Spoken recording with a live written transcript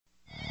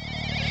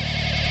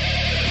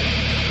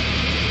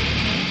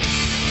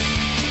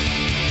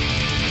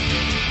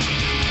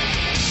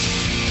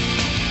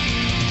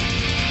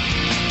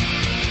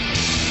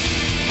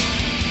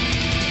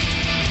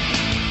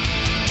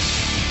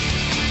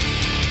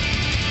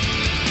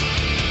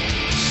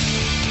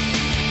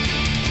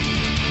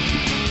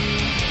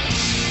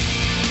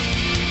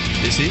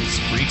This is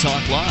Free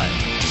Talk Live.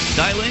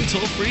 Dial in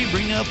toll-free,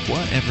 bring up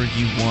whatever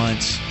you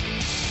want.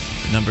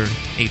 The number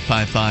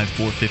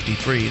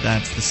 855-450-FREE.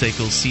 That's the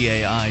SACL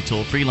CAI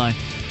toll-free line.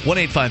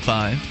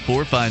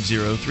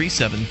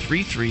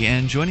 1-855-450-3733.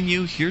 And joining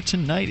you here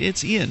tonight,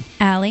 it's Ian.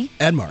 Allie.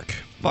 And Mark.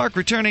 Mark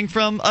returning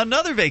from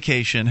another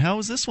vacation. How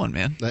was this one,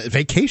 man?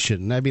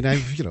 Vacation. I mean,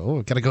 I've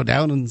got to go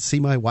down and see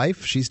my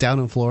wife. She's down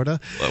in Florida.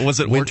 Was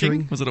it wintering.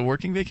 working? Was it a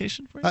working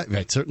vacation for you?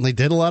 I certainly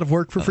did a lot of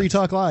work for Free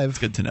Talk Live. It's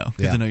good to know.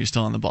 Good to know you're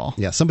still on the ball.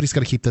 Yeah, somebody's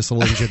got to keep this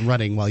little engine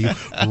running while you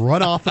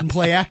run off and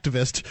play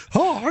activist.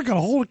 Oh, I got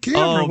to hold a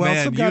camera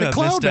while some guy in a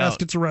clown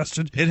mask gets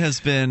arrested. It has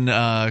been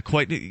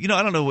quite...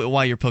 I don't know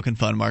why you're poking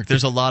fun, Mark.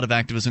 There's a lot of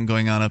activism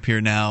going on up here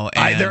now.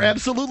 And there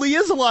absolutely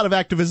is a lot of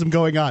activism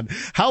going on.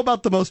 How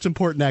about the most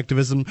important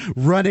activism?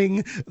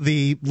 Running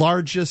the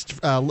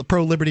largest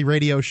pro-liberty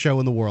radio show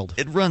in the world.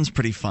 It runs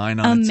pretty fine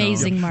on its own.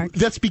 Amazing, Mark.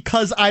 That's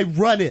because I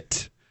run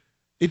it.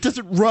 It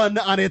doesn't run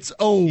on its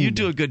own. You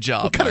do a good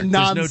job, What kind Mark. of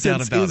nonsense There's no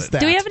doubt about is it.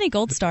 that? Do we have any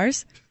gold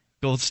stars?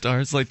 Gold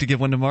stars? Like to give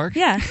one to Mark?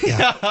 Yeah.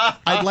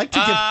 I'd like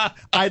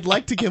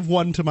to give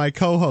one to my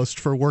co-host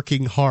for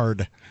working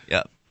hard.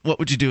 Yeah. What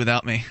would you do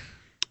without me?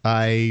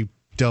 I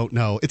don't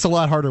know. It's a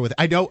lot harder with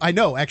I know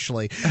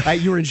actually.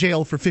 You were in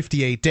jail for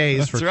 58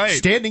 days for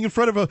standing in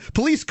front of a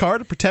police car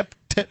to protect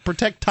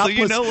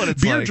topless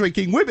beer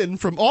drinking women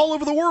from all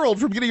over the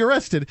world from getting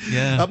arrested.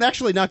 Yeah.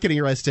 Actually not getting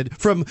arrested,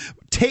 from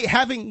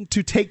having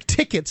to take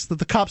tickets that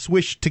the cops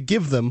wish to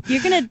give them.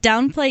 You're going to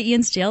downplay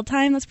Ian's jail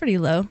time? That's pretty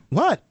low.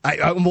 What?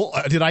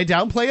 Did I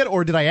downplay it,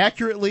 or did I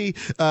accurately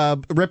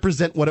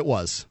represent what it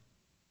was?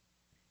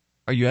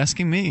 Are you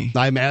asking me?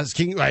 I'm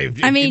asking. I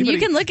mean, you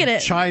can look at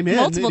it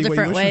multiple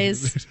different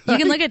ways. You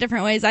can look at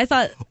different ways. I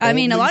thought, a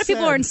lot of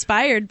people are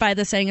inspired by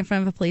the sitting in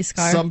front of a police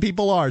car. Some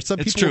people are.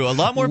 It's true. A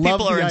lot more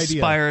people are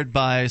inspired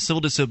by civil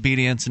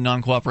disobedience and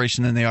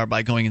non-cooperation than they are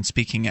by going and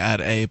speaking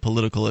at a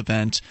political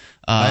event.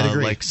 I'd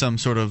agree. Like some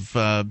sort of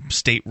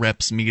state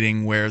reps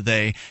meeting where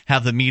they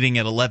have the meeting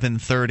at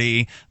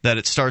 11:30, that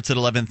it starts at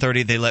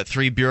 11:30, they let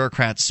 3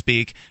 bureaucrats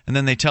speak, and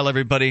then they tell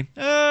everybody,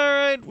 all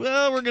right,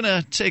 well, we're going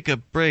to take a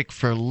break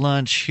for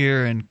lunch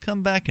here and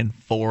come back in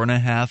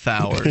 4.5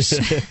 hours.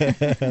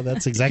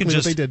 That's exactly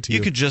what they did to you.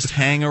 You could just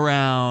hang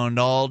around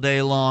all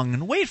day long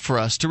and wait for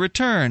us to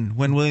return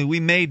when we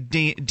may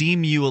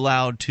deem you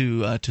allowed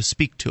to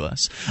speak to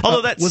us.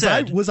 Although that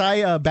said... Was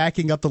I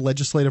backing up the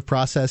legislative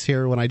process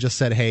here when I just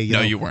said, hey,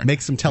 no, you weren't.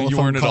 Make some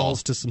telephone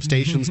calls to some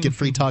stations, get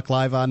Free Talk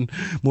Live on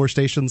more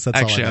stations? That's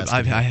Actually, all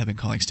I have been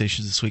calling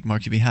stations this week,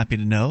 Mark. You'd be happy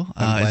to know.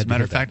 As a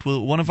matter of fact,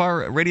 one of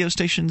our radio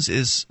stations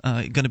is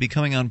going to be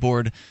coming on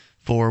board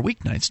for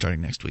weeknights starting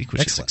next week,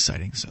 which is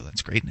exciting. So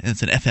that's great. And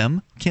it's an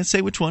FM. Can't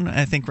say which one,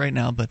 I think, right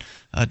now, but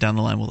down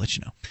the line we'll let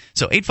you know.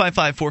 So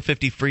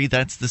 855-450-FREE,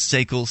 that's the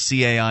SACL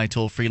CAI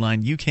toll-free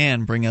line. You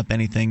can bring up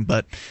anything,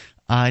 but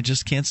I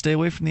just can't stay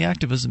away from the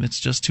activism. It's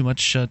just too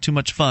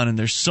much fun, and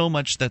there's so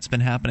much that's been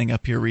happening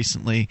up here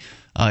recently.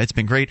 It's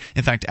been great.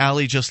 In fact,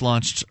 Allie just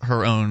launched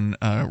her own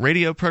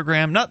radio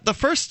program. Not the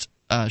first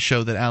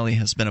show that Allie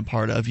has been a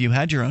part of. You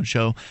had your own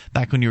show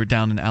back when you were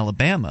down in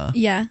Alabama.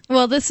 Yeah.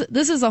 Well, this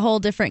is a whole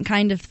different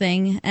kind of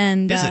thing.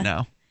 And is it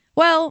now?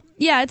 Well,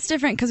 yeah, it's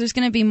different because there's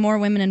going to be more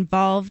women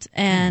involved,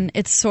 and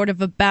it's sort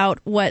of about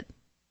what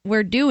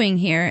we're doing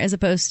here as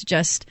opposed to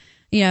just,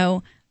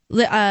 the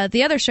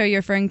other show you're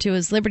referring to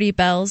is Liberty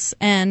Bells,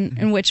 and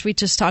in which we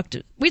talked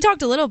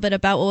a little bit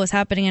about what was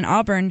happening in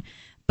Auburn,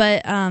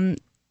 but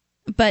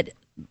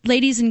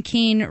Ladies in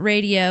Keene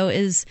Radio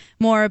is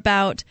more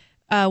about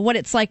what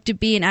it's like to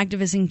be an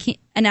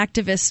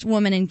activist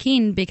woman in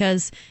Keene,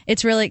 because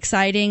it's really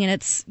exciting and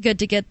it's good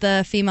to get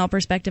the female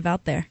perspective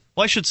out there.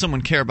 Why should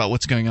someone care about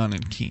what's going on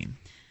in Keene?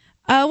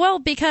 Well,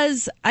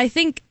 because I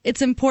think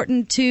it's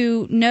important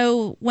to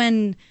know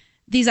when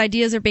these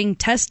ideas are being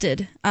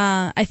tested.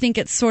 I think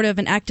it's sort of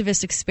an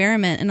activist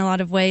experiment in a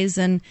lot of ways,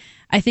 and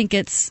I think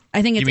it's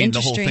interesting. You mean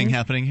the whole thing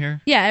happening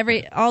here? Yeah,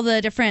 all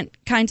the different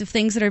kinds of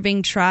things that are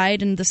being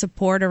tried and the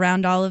support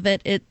around all of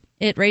it.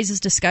 It raises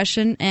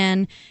discussion,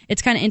 and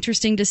it's kind of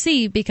interesting to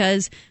see,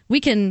 because we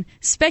can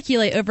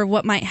speculate over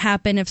what might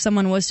happen if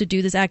someone was to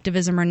do this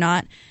activism or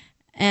not.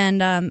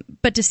 And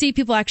but to see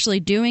people actually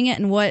doing it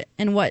and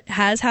what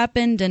has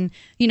happened, and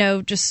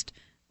just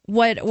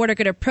what are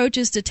good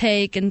approaches to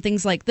take and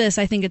things like this,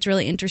 I think it's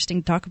really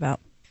interesting to talk about.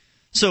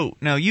 So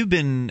now you've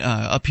been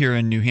up here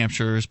in New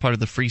Hampshire as part of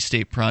the Free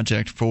State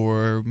Project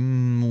for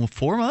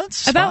 4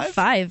 months? About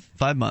 5.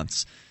 5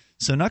 months.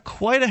 So not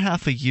quite a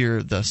half a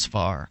year thus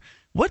far.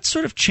 What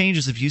sort of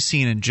changes have you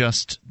seen in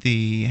just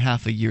the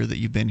half a year that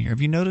you've been here?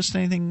 Have you noticed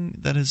anything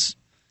that has...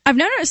 I've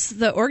noticed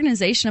the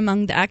organization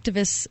among the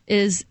activists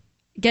is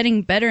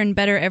getting better and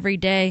better every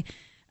day,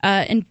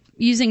 and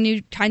using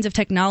new kinds of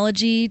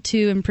technology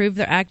to improve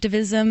their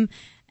activism,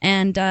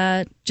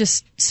 and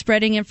just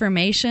spreading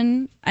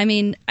information. I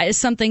mean, it's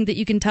something that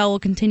you can tell will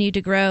continue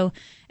to grow,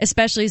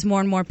 especially as more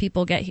and more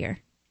people get here.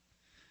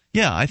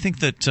 Yeah, I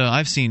think that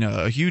I've seen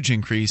a huge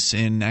increase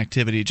in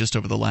activity just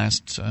over the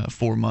last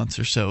 4 months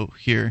or so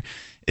here.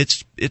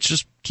 It's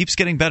just keeps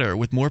getting better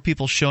with more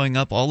people showing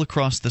up all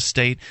across the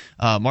state.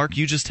 Mark,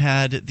 you just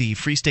had the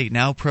Free State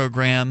Now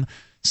program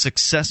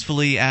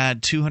successfully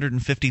add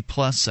 250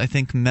 plus, I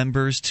think,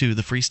 members to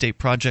the Free State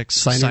Project's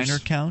signer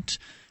count,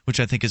 which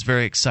I think is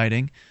very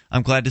exciting.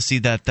 I'm glad to see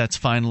that that's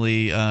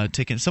finally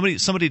taken.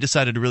 Somebody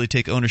decided to really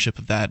take ownership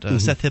of that.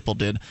 Seth Hipple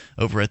did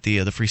over at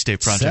the Free State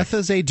Project. Seth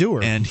is a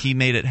doer, and he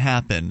made it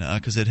happen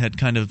because it had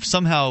kind of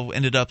somehow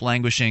ended up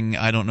languishing.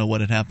 I don't know what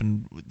had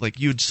happened.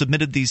 Like, you'd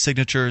submitted these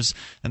signatures,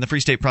 and the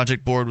Free State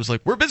Project board was like,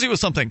 "We're busy with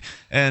something,"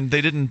 and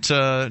they didn't,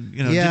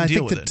 didn't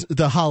deal with it.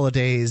 The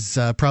holidays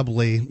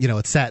probably,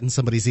 it sat in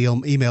somebody's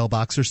email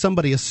box, or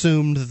somebody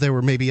assumed that there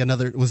were maybe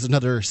another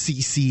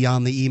CC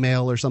on the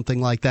email or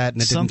something like that,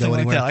 and it didn't go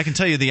anywhere. Like that. I can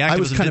tell you the activism.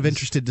 I was kind of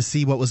interested to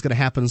see what was going to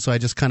happen, so I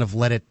just kind of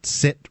let it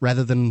sit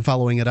rather than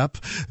following it up.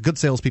 Good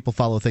salespeople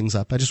follow things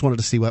up. I just wanted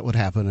to see what would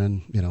happen,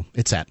 and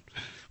it sat.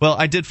 Well,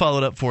 I did follow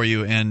it up for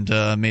you and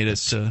made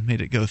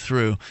it go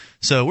through.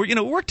 So we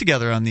work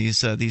together on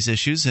these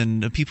issues,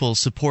 and people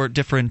support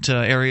different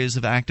areas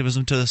of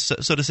activism. To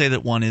say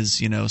that one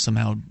is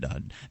somehow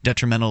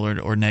detrimental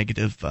or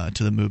negative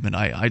to the movement,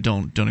 I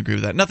don't agree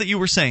with that. Not that you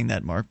were saying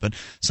that, Mark, but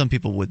some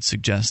people would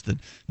suggest that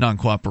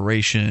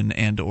non-cooperation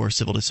and or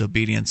civil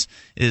disobedience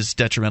is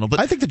detrimental. But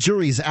I think the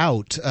jury's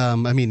out.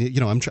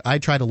 I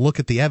try to look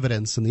at the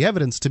evidence, and the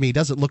evidence to me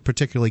doesn't look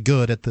particularly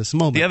good at this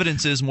moment. The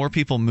evidence is more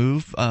people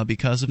move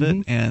because of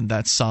it, and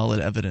that's solid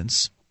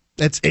evidence.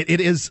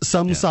 It is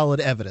some solid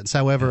evidence.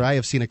 However, I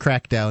have seen a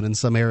crackdown in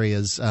some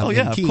areas.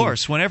 Of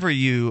course. Whenever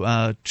you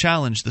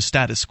challenge the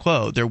status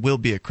quo, there will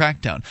be a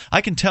crackdown. I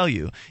can tell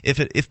you, if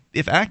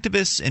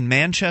activists in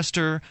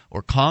Manchester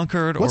or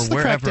Concord or wherever, what's the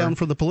crackdown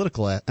from the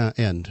political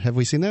end? Have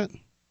we seen that?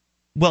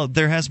 Well,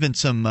 there has been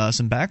some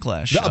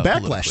backlash.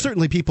 Backlash.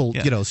 Certainly people,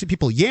 see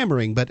people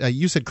yammering, but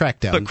you said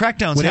crackdown. But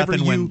crackdowns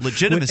happen when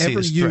legitimacy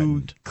is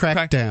threatened.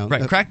 Crackdown.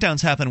 Right.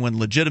 Crackdowns happen when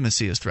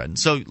legitimacy is threatened.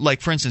 So,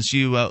 like, for instance,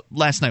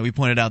 last night we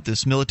pointed out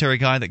this military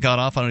guy that got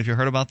off. I don't know if you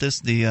heard about this.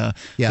 The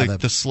guy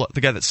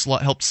that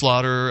helped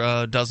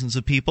slaughter dozens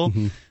of people.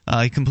 Mm-hmm.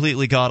 He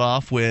completely got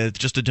off with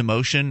just a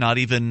demotion, not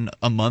even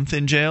a month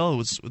in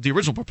jail. The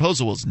original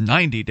proposal was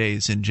 90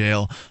 days in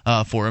jail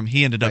for him.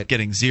 He ended up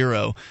getting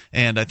 0.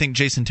 And I think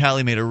Jason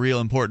Talley made a real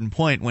important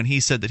point when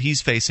he said that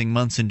he's facing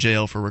months in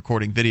jail for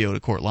recording video at a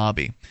court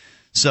lobby.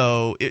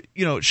 So it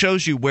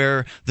shows you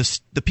where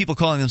the people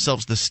calling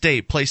themselves the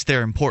state place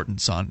their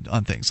importance on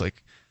things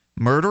like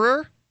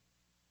murderer,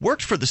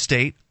 worked for the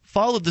state,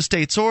 followed the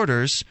state's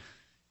orders,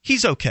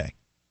 he's okay.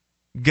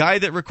 Guy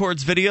that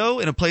records video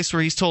in a place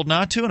where he's told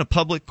not to, in a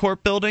public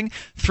court building,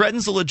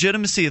 threatens the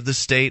legitimacy of the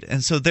state,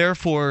 and so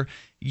therefore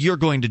you're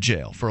going to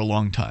jail for a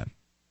long time.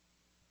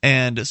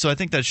 And so I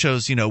think that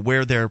shows,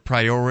 where their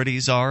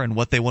priorities are and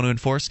what they want to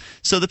enforce.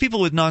 So the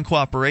people with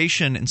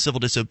non-cooperation and civil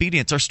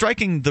disobedience are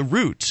striking the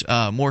root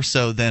more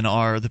so than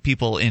are the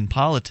people in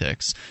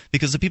politics,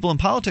 because the people in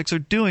politics are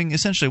doing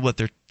essentially what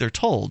they're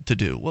told to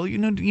do. Well, you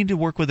need to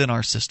work within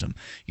our system.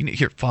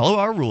 Follow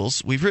our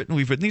rules. We've written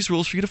these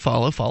rules for you to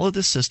follow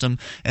this system,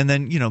 and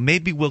then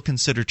maybe we'll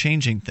consider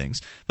changing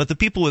things. But the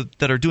people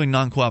that are doing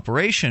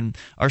non-cooperation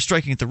are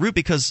striking at the root,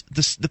 because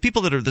the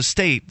people that are the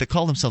state, that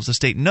call themselves the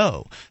state,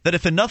 know that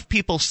if enough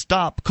people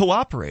stop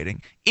cooperating,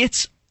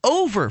 it's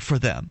over for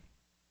them.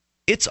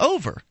 It's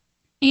over.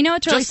 It's really,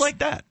 just like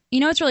that.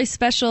 What's really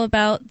special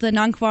about the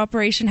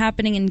non-cooperation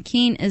happening in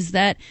Keene is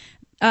that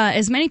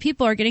as many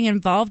people are getting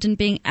involved in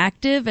being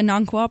active and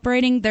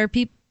non-cooperating, there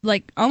are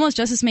almost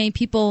just as many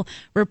people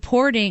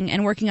reporting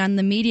and working on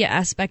the media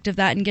aspect of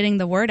that and getting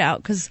the word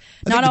out, because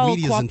not all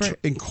cooperate.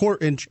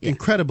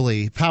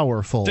 Incredibly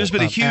powerful. There's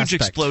been a huge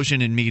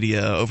explosion in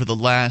media over the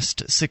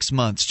last 6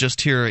 months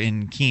just here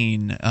in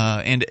Keene,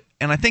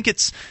 and I think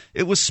it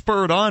was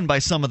spurred on by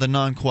some of the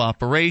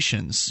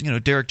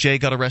non-cooperations. Derek J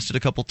got arrested a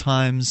couple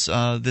times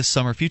a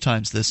few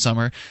times this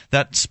summer.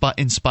 That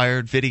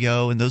inspired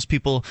video, and those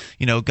people,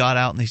 got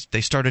out and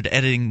they started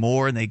editing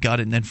more, and they got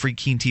it. And then Free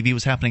Keene TV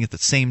was happening at the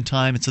same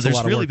time, and so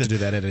there's really been to do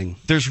that editing.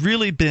 There's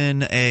really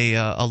been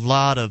a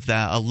lot of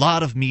that, a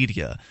lot of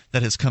media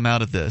that has come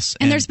out of this,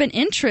 and there's been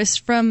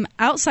interest from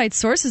outside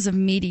sources of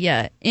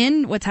media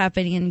in what's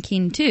happening in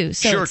Keene too.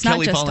 So sure, it's not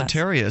Kelly just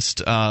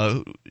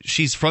Voluntarist,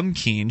 she's from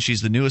Keene.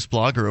 She's the newest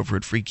blogger over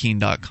at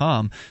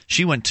freekeene.com.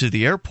 She went to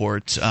the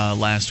airport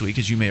last week,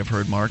 as you may have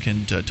heard, Mark,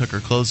 and took her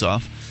clothes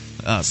off.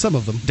 Some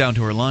of them. Down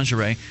to her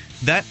lingerie.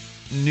 That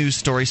news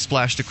story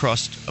splashed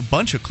across a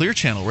bunch of Clear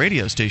Channel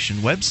radio station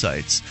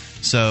websites.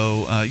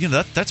 So,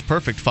 that's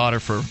perfect fodder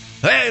for,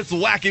 hey, it's the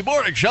Wacky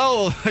Morning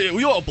Show.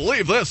 You won't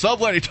believe this. Some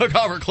lady took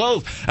off her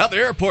clothes at the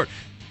airport.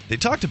 They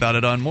talked about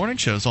it on morning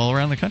shows all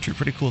around the country.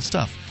 Pretty cool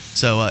stuff.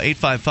 So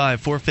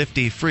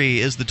 855-450-FREE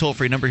is the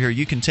toll-free number here.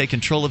 You can take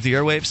control of the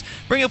airwaves.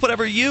 Bring up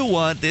whatever you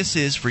want. This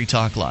is Free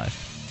Talk Live.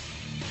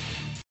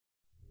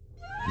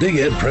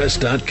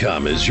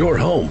 BigHeadPress.com is your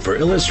home for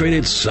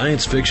illustrated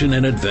science fiction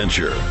and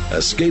adventure.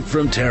 Escape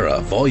from Terra,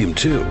 Volume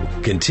 2,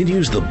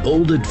 continues the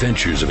bold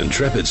adventures of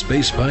intrepid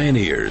space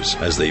pioneers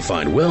as they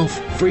find wealth,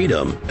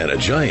 freedom, and a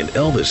giant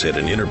Elvis hit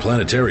in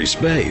interplanetary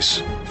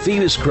space.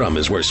 Phoenix Crumb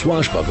is where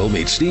swashbuckle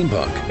meets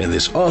steampunk in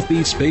this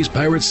offbeat space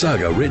pirate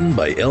saga written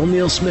by L.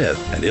 Neil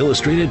Smith and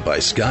illustrated by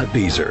Scott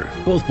Beezer.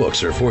 Both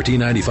books are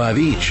 $14.95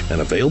 each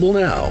and available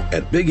now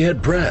at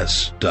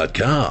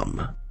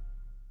BigHeadPress.com.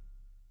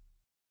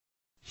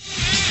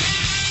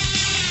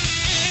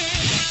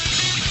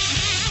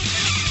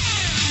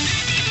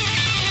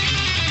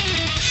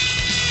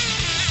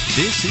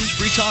 This is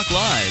Free Talk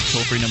Live.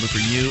 Toll-free number for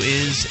you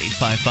is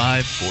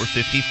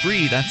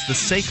 855-450-FREE. That's the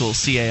SACL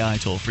CAI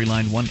toll-free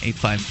line,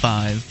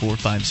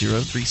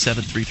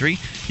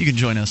 1-855-450-3733. You can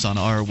join us on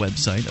our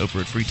website over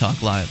at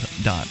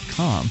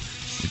freetalklive.com.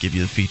 We give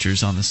you the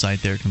features on the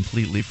site there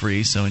completely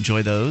free, so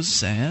enjoy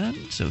those.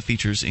 And so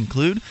features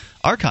include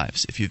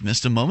archives. If you've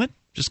missed a moment,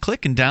 just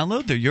click and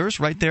download. They're yours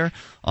right there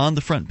on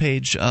the front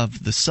page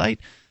of the site.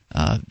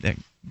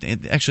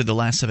 Actually, the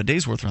last 7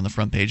 days' worth are on the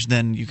front page.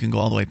 Then you can go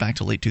all the way back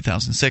to late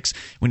 2006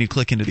 when you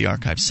click into the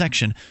archive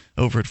section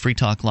over at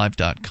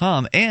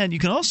freetalklive.com. And you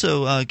can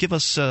also give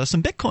us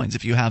some bitcoins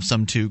if you have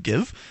some to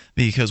give,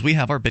 because we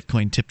have our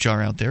Bitcoin tip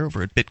jar out there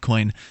over at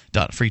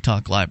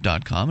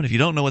bitcoin.freetalklive.com. And if you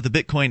don't know what the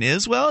Bitcoin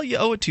is, well, you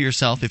owe it to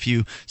yourself if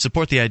you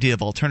support the idea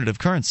of alternative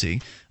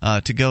currency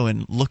to go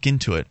and look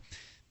into it,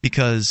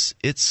 because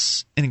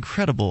it's an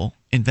incredible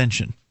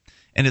invention.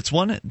 And it's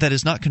one that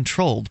is not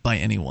controlled by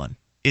anyone.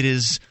 It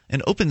is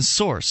an open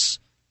source,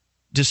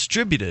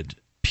 distributed,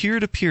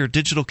 peer-to-peer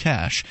digital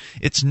cash.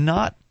 It's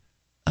not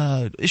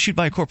issued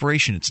by a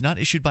corporation. It's not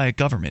issued by a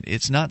government.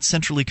 It's not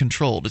centrally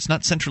controlled. It's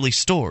not centrally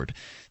stored.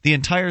 The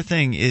entire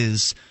thing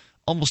is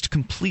almost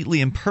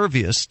completely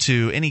impervious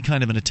to any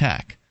kind of an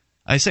attack.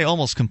 I say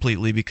almost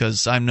completely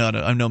because I'm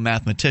no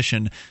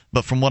mathematician,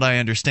 but from what I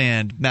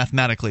understand,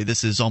 mathematically,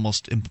 this is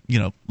almost,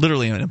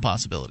 literally an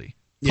impossibility.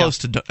 Close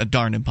to a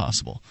darn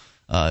impossible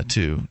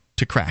to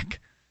crack.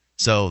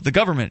 So the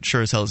government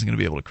sure as hell isn't going to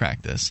be able to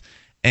crack this,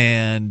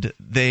 and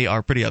they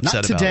are pretty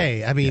upset about it. Not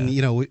today. I mean,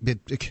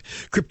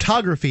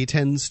 cryptography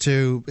seems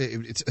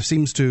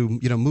to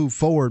move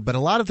forward, but a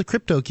lot of the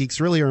crypto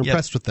geeks really are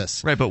impressed with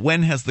this. Right, but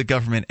when has the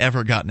government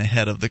ever gotten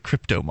ahead of the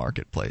crypto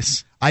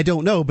marketplace? I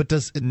don't know, but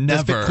does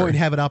Bitcoin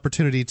have an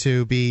opportunity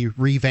to be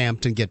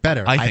revamped and get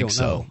better? I think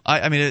so.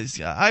 I mean,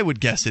 I would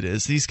guess it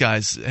is. These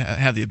guys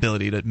have the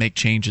ability to make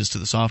changes to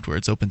the software.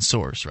 It's open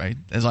source, right?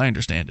 As I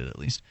understand it, at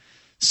least.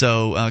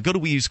 So go to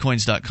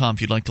weusecoins.com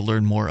if you'd like to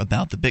learn more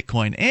about the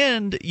Bitcoin.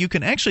 And you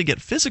can actually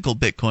get physical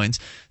Bitcoins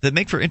that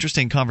make for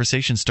interesting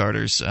conversation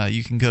starters.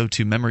 You can go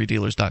to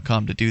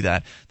memorydealers.com to do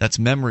that. That's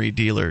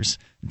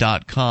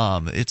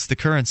memorydealers.com. It's the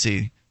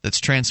currency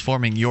that's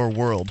transforming your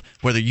world,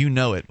 whether you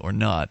know it or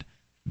not.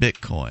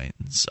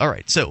 Bitcoins. All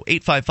right, so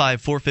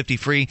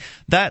 855-450-FREE.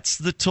 That's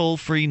the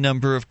toll-free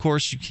number. Of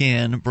course, you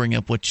can bring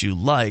up what you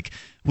like.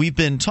 We've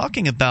been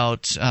talking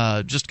about,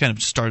 just kind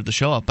of started the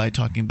show up by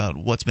talking about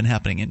what's been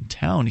happening in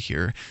town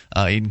here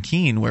in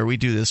Keene, where we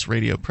do this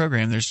radio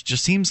program. There's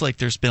just seems like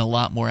there's been a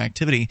lot more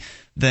activity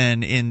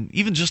than in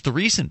even just the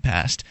recent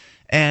past.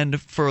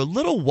 And for a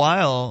little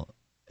while,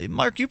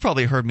 Mark, you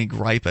probably heard me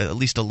gripe at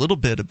least a little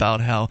bit about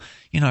how,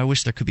 I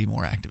wish there could be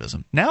more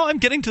activism. Now I'm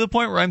getting to the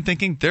point where I'm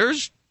thinking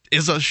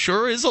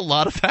sure is a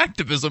lot of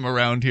activism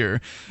around here.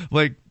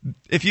 Like,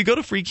 if you go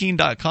to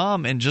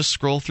freekeene.com and just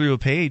scroll through a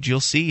page, you'll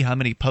see how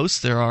many posts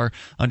there are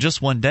on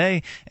just one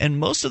day, and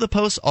most of the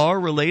posts are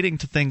relating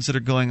to things that are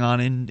going on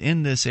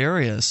in this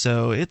area.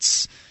 So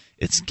it's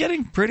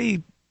getting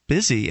pretty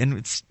busy, and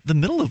it's the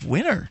middle of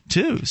winter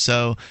too.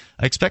 So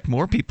I expect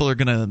more people are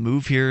going to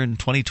move here in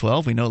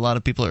 2012. We know a lot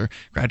of people are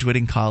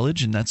graduating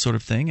college and that sort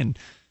of thing, and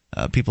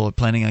people are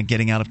planning on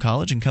getting out of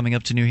college and coming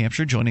up to New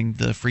Hampshire, joining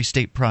the Free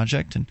State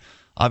Project. And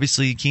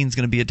obviously, Keene's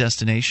going to be a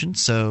destination,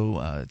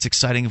 so it's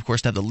exciting, of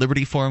course, to have the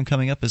Liberty Forum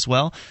coming up as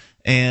well.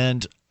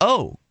 And,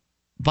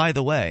 by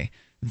the way,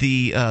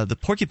 the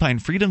Porcupine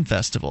Freedom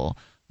Festival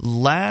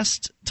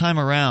last time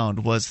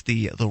around was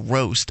the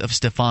roast of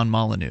Stefan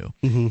Molyneux.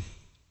 Mm-hmm.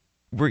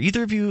 Were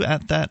either of you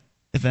at that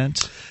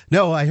event?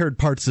 No, I heard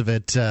parts of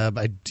it.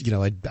 I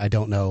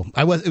don't know.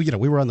 I was,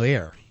 we were on the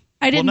air.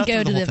 I didn't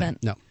go to the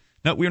event.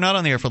 No, we were not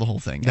on the air for the whole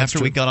thing. That's after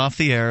true. We got off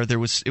the air, it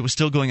was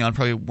still going on.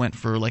 Probably went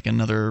for like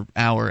another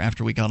hour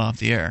after we got off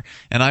the air.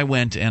 And I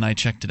went and I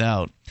checked it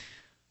out.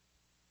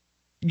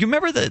 You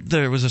remember that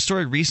there was a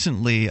story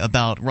recently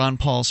about Ron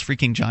Paul's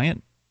Freaking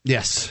Giant?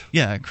 Yes.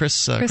 Yeah,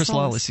 Chris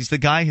Lawless. He's the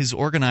guy who's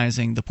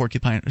organizing the but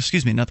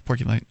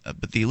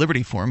the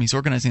Liberty Forum. He's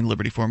organizing the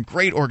Liberty Forum.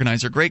 Great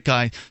organizer, great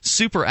guy,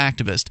 super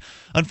activist.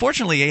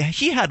 Unfortunately,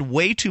 he had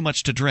way too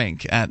much to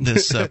drink at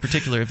this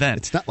particular event.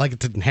 It's not like it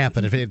didn't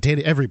happen. It did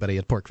everybody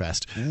at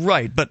PorcFest.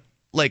 Right, but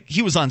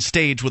he was on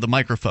stage with a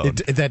microphone.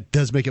 That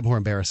does make it more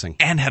embarrassing.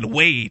 And had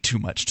way too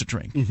much to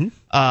drink.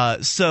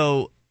 Mm-hmm.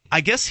 So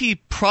I guess he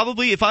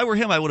probably, if I were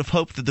him, I would have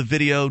hoped that the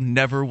video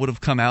never would have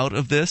come out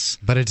of this.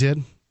 But it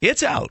did?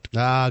 It's out.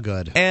 Ah,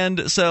 good.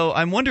 And so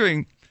I'm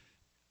wondering,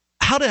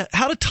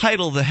 how to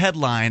title the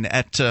headline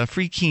at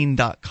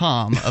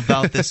freekeen.com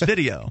about this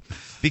video,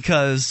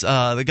 because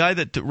the guy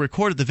that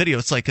recorded the video,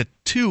 it's like a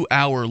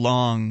 2-hour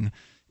long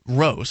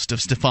roast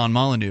of Stefan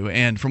Molyneux,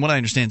 and from what I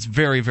understand, it's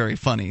very, very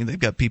funny. They've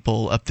got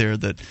people up there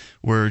that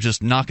were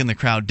just knocking the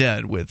crowd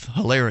dead with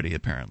hilarity,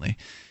 apparently.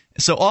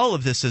 So all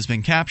of this has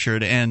been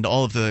captured, and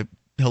all of the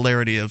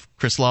hilarity of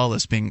Chris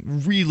Lawless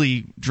being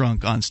really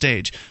drunk on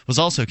stage was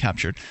also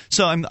captured.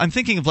 So I'm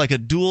thinking of like a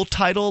dual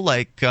title,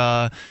 like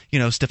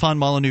Stefan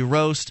Molyneux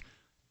roast,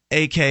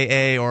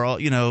 aka, or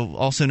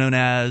also known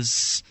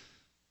as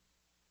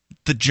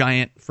the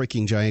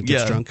freaking giant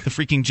gets drunk. The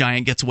freaking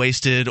giant gets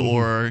wasted,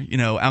 or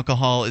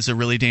alcohol is a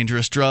really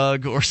dangerous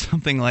drug, or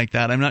something like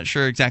that. I'm not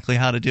sure exactly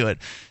how to do it.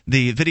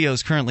 The video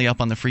is currently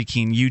up on the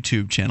Freekeen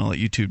YouTube channel at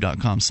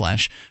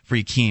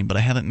youtube.com/freekeen, but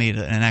I haven't made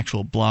an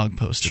actual blog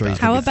post about it.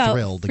 How about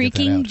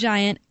freaking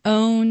giant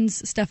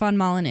owns Stefan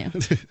Molyneux?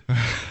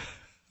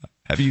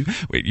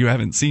 You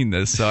haven't seen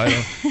this, so I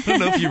don't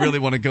know if you really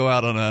want to go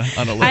out on a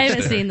list. I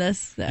haven't seen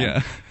this, though.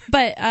 Yeah.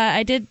 But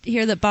I did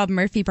hear that Bob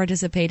Murphy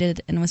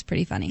participated and was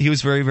pretty funny. He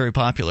was very, very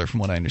popular, from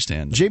what I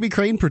understand. Jamie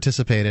Crane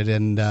participated,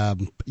 and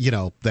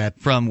that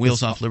from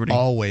Wheels Off Liberty,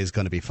 always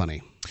going to be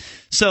funny.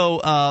 So,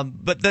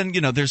 but then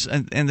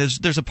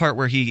there's a part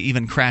where he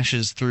even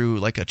crashes through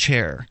like a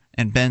chair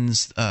and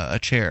bends a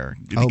chair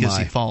because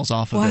he falls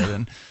off of it,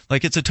 and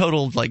like it's a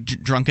total like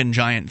drunken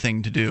giant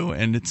thing to do,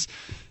 and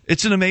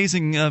it's an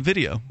amazing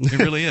video. It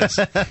really is.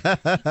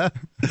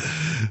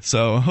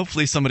 So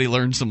hopefully somebody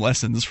learned some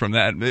lessons from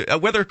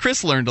that. Whether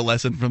Chris learned a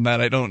lesson from that,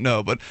 I don't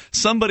know. But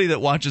somebody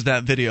that watches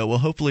that video will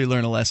hopefully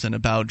learn a lesson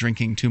about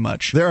drinking too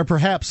much. There are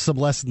perhaps some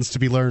lessons to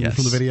be learned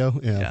from the video.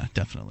 Yeah,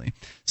 definitely.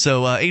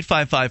 So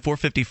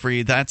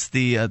 855-450-FREE, that's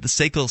the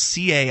SACL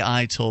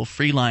CAI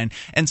toll-free line.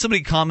 And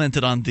somebody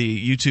commented on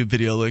the YouTube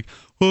video like,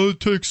 well, it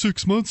takes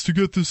 6 months to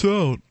get this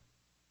out.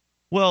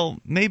 Well,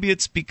 maybe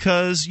it's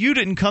because you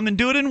didn't come and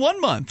do it in 1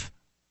 month.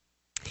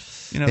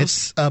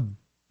 It's a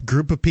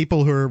group of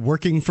people who are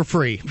working for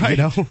free. Right.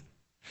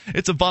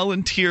 It's a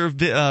volunteer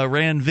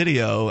ran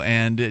video,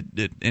 and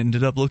it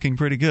ended up looking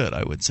pretty good,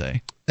 I would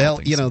say. Well,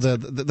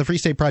 the Free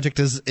State Project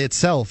is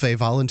itself a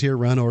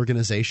volunteer-run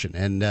organization,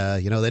 and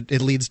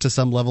it leads to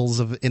some levels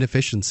of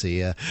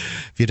inefficiency.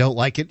 If you don't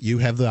like it, you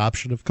have the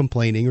option of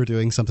complaining or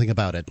doing something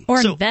about it,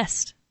 or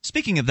invest.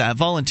 Speaking of that,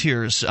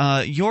 volunteers,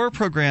 your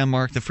program,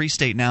 Mark, the Free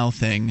State Now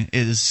thing,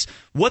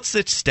 what's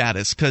its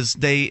status? Because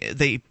they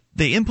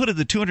inputted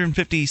the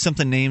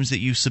 250-something names that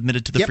you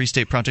submitted to the Free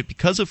State Project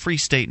because of Free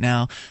State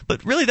Now,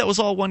 but really that was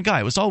all one guy.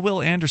 It was all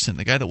Will Anderson,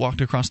 the guy that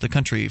walked across the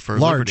country for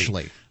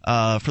largely.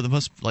 Liberty. For the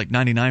most, like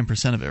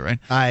 99% of it, right?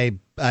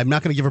 I'm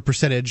not going to give a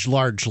percentage,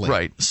 largely.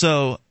 Right.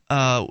 So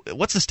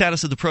what's the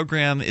status of the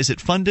program? Is it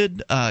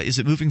funded? Is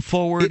it moving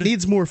forward? It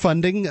needs more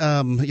funding.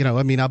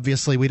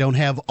 Obviously we don't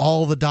have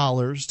all the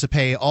dollars to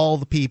pay all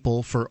the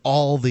people for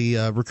all the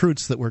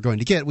recruits that we're going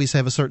to get. We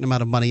have a certain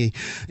amount of money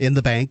in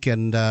the bank,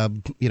 and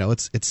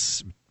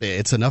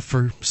it's enough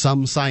for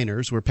some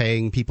signers. We're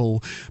paying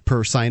people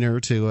per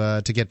signer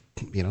to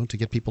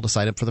get people to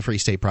sign up for the Free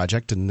State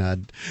Project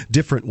in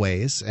different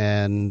ways,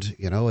 and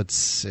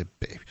it's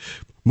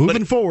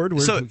moving forward.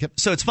 So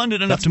it's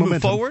funded enough to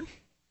move forward.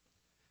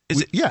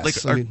 Is it, yes. If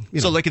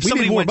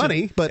somebody need more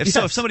money, but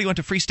so if somebody went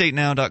to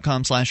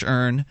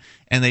freestatenow.com/earn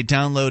and they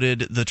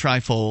downloaded the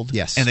trifold,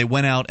 and they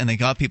went out and they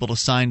got people to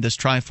sign this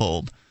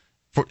trifold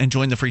and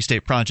join the Free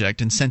State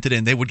Project and sent it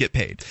in, they would get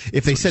paid.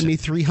 If they send me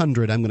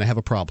 300, I'm going to have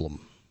a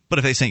problem. But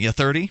if they sent you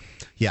 30?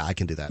 Yeah, I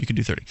can do that. You can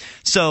do 30.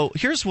 So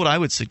here's what I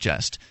would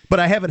suggest. But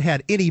I haven't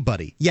had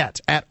anybody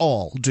yet at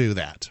all do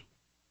that.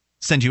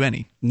 Send you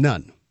any?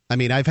 None. I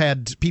mean, I've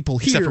had people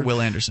here. Except for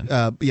Will Anderson.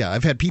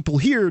 I've had people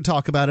here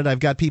talk about it. I've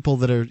got people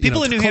that are.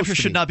 People in New Hampshire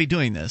should not be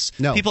doing this.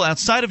 No. People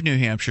outside of New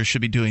Hampshire should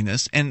be doing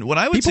this. And what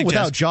I would people suggest.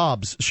 Without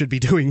jobs should be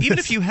doing this. Even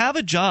if you have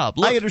a job.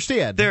 Look, I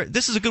understand.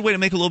 This is a good way to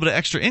make a little bit of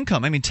extra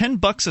income. I mean,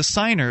 $10 a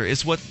signer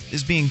is what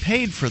is being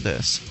paid for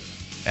this.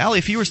 Allie,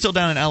 if you were still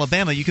down in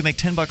Alabama, you could make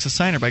 $10 a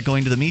signer by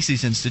going to the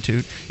Mises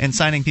Institute and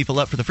signing people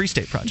up for the Free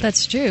State Project.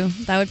 That's true.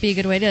 That would be a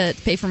good way to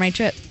pay for my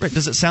trip. Right.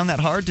 Does it sound that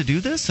hard to do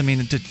this? I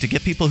mean, to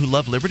get people who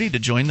love liberty to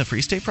join the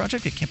Free State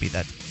Project? It can't be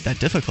that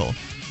difficult.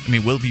 I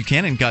mean, Will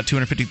Buchanan got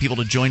 250 people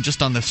to join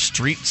just on the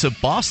streets of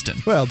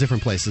Boston. Well,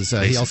 different places.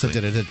 He also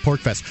did it at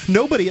PorkFest.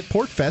 Nobody at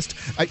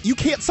PorkFest. You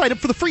can't sign up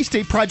for the Free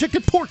State Project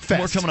at PorkFest.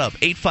 More coming up.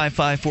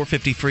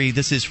 855-450-FREE.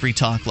 This is Free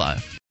Talk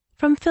Live.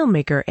 From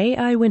filmmaker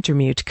A.I.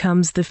 Wintermute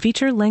comes the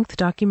feature-length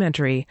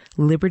documentary,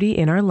 Liberty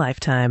in Our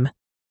Lifetime.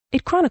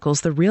 It chronicles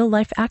the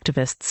real-life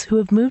activists who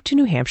have moved to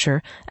New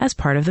Hampshire as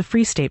part of the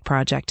Free State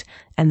Project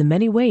and the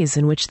many ways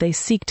in which they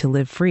seek to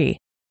live free.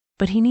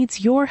 But he needs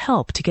your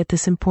help to get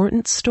this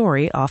important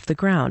story off the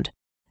ground.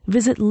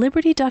 Visit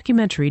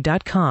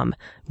libertydocumentary.com,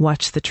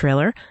 watch the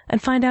trailer,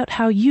 and find out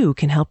how you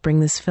can help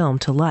bring this film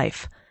to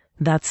life.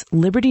 That's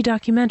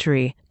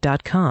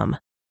libertydocumentary.com.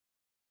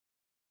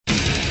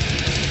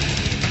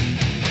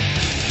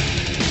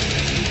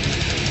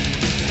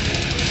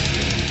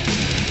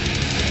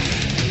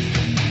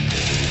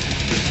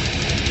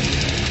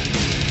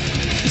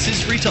 This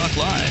is Free Talk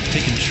Live.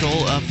 Take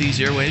control of these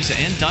airwaves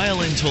and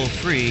dial in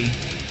toll-free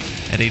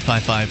at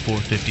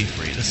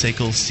 855-450-FREE. The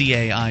SACL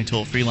CAI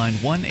toll-free line,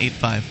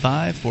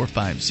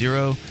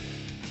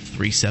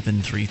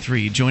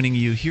 1-855-450-3733. Joining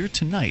you here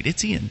tonight,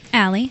 it's Ian.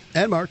 Allie.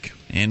 And Mark.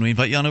 And we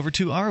invite you on over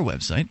to our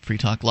website,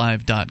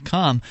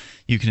 freetalklive.com.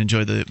 You can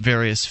enjoy the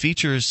various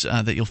features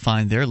that you'll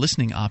find there.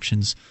 Listening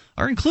options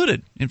are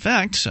included. In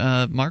fact,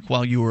 Mark,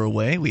 while you were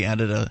away, we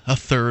added a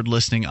third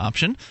listening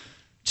option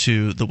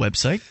to the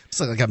website. It's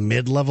like a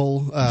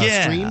mid-level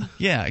stream.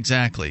 Yeah,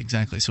 exactly.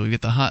 So we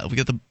get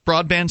the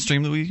broadband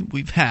stream that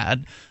we've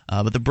had,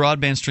 but the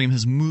broadband stream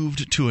has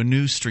moved to a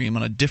new stream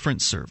on a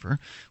different server.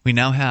 We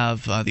now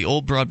have the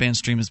old broadband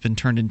stream has been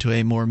turned into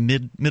a more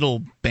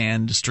middle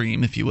band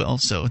stream, if you will.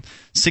 So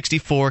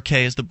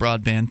 64K is the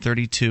broadband,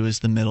 32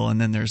 is the middle,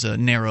 and then there's a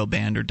narrow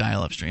band or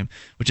dial-up stream,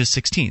 which is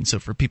 16. So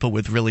for people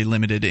with really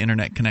limited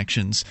internet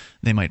connections,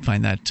 they might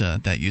find that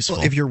useful.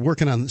 Well, if you're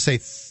working on, say,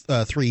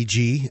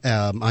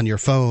 3G on your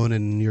phone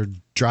and you're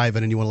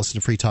driving and you want to listen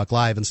to Free Talk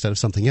Live instead of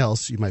something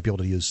else, you might be able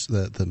to use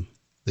the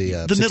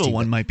middle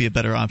one might be a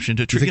better option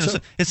to try. So?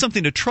 It's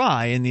something to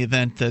try in the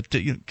event that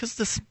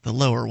because the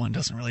lower one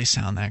doesn't really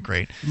sound that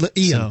great.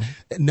 Ian,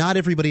 not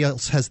everybody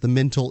else has the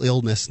mental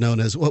illness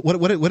known as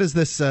what is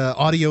this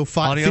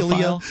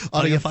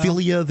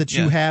audiophilia that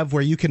you have,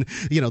 where you can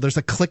there's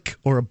a click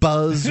or a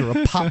buzz or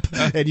a pop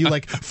and you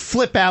like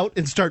flip out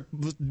and start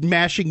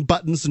mashing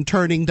buttons and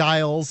turning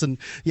dials, and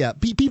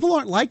people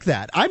aren't like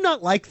that. I'm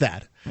not like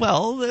that.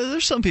 Well,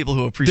 there's some people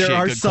who appreciate good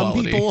quality. There are some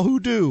people who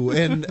do,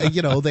 and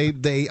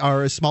they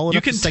are a small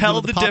enough segment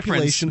of the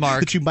population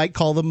that you might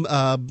call them,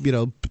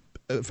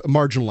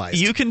 marginalized.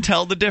 You can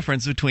tell the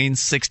difference between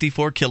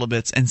 64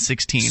 kilobits and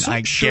 16. I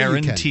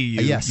guarantee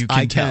you. Yes, you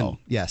can tell.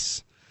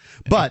 Yes,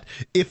 but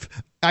if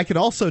I could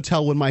also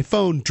tell when my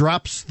phone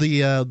drops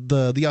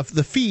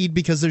the feed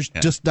because there's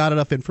just not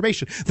enough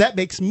information. That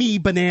makes me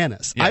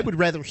bananas. Yeah. I would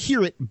rather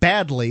hear it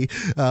badly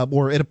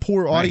or at a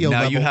poor audio now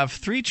level. You have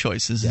three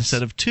choices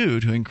instead of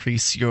two to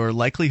increase your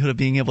likelihood of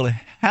being able to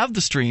have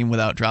the stream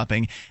without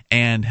dropping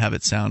and have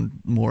it sound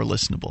more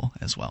listenable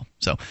as well.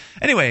 So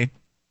anyway,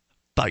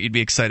 thought you'd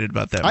be excited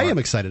about that, Mark. I am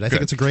excited. I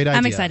think it's a great idea.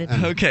 I'm excited.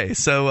 Okay,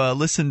 so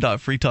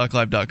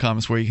listen.freetalklive.com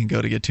is where you can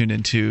go to get tuned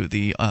into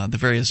the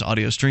various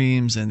audio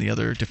streams and the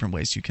other different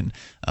ways you can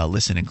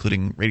listen,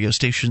 including radio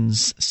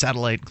stations,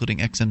 satellite, including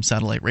XM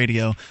satellite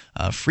radio,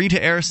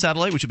 free-to-air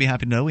satellite, which you'd be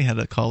happy to know. We had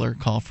a caller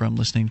call from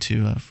listening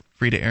to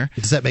free-to-air.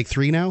 Does that make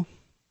 3 now?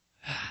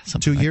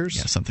 2 years?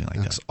 Yeah, something like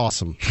that. That's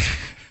awesome.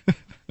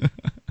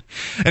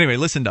 Anyway,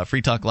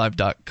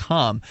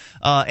 listen.freetalklive.com.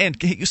 And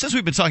since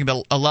we've been talking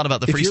about a lot about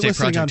the Free State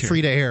Project on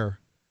free to air,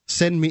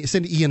 send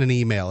Ian an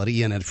email at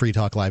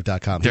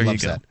ian@freetalklive.com. There he you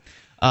loves go.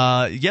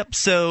 that. Yep.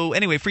 So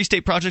anyway, Free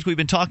State Project, we've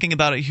been talking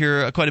about it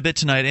here quite a bit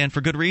tonight, and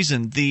for good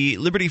reason. The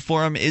Liberty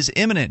Forum is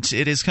imminent.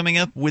 It is coming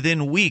up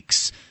within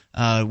weeks.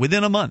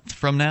 Within a month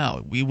from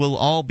now, we will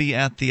all be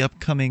at the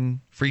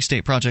upcoming Free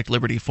State Project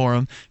Liberty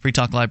Forum, Free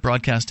Talk Live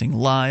broadcasting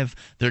live.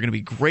 There are going to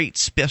be great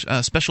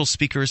special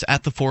speakers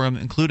at the forum,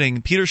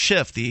 including Peter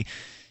Schiff, the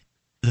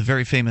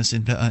very famous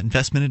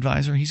investment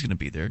advisor. He's going to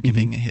be there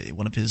giving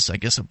one of his, I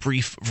guess, a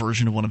brief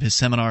version of one of his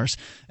seminars,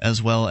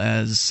 as well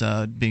as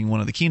being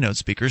one of the keynote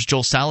speakers.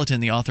 Joel Salatin,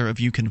 the author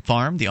of You Can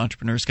Farm, The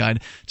Entrepreneur's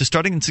Guide to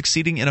Starting and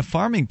Succeeding in a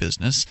Farming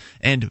Business,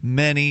 and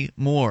many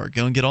more.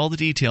 Go and get all the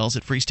details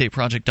at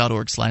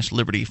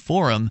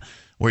freestateproject.org/libertyforum,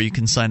 where you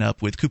can sign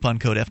up with coupon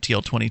code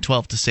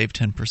FTL2012 to save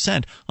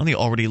 10% on the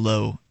already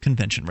low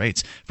convention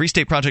rates.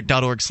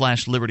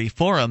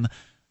 freestateproject.org/libertyforum.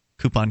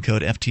 Coupon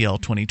code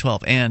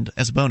FTL2012. And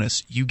as a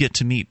bonus, you get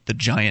to meet the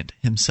giant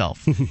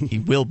himself. He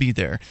will be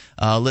there.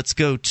 Let's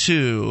go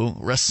to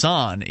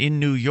Rasan in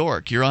New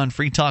York. You're on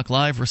Free Talk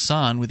Live,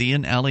 Rasan, with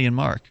Ian, Allie, and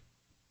Mark.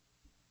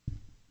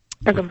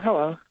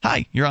 Hello.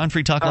 Hi, you're on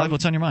Free Talk Live.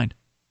 What's on your mind?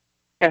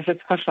 Yes,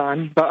 it's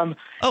Hassan. But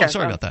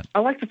sorry about that.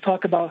 I'd like to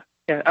talk about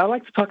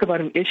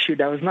an issue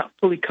that was not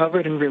fully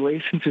covered in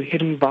relation to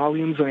hidden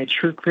volumes on a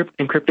TrueCrypt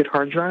encrypted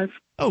hard drive.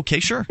 Okay,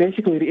 sure.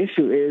 Basically, the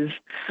issue is,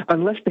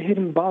 unless the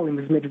hidden volume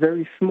is made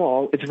very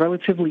small, it's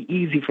relatively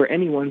easy for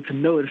anyone to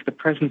notice the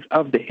presence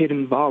of the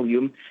hidden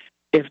volume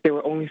if they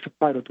were only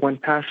supplied with one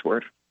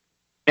password.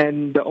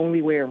 And the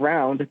only way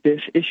around this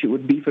issue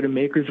would be for the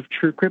makers of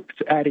TrueCrypt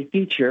to add a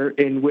feature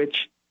in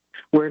which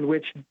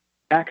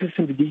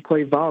accessing the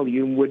decoy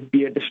volume would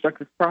be a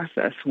destructive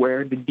process,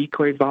 where the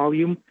decoy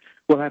volume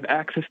will have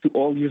access to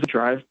all user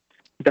drives,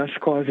 thus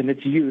causing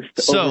its use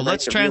to So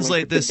let's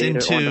translate this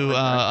into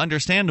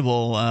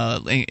understandable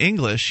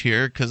English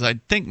here, because I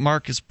think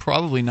Mark is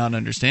probably not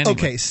understanding.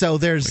 Okay, so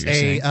there's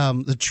the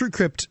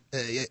TrueCrypt,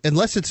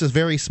 unless it's a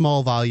very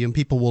small volume,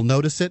 people will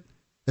notice it.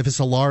 If it's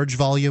a large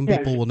volume,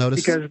 people will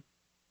notice.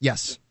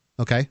 Yes.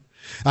 Okay.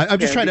 I'm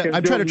just trying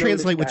to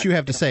translate what you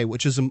have to say,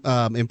 which is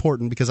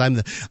important, because I'm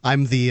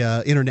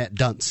the internet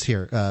dunce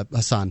here,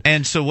 Hassan.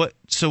 And so what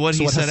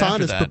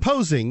Hassan is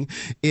proposing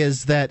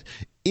is that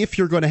if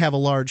you're going to have a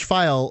large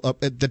file,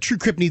 the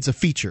TrueCrypt needs a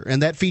feature,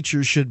 and that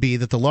feature should be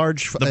that the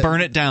burn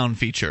it down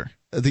feature.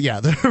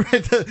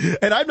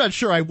 And I'm not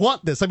sure I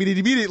want this. I mean, it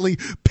immediately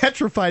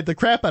petrified the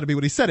crap out of me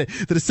when he said it.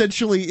 That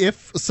essentially,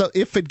 if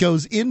it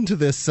goes into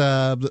this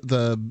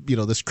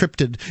this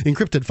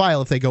encrypted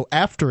file, if they go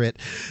after it,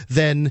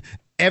 then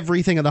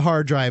everything on the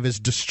hard drive is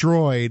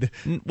destroyed.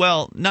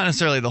 Well, not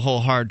necessarily the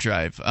whole hard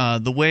drive.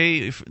 The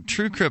way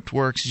TrueCrypt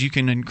works is you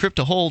can encrypt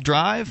a whole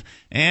drive,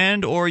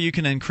 or you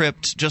can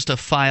encrypt just a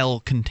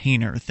file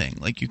container thing.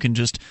 Like you can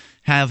just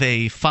have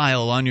a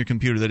file on your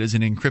computer that is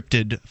an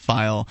encrypted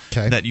file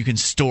that you can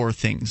store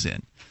things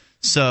in.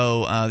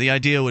 So the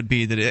idea would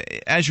be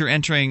that as you're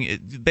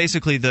entering,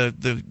 basically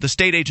the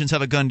state agents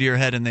have a gun to your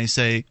head and they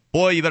say,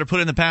 "Boy, you better put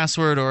in the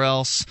password or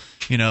else,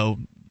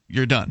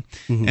 you're done."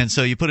 Mm-hmm. And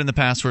so you put in the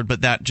password,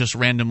 but that just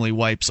randomly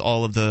wipes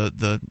all of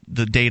the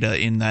data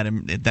in that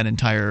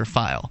entire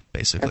file,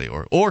 basically,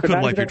 or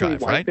could wipe your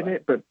drive, right?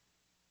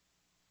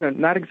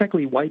 Not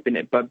exactly wiping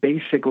it, but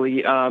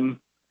basically,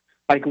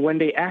 like when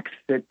they access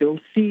it, they'll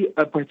see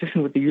a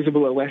partition with the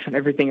usable OS and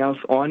everything else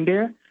on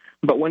there.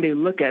 But when they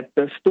look at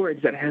the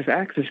storage that has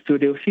access to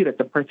it, they'll see that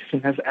the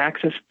partition has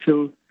access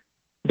to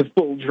the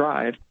full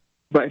drive.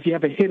 But if you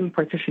have a hidden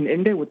partition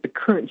in there with the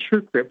current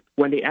TrueCrypt,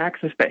 when they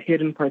access that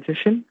hidden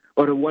partition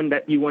or the one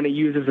that you want to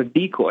use as a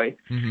decoy,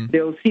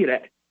 they'll see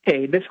that,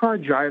 hey, this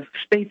hard drive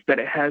states that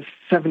it has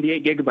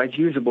 78 gigabytes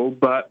usable,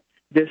 but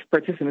this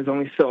partition is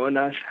only showing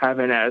us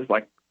having as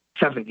like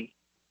 70.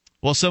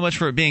 Well, so much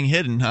for it being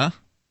hidden, huh?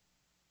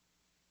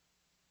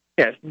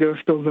 Yes, they'll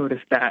still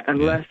notice that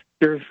unless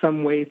there's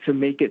some way to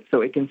make it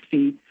so it can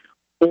see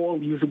all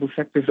usable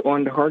sectors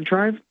on the hard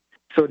drive,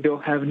 so they'll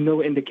have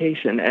no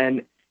indication.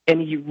 And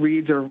any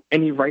reads or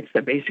any writes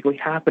that basically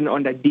happen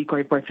on that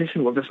decoy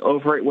partition will just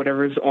overwrite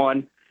whatever is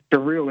on the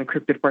real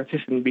encrypted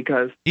partition.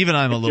 Because even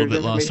I'm a little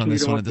bit lost on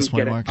this one at this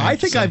point, Mark. I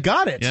think I've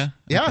got it. Yeah?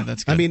 Okay,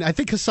 that's good. I mean, I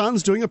think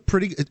Hassan's doing a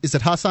pretty... Is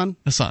it Hassan?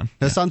 Hassan.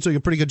 Hassan's doing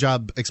a pretty good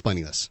job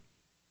explaining this.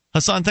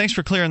 Hassan, thanks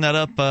for clearing that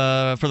up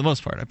for the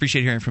most part. I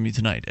appreciate hearing from you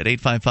tonight at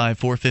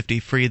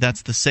 855-450-FREE.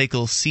 That's the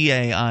SACL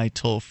CAI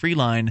toll-free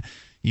line.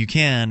 You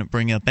can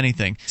bring up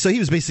anything. So he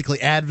was basically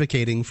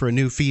advocating for a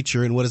new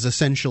feature in what is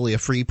essentially a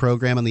free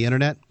program on the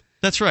Internet?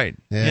 That's right.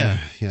 Yeah.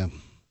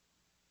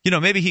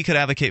 Maybe he could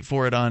advocate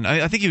for it on...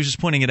 I think he was just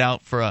pointing it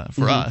out for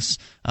us.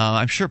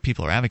 I'm sure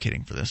people are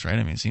advocating for this, right?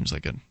 I mean, it seems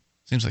like a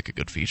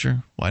good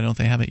feature. Why don't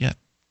they have it yet?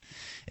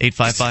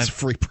 855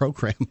 free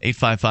program.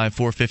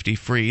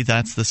 855-450-FREE.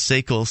 That's the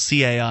SACL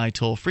CAI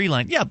toll-free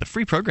line. Yeah, but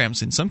free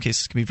programs in some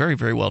cases can be very,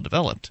 very well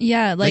developed.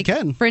 Yeah, like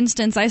for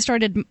instance, I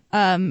started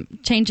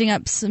changing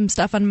up some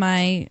stuff on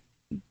my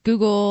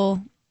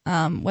Google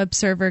web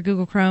server,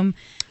 Google Chrome,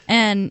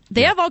 and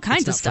they have all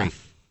kinds of stuff.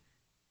 Free.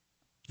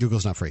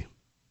 Google's not free.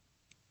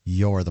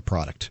 You're the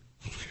product.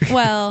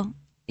 Well,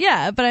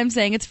 yeah, but I'm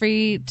saying it's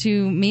free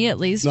to me at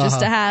least,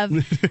 just to have.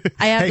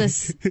 I have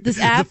this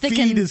app the that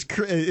can. The feed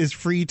is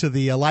free to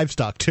the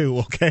livestock too.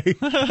 Okay.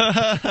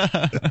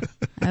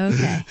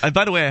 Okay.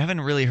 By the way, I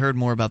haven't really heard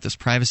more about this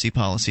privacy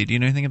policy. Do you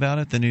know anything about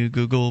it? The new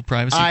Google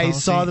privacy policy. I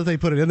saw that they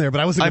put it in there, but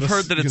I wasn't. I've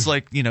heard that it's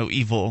like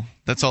evil.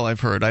 That's all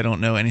I've heard. I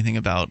don't know anything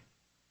about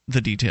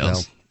the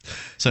details. Well,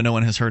 so no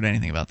one has heard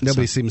anything about this.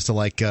 Nobody seems to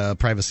like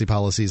privacy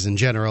policies in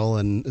general,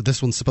 and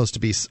this one's supposed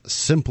to be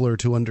simpler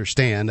to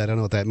understand. I don't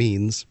know what that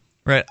means.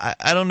 Right.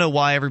 I don't know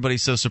why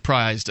everybody's so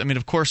surprised. I mean,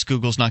 of course,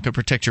 Google's not going to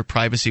protect your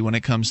privacy when it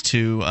comes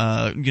to,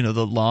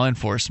 the law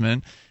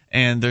enforcement.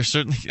 And there's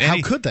certainly...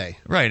 How could they?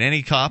 Right.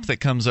 Any cop that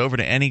comes over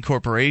to any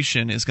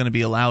corporation is going to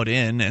be allowed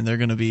in, and they're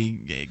going to be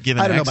given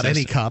access. I don't know about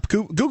any cop.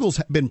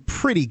 Google's been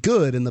pretty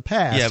good in the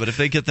past. Yeah, but if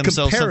they get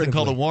themselves something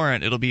called a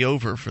warrant, it'll be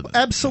over for them.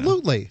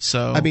 Absolutely.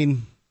 So... I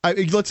mean...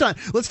 let's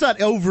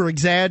not over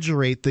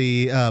exaggerate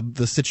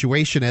the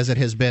situation as it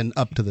has been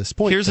up to this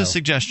point. Here's a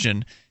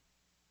suggestion: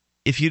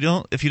 if you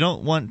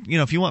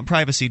want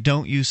privacy,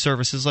 don't use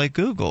services like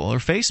Google or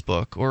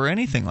Facebook or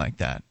anything like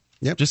that.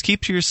 Yep. Just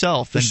keep to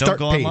yourself and don't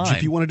go online.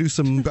 If you want to do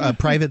some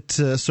private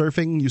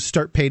surfing, use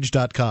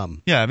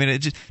startpage.com. Yeah, I mean,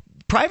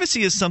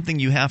 privacy is something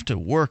you have to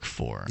work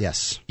for.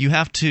 Yes, you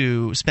have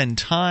to spend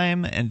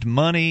time and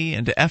money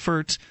and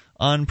effort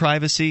on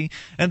privacy,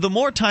 and the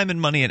more time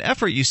and money and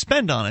effort you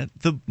spend on it,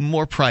 the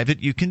more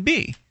private you can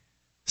be.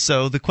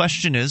 So the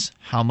question is,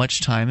 how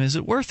much time is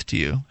it worth to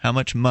you? How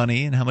much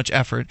money and how much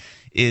effort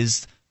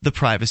is the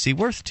privacy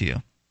worth to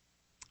you?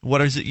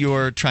 What is it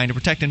you're trying to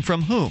protect, and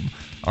from whom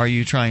are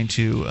you trying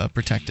to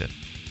protect it?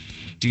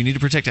 Do you need to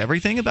protect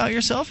everything about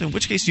yourself? In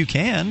which case you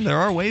can. There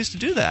are ways to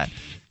do that.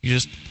 You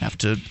just have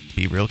to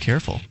be real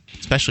careful,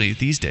 especially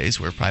these days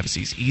where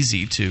privacy is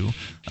easy to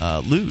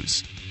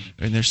lose.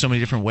 And there's so many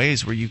different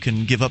ways where you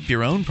can give up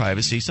your own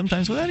privacy,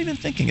 sometimes without even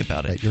thinking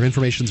about it. Right, your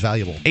information's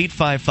valuable.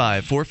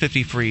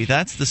 855-450-FREE.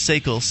 That's the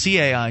SACL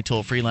CAI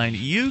toll-free line.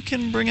 You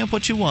can bring up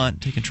what you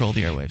want to control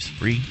the airwaves.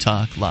 Free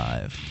Talk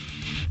Live.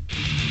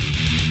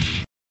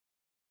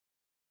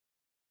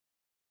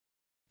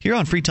 Here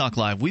on Free Talk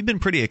Live, we've been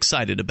pretty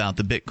excited about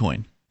the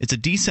Bitcoin. It's a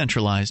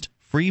decentralized,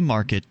 free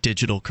market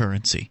digital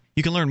currency.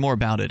 You can learn more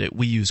about it at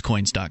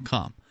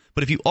weusecoins.com.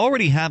 But if you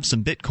already have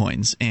some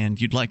Bitcoins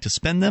and you'd like to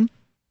spend them,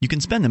 you can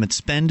spend them at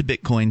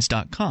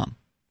spendbitcoins.com.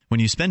 When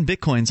you spend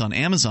Bitcoins on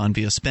Amazon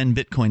via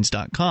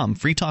spendbitcoins.com,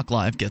 Free Talk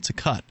Live gets a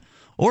cut.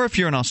 Or if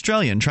you're an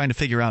Australian trying to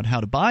figure out how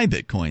to buy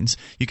Bitcoins,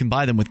 you can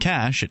buy them with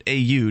cash at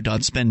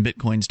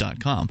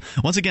au.spendbitcoins.com.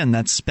 Once again,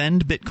 that's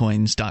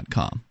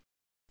spendbitcoins.com.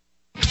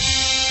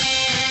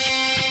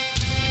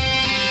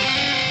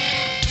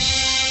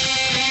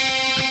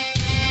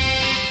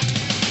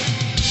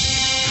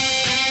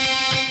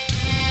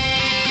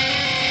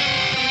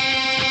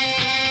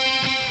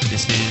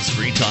 This is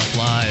Free Talk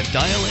Live.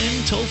 Dial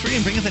in toll free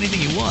and bring up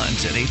anything you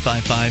want at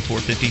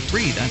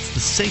 855-450-FREE. That's the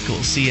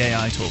SACL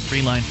CAI toll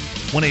free line,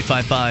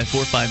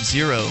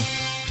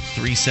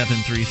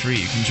 1-855-450-3733.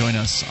 You can join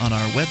us on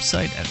our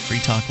website at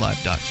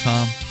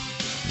freetalklive.com.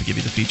 We give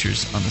you the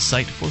features on the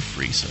site for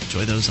free, so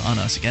enjoy those on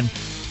us. Again,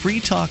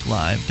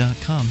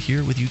 freetalklive.com.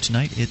 Here with you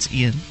tonight, it's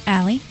Ian,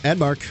 Allie, and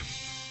Mark.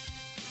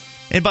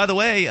 And by the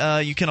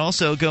way, you can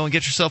also go and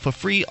get yourself a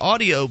free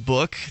audio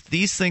book.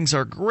 These things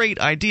are a great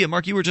idea.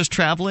 Mark, you were just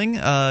traveling.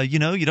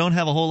 You don't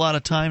have a whole lot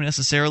of time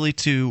necessarily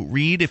to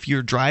read if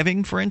you're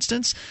driving, for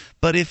instance.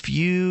 But if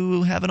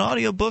you have an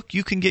audio book,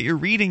 you can get your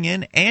reading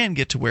in and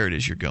get to where it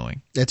is you're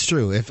going. It's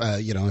true. If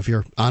if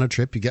you're on a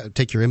trip, you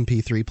take your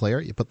MP3 player,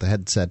 you put the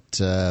headset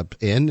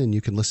in, and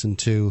you can listen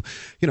to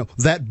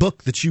that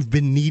book that you've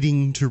been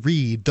needing to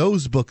read.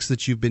 Those books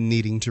that you've been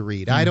needing to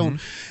read.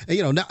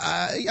 Mm-hmm.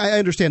 I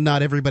understand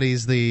not everybody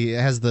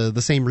has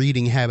the same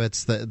reading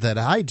habits that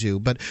I do,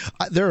 but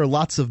there are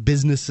lots of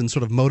business and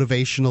sort of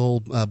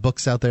motivational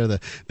books out there.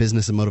 The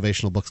business and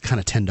motivational books kind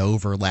of tend to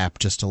overlap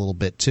just a little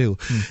bit too,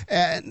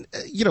 and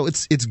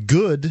it's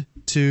good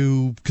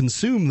to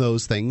consume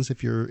those things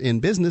if you're in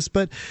business,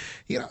 but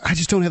I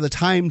just don't have the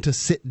time to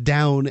sit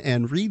down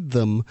and read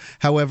them.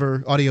 However,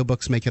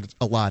 audiobooks make it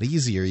a lot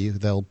easier. You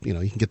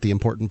can get the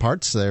important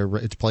parts.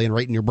 It's playing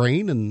right in your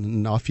brain,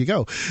 and off you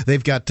go.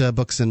 They've got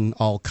books in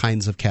all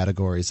kinds of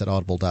categories at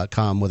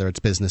audible.com, whether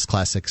it's business,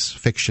 classics,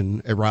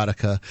 fiction,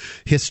 erotica,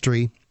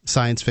 history,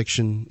 science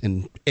fiction,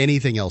 and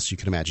anything else you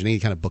can imagine, any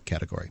kind of book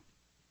category.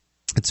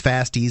 It's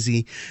fast,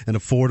 easy, and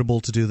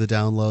affordable to do the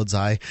downloads.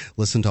 I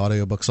listen to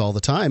audiobooks all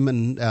the time,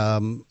 and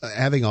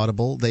having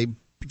Audible, they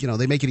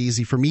make it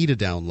easy for me to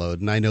download,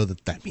 and I know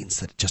that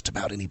means that just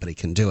about anybody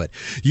can do it.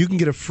 You can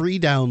get a free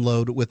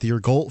download with your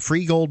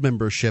free gold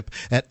membership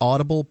at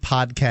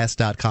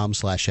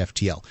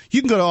audiblepodcast.com/FTL.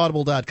 You can go to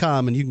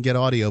audible.com and you can get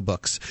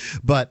audiobooks,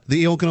 but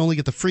you can only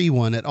get the free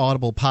one at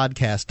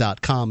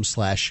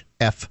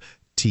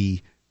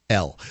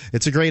audiblepodcast.com/FTL.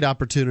 It's a great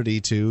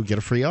opportunity to get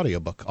a free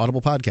audiobook.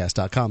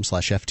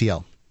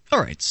 audiblepodcast.com/FTL.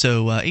 All right,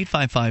 so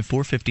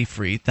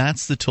 855-450-FREE,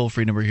 that's the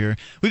toll-free number here.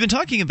 We've been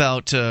talking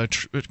about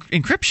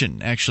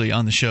encryption, actually,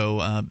 on the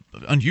show.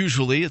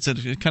 Unusually, it's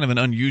kind of an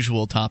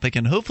unusual topic,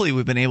 and hopefully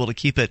we've been able to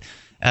keep it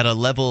at a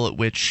level at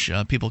which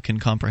people can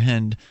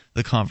comprehend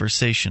the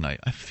conversation. I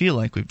feel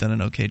like we've done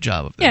an okay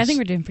job of this. Yeah, I think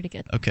we're doing pretty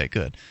good. Okay,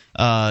 good.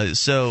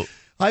 So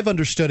I've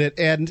understood it,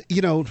 and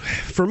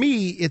for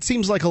me, it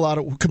seems like a lot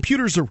of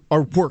computers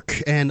are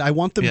work, and I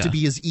want them to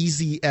be as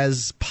easy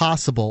as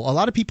possible. A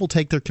lot of people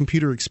take their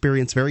computer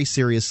experience very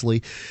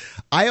seriously.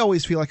 I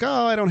always feel like,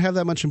 I don't have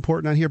that much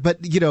important on here, but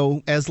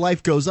as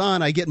life goes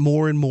on, I get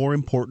more and more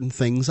important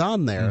things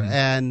on there,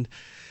 and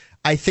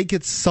I think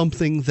it's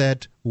something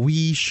that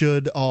we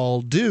should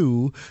all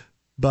do.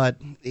 But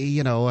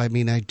it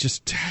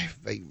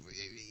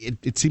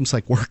seems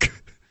like work.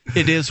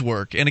 It is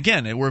work. And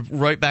again, we're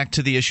right back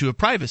to the issue of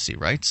privacy,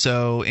 right?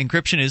 So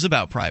encryption is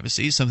about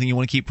privacy, something you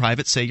want to keep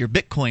private, say your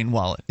Bitcoin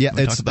wallet. Yeah,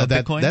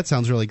 Bitcoin? That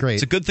sounds really great.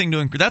 It's a good thing to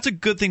encrypt. That's a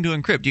good thing to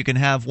encrypt. You can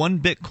have one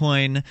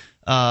Bitcoin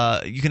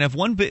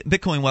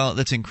Bitcoin wallet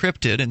that's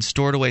encrypted and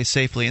stored away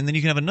safely, and then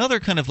you can have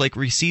another kind of like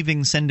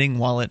receiving, sending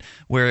wallet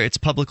where it's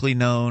publicly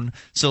known.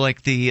 So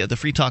like the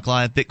Free Talk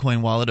Live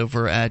Bitcoin wallet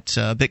over at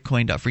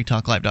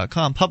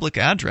bitcoin.freetalklive.com, public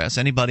address,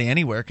 anybody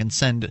anywhere can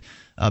send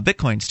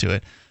Bitcoins to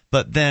it.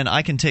 But then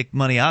I can take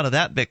money out of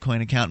that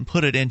Bitcoin account and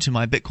put it into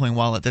my Bitcoin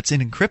wallet that's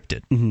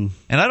encrypted. Mm-hmm.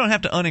 And I don't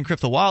have to unencrypt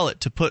the wallet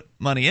to put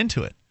money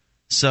into it.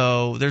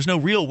 So there's no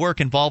real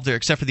work involved there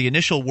except for the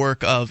initial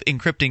work of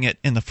encrypting it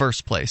in the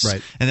first place.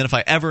 Right. And then if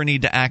I ever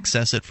need to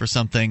access it for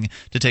something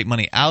to take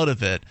money out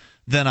of it,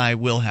 then I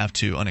will have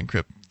to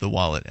unencrypt the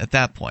wallet at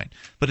that point.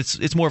 But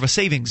it's more of a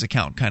savings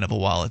account kind of a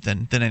wallet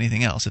than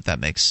anything else, if that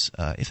makes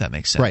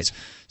sense. Right.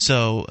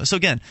 So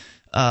again,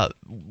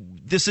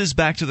 this is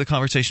back to the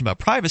conversation about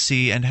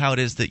privacy and how it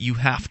is that you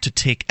have to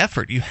take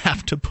effort. You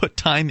have to put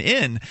time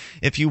in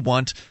if you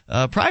want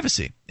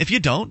privacy. If you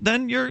don't,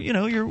 then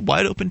you're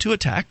wide open to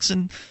attacks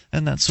and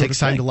that sort of thing. Takes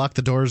time to lock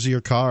the doors of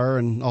your car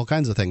and all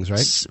kinds of things,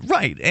 right?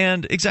 Right,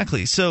 and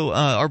exactly. So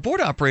our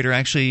board operator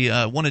actually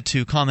wanted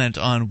to comment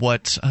on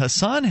what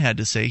Hassan had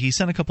to say. He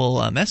sent a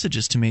couple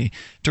messages to me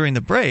during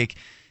the break,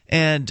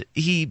 and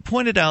he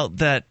pointed out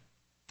that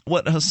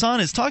what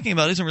Hassan is talking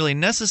about isn't really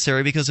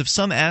necessary, because if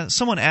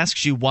someone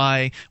asks you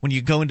why, when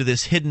you go into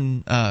this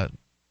hidden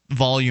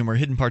volume or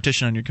hidden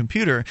partition on your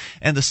computer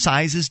and the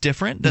size is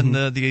different than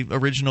the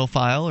original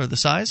file or the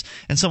size,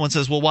 and someone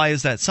says, well, why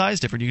is that size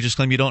different? You can just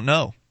claim you don't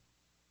know,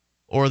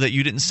 or that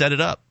you didn't set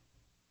it up.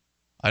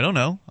 I don't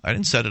know. I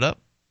didn't set it up.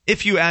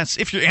 If you're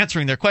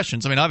answering their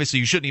questions. I mean, obviously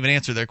you shouldn't even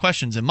answer their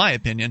questions, in my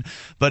opinion.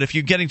 But if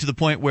you're getting to the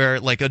point where,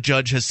 like, a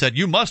judge has said,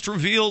 you must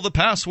reveal the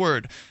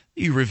password,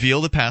 you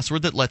reveal the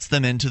password that lets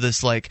them into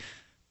this, like,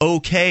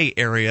 okay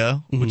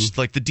area, which is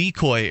like the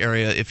decoy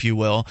area, if you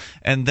will.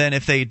 And then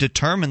if they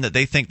determine that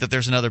they think that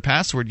there's another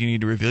password you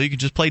need to reveal, you can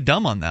just play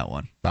dumb on that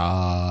one.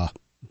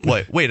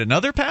 Wait,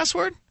 another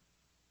password?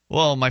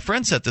 Well, my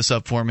friend set this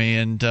up for me,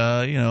 and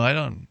I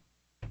don't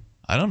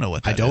know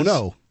what that is. I don't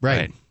know.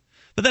 Right.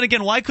 But then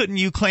again, why couldn't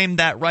you claim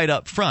that right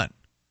up front?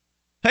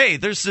 Hey,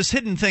 there's this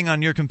hidden thing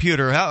on your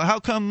computer. How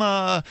come,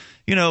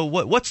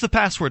 what's the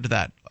password to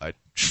that?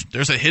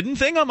 There's a hidden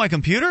thing on my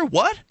computer?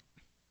 What?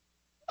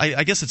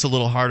 I guess it's a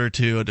little harder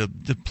to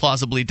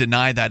plausibly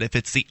deny that if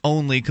it's the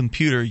only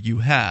computer you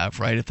have,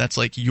 right? If that's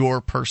like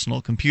your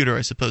personal computer,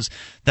 I suppose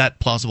that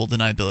plausible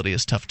deniability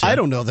is tough to... I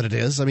don't know that it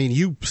is. I mean,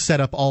 you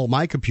set up all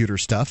my computer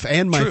stuff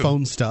and my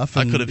phone stuff.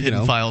 And, I could have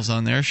hidden files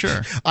on there,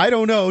 sure. I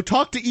don't know.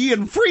 Talk to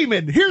Ian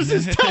Freeman. Here's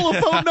his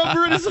telephone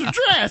number and his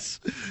address.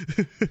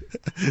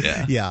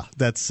 Yeah,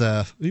 that's...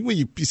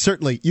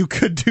 you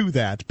could do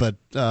that, but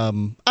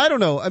I don't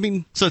know. I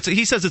mean... So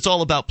he says it's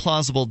all about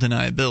plausible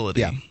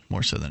deniability,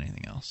 more so than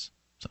anything else.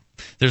 So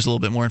there's a little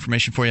bit more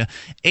information for you.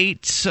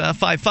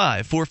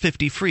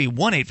 855-450-FREE,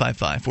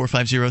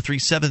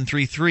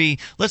 1-855-450-3733.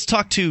 Let's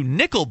talk to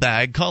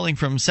Nickelbag calling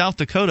from South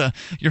Dakota.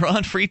 You're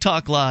on Free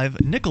Talk Live.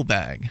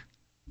 Nickelbag.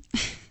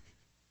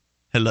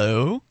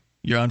 Hello?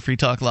 You're on Free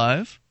Talk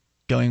Live.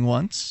 Going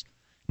once.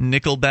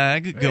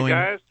 Nickelbag going...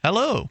 Hey, guys.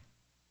 Hello.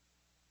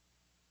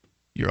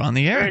 You're on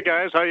the air. Hey,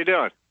 guys. How you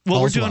doing?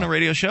 Well, we're doing a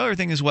radio show.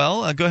 Everything is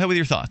well. Go ahead with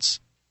your thoughts.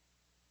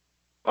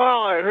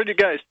 Well, I heard you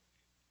guys...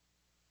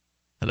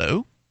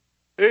 Hello?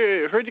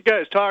 Hey, I heard you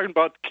guys talking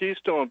about the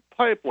Keystone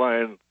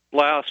Pipeline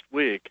last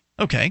week.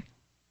 Okay.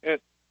 We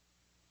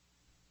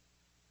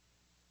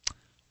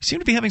seem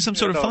to be having some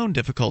sort of phone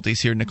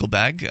difficulties here,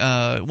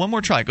 Nickelbag. One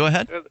more try. Go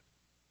ahead.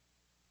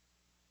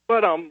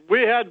 But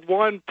we had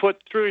one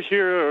put through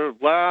here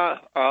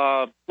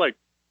like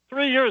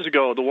 3 years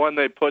ago, the one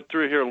they put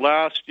through here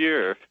last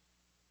year.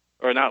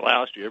 Or not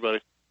last year,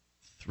 but...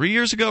 3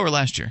 years ago or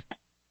last year?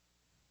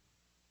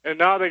 And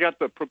now they got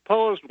the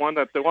proposed one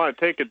that they want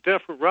to take a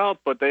different route,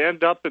 but they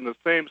end up in the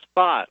same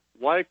spot.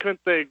 Why couldn't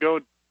they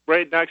go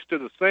right next to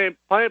the same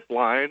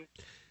pipeline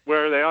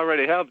where they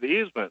already have the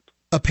easement?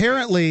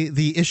 Apparently,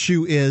 the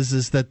issue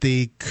is that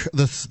the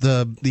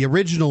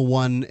original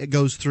one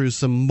goes through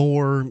some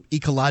more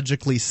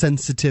ecologically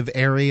sensitive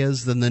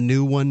areas than the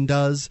new one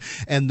does,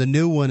 and the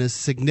new one is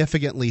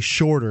significantly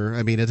shorter.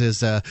 I mean, it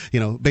is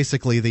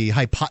basically the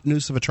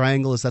hypotenuse of a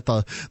triangle. Is that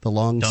the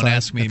long side? Don't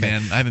ask me,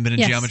 man. I haven't been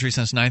in geometry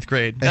since 9th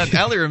grade.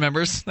 Allie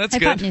remembers. That's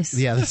hypotenuse. Good.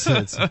 Yeah,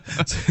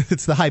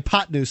 it's the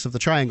hypotenuse of the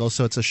triangle,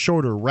 so it's a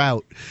shorter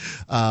route,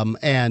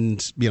 and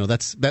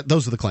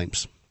those are the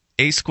claims.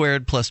 A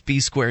squared plus B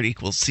squared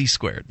equals C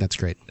squared. That's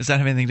great. Does that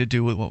have anything to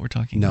do with what we're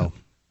talking about? No.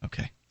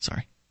 Okay,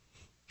 sorry.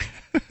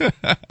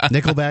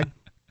 Nickelbag?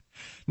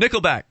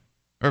 Nickelback.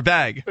 Or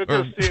bag. It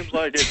just seems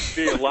like it'd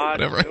be a lot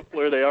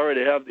simpler. They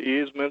already have the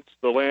easements,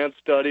 the land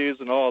studies,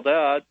 and all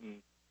that.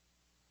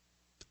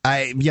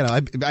 I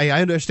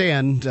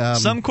understand.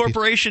 Some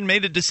corporation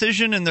made a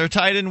decision, and they're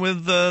tied in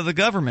with the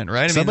government,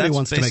 right? Somebody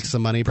wants to make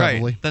some money,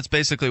 probably. Right. That's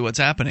basically what's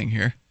happening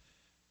here.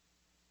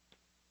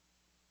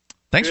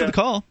 Thanks for the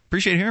call.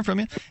 Appreciate hearing from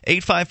you.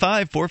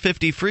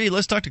 855-450-FREE.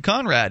 Let's talk to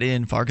Conrad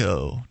in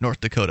Fargo, North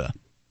Dakota.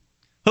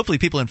 Hopefully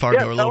people in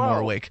Fargo are a little more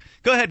awake.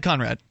 Go ahead,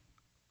 Conrad.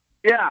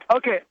 Yeah,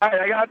 okay. All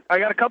right, I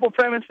got a couple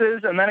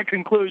premises and then a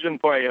conclusion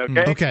for you,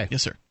 okay? Okay.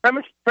 Yes, sir.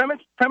 Premise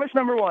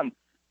number one.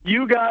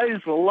 You guys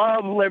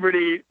love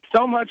liberty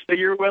so much that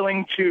you're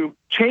willing to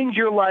change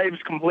your lives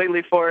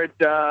completely for it.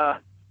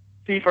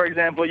 See, for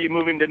example, you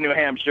moving to New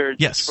Hampshire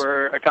just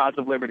for a cause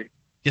of liberty.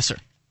 Yes, sir.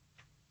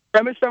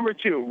 Premise number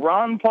two,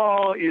 Ron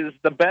Paul is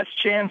the best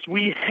chance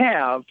we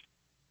have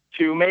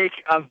to make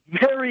a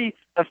very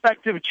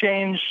effective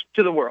change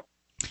to the world.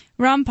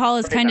 Ron Paul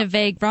is kind of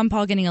vague. Ron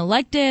Paul getting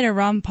elected or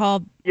Ron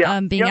Paul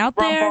being out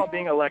there? Ron Paul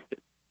being elected.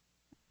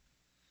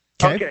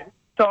 Okay.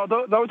 So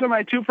those are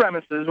my two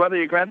premises. Whether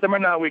you grant them or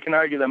not, we can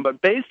argue them.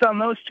 But based on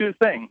those two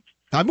things...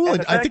 I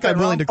think I'm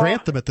willing to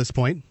grant them at this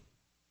point.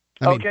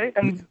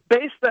 And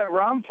based that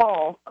Ron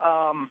Paul...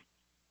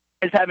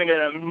 is having an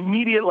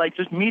immediate,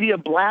 media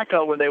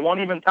blackout where they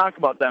won't even talk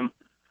about them.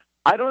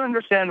 I don't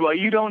understand why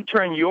you don't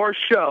turn your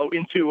show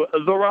into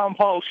the Ron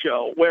Paul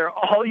Show, where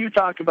all you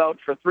talk about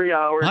for 3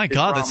 hours My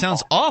God, that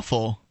sounds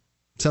awful.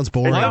 Sounds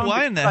boring.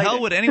 Why in the hell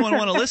would anyone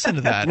want to listen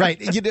to that? Right.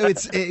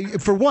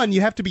 It's for one,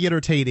 you have to be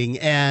entertaining,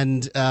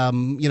 and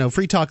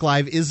Free Talk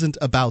Live isn't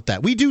about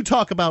that. We do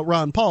talk about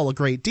Ron Paul a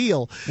great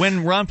deal.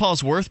 When Ron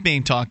Paul's worth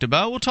being talked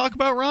about, we'll talk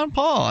about Ron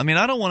Paul. I mean,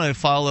 I don't want to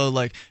follow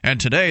and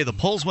today the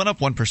polls went up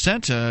 1%,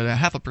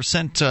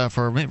 0.5%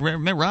 for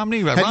Mitt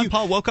Romney. Ron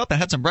Paul woke up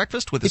and had some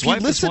breakfast with his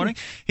wife this morning.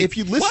 If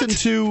you listen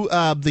to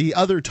the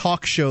other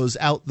talk shows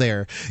out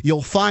there,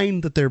 you'll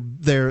find that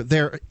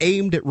they're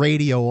aimed at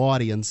radio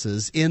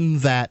audiences in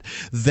that that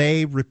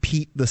they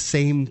repeat the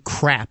same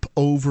crap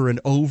over and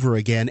over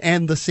again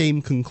and the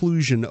same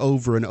conclusion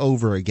over and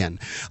over again.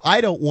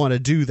 I don't want to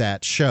do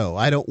that show.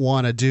 I don't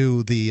want to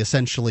do the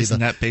essentially. Isn't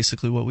that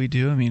basically what we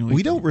do? I mean,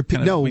 we don't repeat.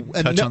 We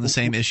touch on the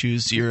same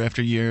issues year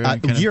after year.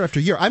 Year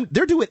after year.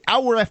 They're doing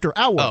hour after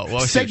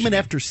hour, segment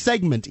after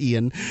segment,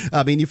 Ian.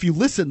 I mean, if you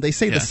listen, they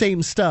say the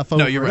same stuff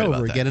over and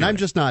over again, and I'm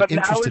just not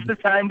interested. Now is the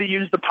time to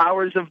use the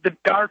powers of the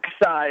dark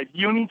side.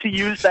 You need to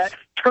use that.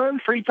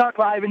 Turn Free Talk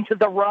Live into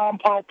the Ron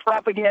Paul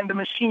propaganda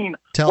machine.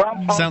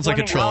 Sounds like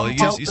a troll.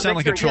 You sound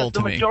like a troll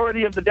to me. The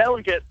majority of the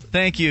delegates.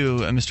 Thank you,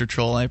 Mr.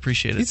 Troll. I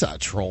appreciate it. He's not a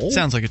troll.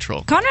 Sounds like a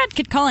troll. Conrad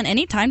could call in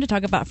any time to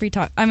talk about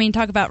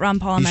talk about Ron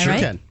Paul. Am I right?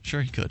 Can.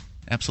 Sure, he could.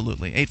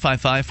 Absolutely.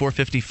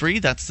 855-450-FREE.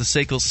 That's the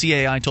SACL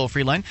CAI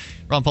toll-free line.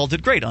 Ron Paul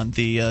did great on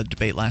the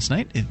debate last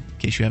night. In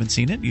case you haven't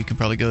seen it, you can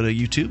probably go to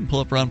YouTube and pull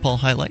up Ron Paul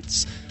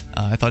highlights.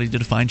 I thought he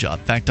did a fine job.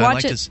 In fact,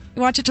 watch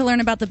it to learn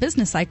about the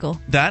business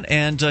cycle. That,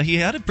 and he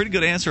had a pretty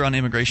good answer on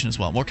immigration as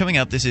well. More coming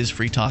up. This is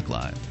Free Talk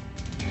Live.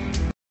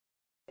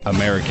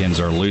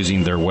 Americans are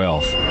losing their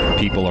wealth.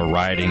 People are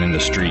rioting in the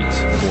streets.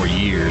 For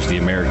years, the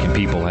American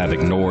people have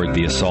ignored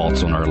the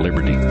assaults on our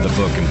liberty. The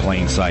book In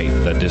Plain Sight,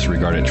 The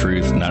Disregarded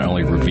Truth, not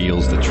only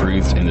reveals the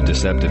truth and the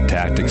deceptive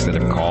tactics that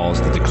have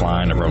caused the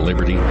decline of our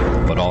liberty,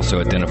 but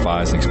also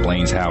identifies and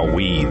explains how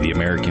we, the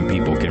American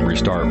people, can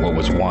restart what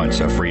was once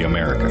a free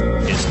America.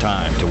 It's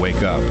time to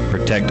wake up,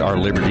 protect our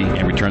liberty,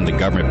 and return the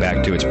government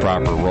back to its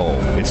proper role.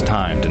 It's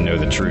time to know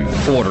the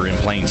truth. Order In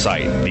Plain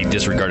Sight, The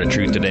Disregarded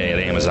Truth today at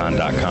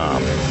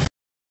Amazon.com.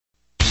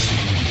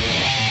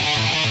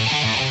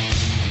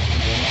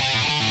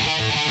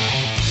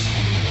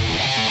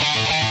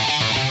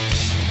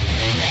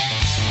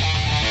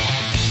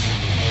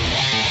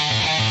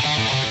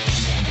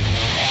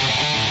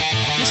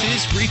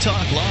 Free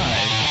Talk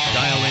Live.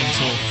 Dial in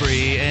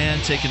toll-free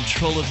and take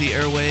control of the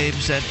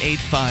airwaves at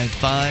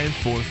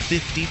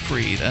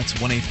 855-450-FREE. That's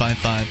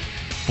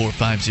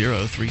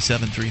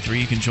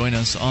 1-855-450-3733. You can join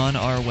us on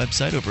our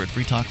website over at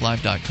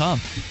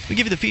freetalklive.com. We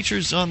give you the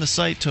features on the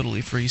site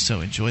totally free,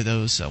 so enjoy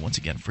those. Once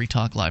again,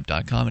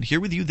 freetalklive.com. And here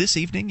with you this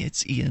evening,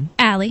 it's Ian.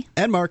 Allie.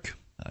 And Mark.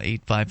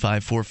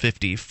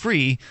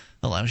 855-450-FREE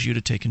allows you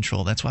to take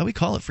control. That's why we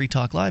call it Free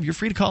Talk Live. You're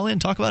free to call in,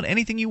 talk about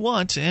anything you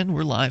want, and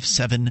we're live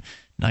 7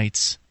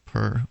 nights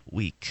per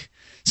week.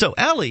 So,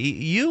 Allie,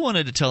 you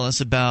wanted to tell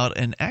us about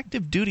an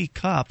active duty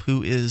cop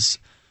who is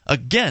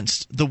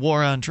against the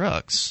war on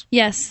drugs.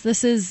 Yes,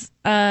 this is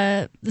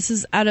out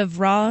of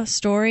Raw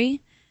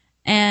Story,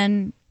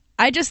 and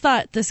I just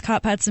thought this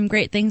cop had some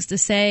great things to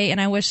say,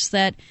 and I wish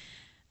that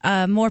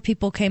more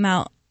people came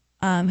out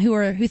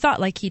who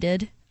thought like he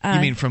did. You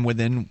mean from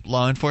within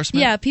law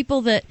enforcement? Yeah,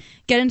 people that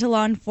get into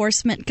law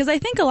enforcement, because I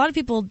think a lot of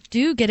people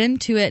do get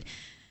into it,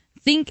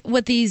 think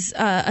with these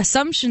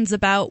assumptions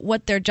about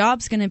what their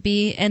job's going to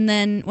be, and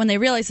then when they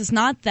realize it's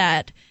not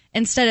that,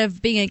 instead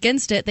of being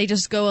against it, they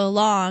just go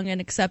along and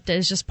accept it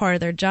as just part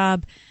of their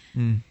job.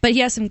 But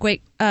he has some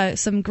great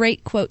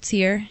quotes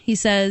here. He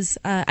says,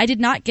 I did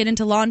not get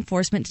into law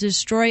enforcement to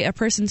destroy a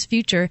person's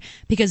future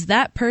because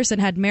that person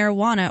had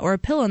marijuana or a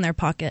pill in their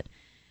pocket.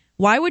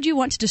 Why would you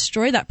want to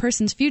destroy that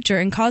person's future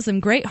and cause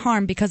them great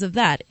harm because of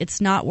that? It's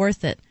not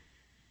worth it.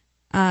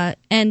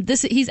 And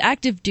he's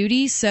active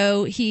duty,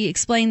 so he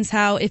explains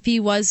how if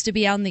he was to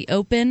be out in the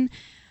open,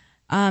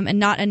 and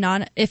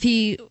not if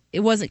he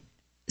wasn't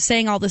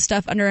saying all this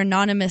stuff under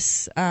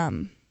anonymous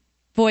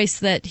voice,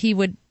 that he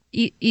would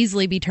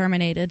easily be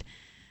terminated.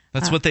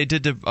 That's what they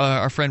did to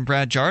our friend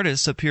Brad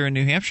Jardis up here in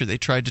New Hampshire. They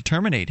tried to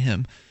terminate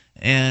him.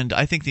 And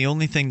I think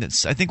one of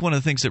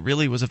the things that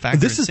really was a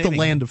factor. This is the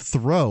land of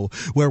Thoreau,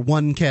 where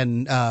one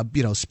can,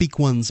 speak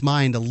one's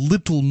mind a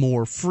little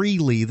more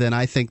freely than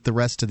I think the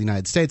rest of the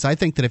United States. I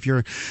think that if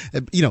you're,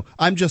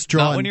 I'm just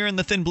drawing. Not when you're in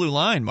the thin blue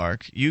line,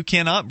 Mark. You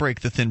cannot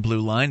break the thin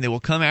blue line. They will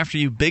come after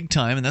you big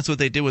time, and that's what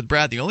they did with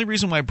Brad. The only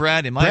reason why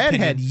Brad, in my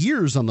opinion, had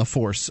years on the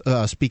force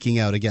speaking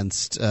out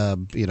against,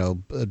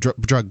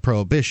 drug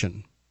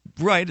prohibition.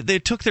 Right. They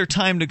took their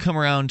time to come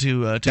around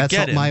to That's get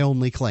him. That's my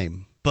only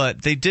claim.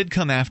 But they did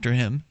come after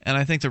him, and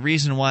I think the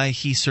reason why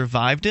he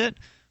survived it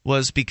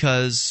was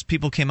because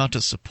people came out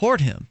to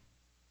support him.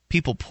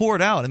 People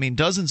poured out. I mean,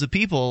 dozens of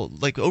people,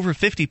 like over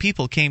 50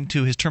 people, came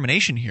to his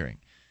termination hearing.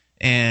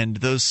 And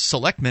those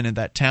selectmen in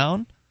that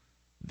town,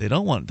 they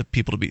don't want the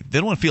people they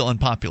don't want to feel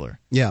unpopular.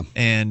 Yeah.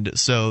 And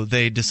so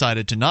they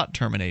decided to not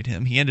terminate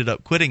him. He ended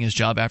up quitting his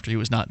job after he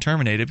was not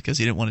terminated because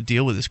he didn't want to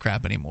deal with this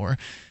crap anymore,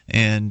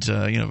 and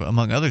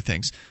among other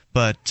things.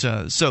 But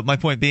so my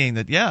point being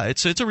that, yeah,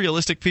 it's a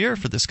realistic fear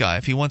for this guy.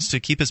 If he wants to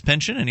keep his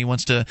pension and he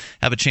wants to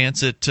have a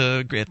chance at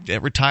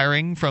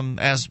retiring from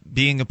as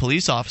being a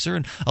police officer,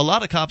 and a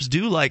lot of cops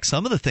do like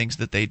some of the things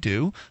that they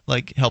do,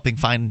 like helping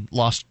find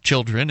lost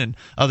children and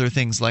other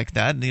things like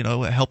that,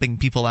 helping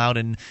people out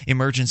in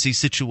emergency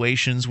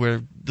situations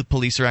where the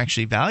police are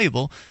actually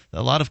valuable.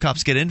 A lot of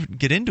cops get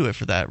into it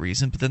for that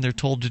reason, but then they're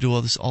told to do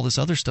all this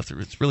other stuff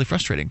that's really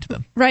frustrating to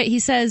them. Right. He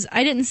says,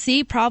 I didn't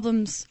see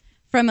problems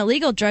from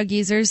illegal drug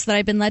users that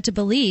I've been led to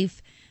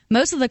believe,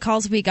 most of the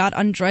calls we got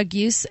on drug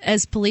use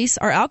as police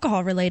are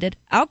alcohol related.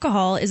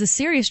 Alcohol is a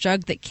serious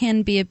drug that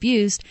can be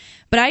abused,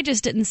 but I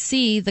just didn't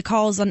see the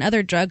calls on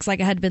other drugs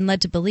like I had been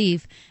led to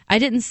believe. I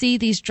didn't see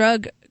these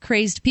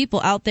drug-crazed people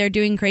out there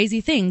doing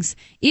crazy things.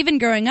 Even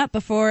growing up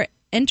before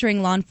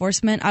entering law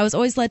enforcement, I was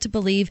always led to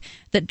believe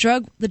that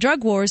the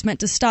drug war is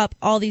meant to stop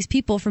all these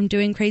people from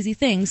doing crazy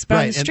things. But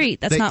on the street,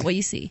 that's not what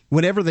you see.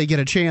 Whenever they get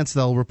a chance,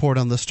 they'll report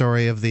on the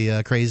story of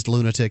the crazed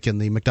lunatic in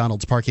the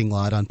McDonald's parking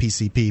lot on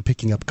PCP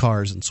picking up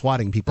cars and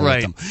swatting people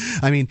with them.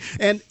 I mean,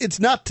 and it's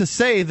not to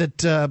say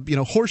that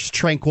horse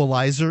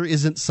tranquilizer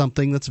isn't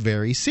something that's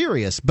very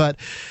serious, but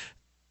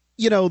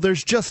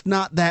there's just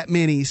not that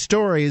many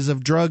stories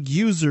of drug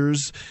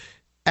users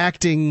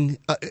acting,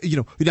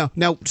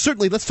 now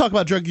certainly let's talk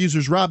about drug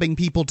users robbing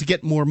people to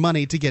get more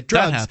money to get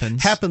drugs. That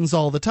happens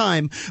all the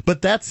time,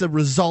 but that's a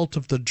result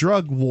of the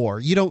drug war.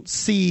 You don't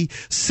see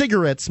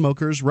cigarette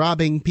smokers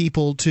robbing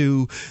people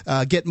to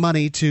get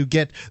money to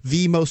get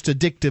the most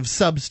addictive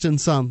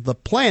substance on the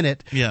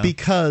planet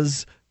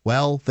because,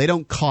 well, they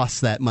don't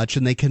cost that much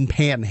and they can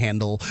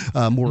panhandle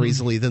more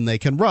easily than they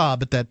can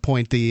rob. At that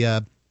point,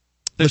 the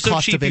so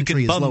cost cheap of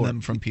entry you can is bum lower. them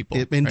from people.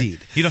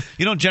 Indeed, right?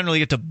 You don't generally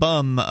get to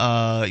bum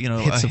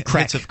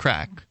hits of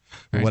crack.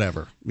 Right?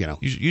 Whatever,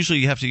 Usually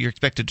you're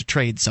expected to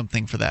trade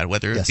something for that,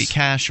 whether it be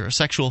cash or a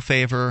sexual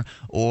favor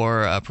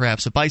or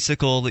perhaps a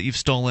bicycle that you've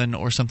stolen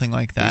or something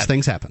like that. These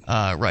things happen.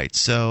 Right.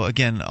 So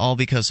again, all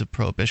because of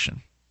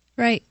prohibition.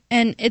 Right.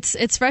 And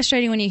it's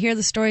frustrating when you hear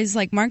the stories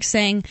like Mark's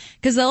saying,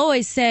 because they'll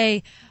always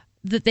say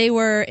that they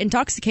were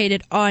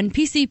intoxicated on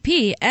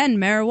PCP and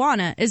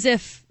marijuana, as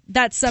if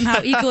that's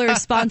somehow equally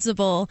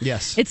responsible.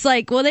 Yes. It's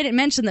like, well, they didn't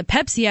mention the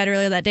Pepsi had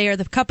earlier that day or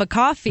the cup of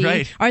coffee.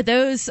 Right. Are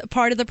those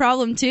part of the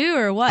problem too,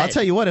 or what? I'll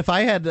tell you what, if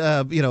I had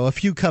a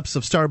few cups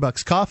of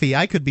Starbucks coffee,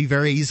 I could be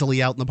very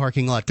easily out in the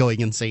parking lot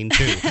going insane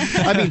too.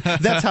 I mean,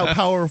 that's how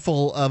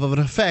powerful of an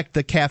effect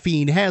the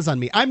caffeine has on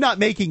me. I'm not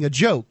making a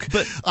joke,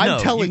 but I'm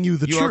telling you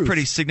the truth. You are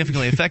pretty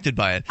significantly affected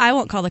by it. I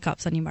won't call the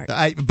cops on you, Mark.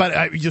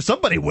 But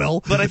somebody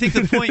will. But I think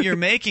the point you're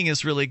making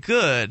is really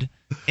good,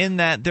 in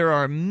that there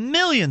are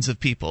millions of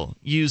people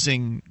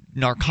using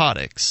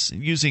narcotics,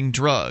 using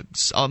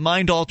drugs,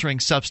 mind-altering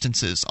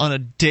substances on a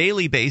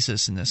daily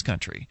basis in this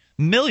country.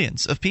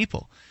 Millions of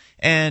people.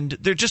 And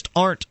there's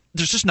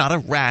just not a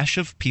rash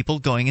of people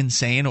going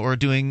insane or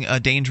doing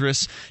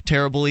dangerous,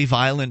 terribly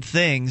violent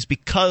things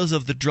because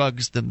of the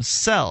drugs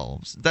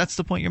themselves. That's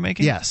the point you're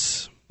making?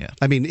 Yes. Yeah.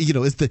 I mean,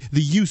 it's the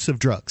use of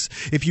drugs.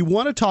 If you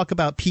want to talk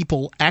about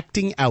people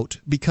acting out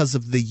because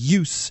of the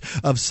use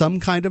of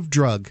some kind of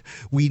drug,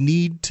 we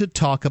need to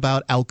talk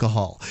about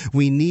alcohol.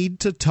 We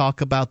need to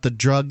talk about the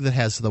drug that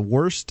has the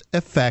worst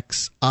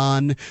effects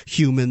on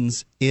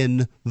humans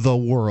in the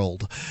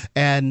world.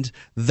 And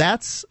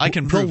that's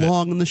the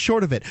long and the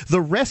short of it.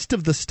 The rest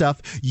of the stuff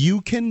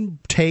you can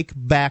take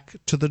back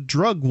to the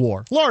drug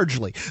war,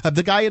 largely.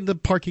 The guy in the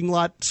parking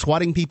lot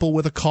swatting people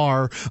with a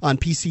car on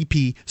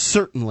PCP,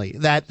 certainly.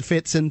 That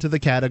fits into the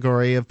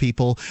category of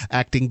people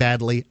acting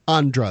badly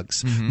on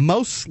drugs. Mm-hmm.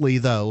 Mostly,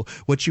 though,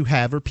 what you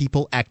have are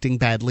people acting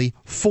badly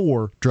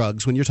for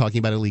drugs when you're talking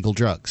about illegal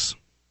drugs.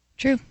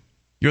 True.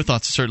 Your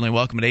thoughts are certainly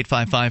welcome at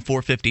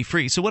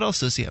 855-450-FREE. So what else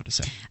does he have to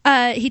say?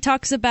 He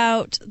talks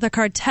about the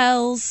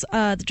cartels,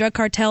 the drug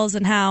cartels,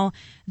 and how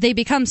they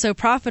become so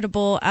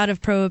profitable out of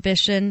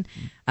prohibition.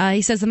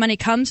 He says the money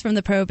comes from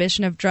the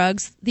prohibition of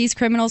drugs. These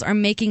criminals are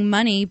making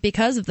money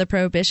because of the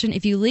prohibition.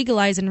 If you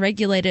legalize and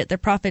regulate it, their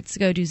profits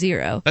go to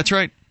zero. That's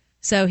right.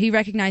 So he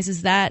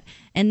recognizes that.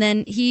 And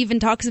then he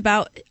even talks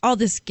about all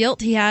this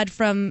guilt he had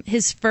from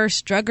his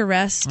first drug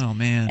arrest. Oh,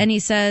 man. And he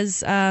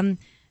says,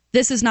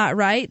 this is not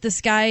right.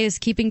 This guy is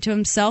keeping to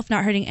himself,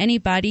 not hurting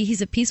anybody.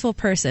 He's a peaceful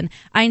person.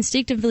 I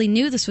instinctively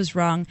knew this was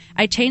wrong.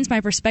 I changed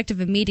my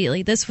perspective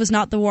immediately. This was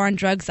not the war on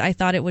drugs I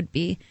thought it would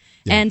be.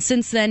 Yeah. And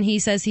since then, he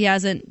says he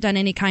hasn't done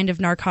any kind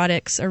of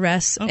narcotics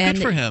arrests. Oh, and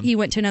good for him. He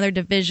went to another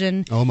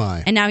division. Oh,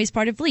 my. And now he's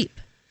part of LEAP.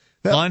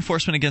 Law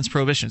Enforcement Against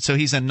Prohibition. So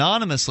he's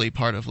anonymously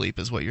part of LEAP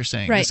is what you're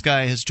saying. Right. This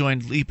guy has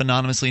joined LEAP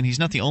anonymously, and he's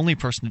not the only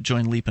person to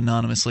join LEAP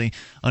anonymously.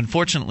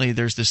 Unfortunately,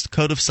 there's this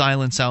code of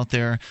silence out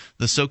there,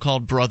 the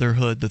so-called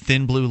brotherhood, the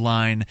thin blue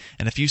line,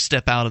 and if you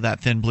step out of that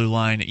thin blue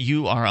line,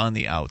 you are on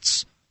the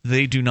outs.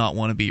 They do not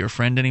want to be your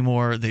friend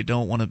anymore. They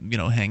don't want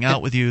to, hang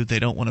out with you. They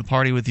don't want to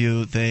party with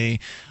you.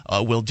 They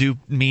will do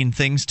mean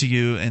things to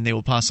you, and they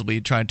will possibly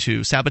try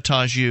to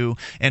sabotage you,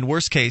 and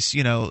worst case,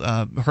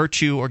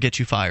 hurt you or get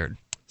you fired.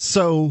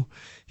 So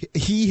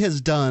he has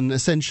done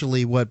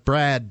essentially what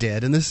Brad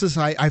did, and this is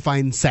I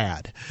find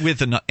sad.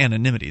 With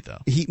anonymity, though.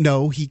 He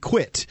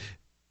quit.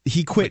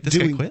 He quit. Wait, this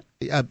guy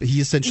quit? He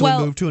essentially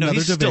moved to another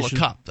division. He's still a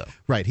cop, though.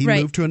 Right. He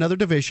moved to another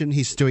division.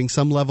 He's doing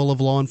some level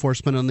of law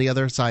enforcement on the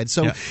other side.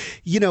 So,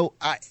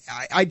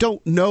 I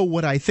don't know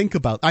what I think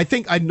about.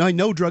 I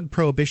know drug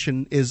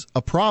prohibition is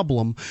a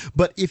problem,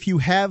 but if you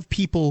have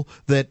people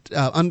that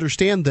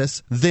understand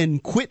this, then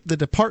quit the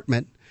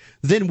department.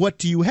 Then what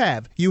do you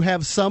have? You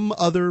have some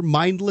other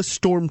mindless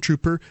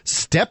stormtrooper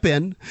step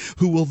in,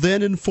 who will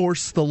then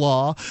enforce the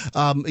law,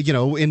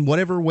 in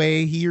whatever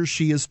way he or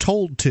she is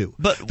told to.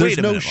 But there's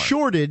no Mark.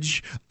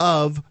 shortage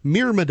of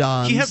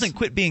myrmidons. He hasn't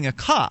quit being a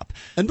cop,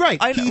 and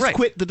he's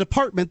quit the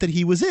department that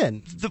he was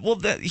in.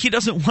 He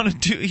doesn't want to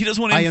do. He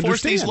doesn't want to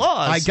enforce these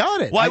laws. I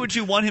got it. Why would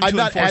you want him to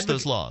enforce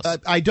those laws?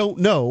 I don't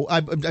know.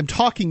 I'm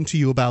talking to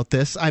you about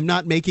this. I'm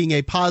not making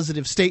a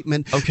positive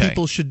statement. Okay.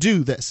 People should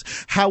do this.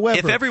 However,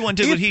 if everyone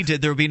did what he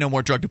did, there would be no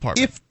more drug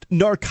department. If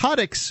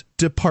narcotics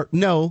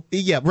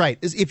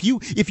if you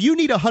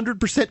need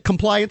 100%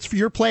 compliance for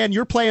your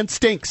plan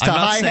stinks to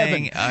high heaven. I'm not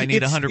saying I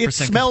need 100%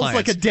 compliance. It smells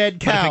like a dead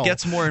cow. But if it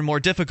gets more and more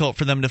difficult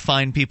for them to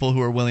find people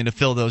who are willing to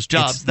fill those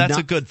jobs, that's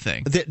a good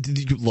thing.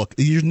 Look,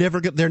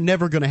 they're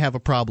never going to have a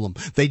problem.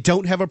 They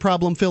don't have a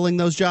problem filling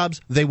those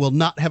jobs. They will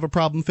not have a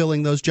problem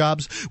filling those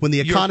jobs. When the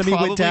economy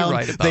went down,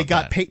 they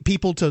got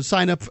people to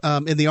sign up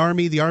in the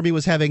Army. The Army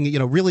was having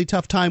really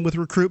tough time with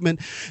recruitment.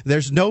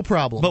 There's no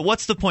problem. But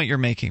what's the point you're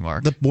making,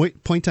 Mark? The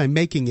point I'm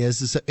making is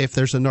if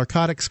there's a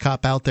narcotics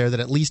cop out there that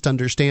at least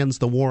understands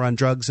the war on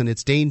drugs and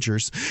its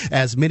dangers,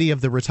 as many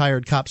of the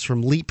retired cops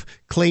from LEAP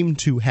claim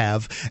to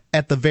have,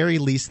 at the very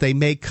least they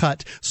may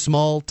cut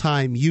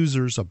small-time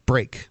users a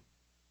break.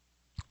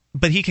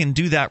 But he can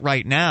do that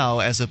right now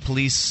as a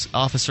police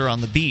officer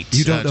on the beat.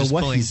 You don't know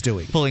what he's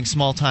doing. Pulling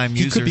small-time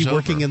users over. He could be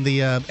working in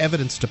the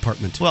evidence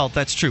department. Well,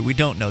 that's true. We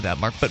don't know that,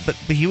 Mark. But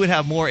he would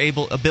have more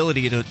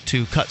ability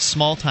to cut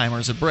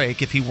small-timers a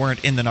break if he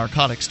weren't in the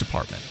narcotics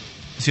department.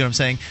 See what I'm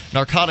saying?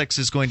 Narcotics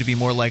is going to be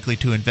more likely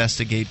to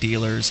investigate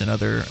dealers and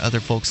other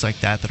folks like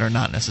that are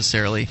not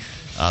necessarily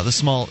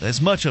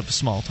as much of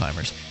small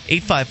timers.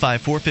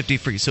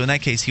 855-450-FREE. So in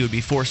that case, he would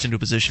be forced into a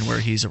position where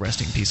he's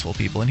arresting peaceful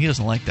people, and he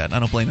doesn't like that. I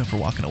don't blame him for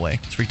walking away.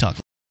 It's Free Talk.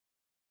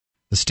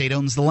 The state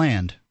owns the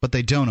land, but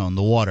they don't own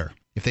the water.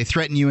 If they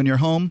threaten you in your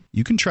home,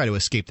 you can try to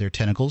escape their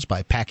tentacles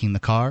by packing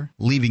the car,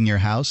 leaving your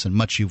house and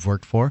much you've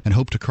worked for, and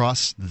hope to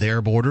cross their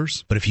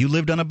borders. But if you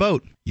lived on a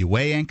boat, you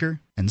weigh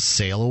anchor and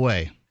sail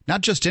away.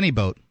 Not just any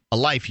boat, a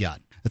life yacht.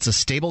 It's a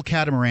stable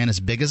catamaran as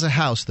big as a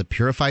house that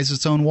purifies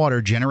its own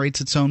water, generates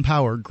its own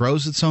power,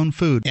 grows its own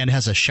food, and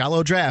has a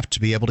shallow draft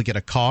to be able to get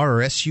a car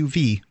or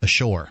SUV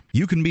ashore.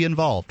 You can be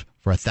involved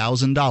for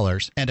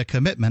 $1,000 and a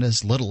commitment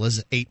as little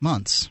as 8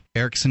 months.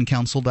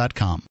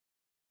 EricksonCounsel.com.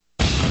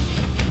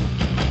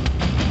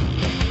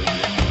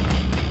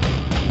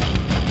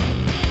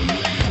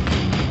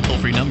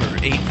 Toll-free number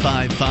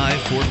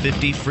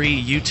 855-450-FREE.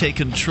 You take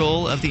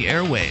control of the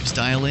airwaves.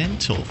 Dial in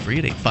toll-free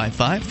at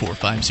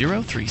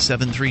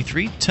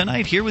 855-450-3733.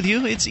 Tonight here with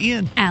you, it's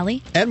Ian,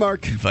 Allie, and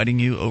Mark. Inviting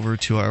you over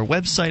to our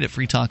website at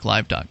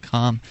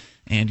freetalklive.com.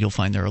 And you'll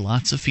find there are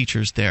lots of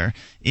features there,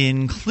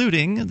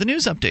 including the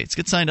news updates.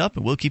 Get signed up,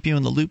 and we'll keep you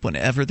in the loop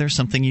whenever there's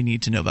something you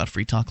need to know about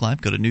Free Talk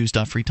Live. Go to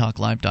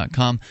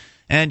news.freetalklive.com.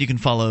 And you can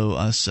follow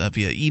us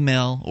via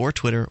email or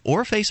Twitter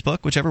or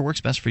Facebook, whichever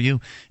works best for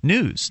you.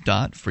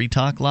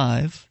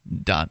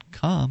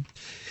 News.freetalklive.com.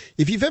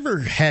 If you've ever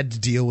had to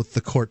deal with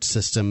the court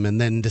system and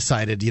then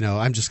decided,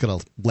 I'm just going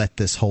to let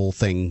this whole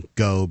thing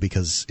go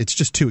because it's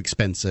just too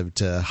expensive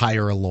to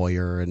hire a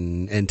lawyer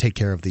and take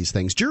care of these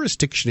things,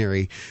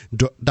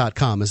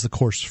 jurisdictionary.com is the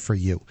course for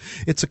you.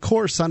 It's a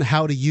course on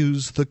how to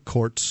use the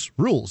court's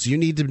rules. You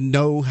need to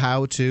know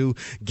how to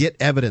get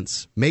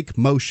evidence, make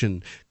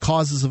motion,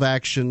 causes of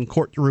action,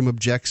 courtroom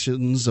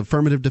objections,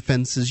 affirmative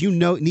defenses. You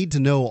need to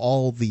know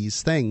all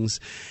these things.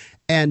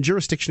 And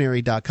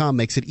jurisdictionary.com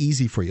makes it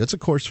easy for you. It's a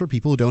course for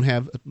people who don't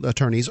have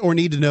attorneys or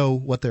need to know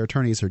what their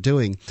attorneys are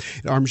doing.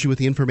 It arms you with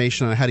the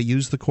information on how to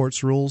use the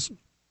court's rules.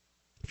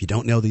 If you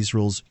don't know these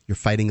rules, you're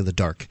fighting in the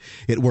dark.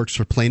 It works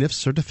for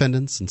plaintiffs or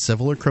defendants in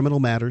civil or criminal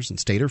matters in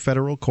state or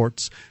federal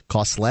courts,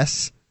 costs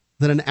less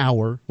than an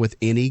hour with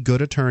any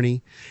good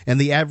attorney, and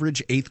the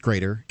average 8th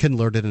grader can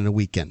learn it in a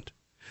weekend.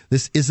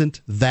 This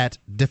isn't that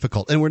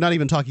difficult. And we're not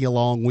even talking a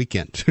long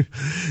weekend.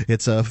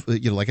 It's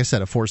like I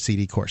said, a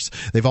 4-CD course.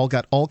 They've all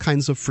got all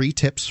kinds of free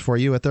tips for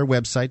you at their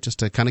website just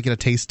to kind of get a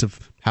taste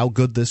of how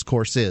good this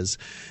course is.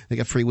 They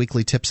got free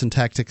weekly tips and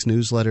tactics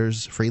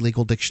newsletters, free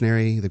legal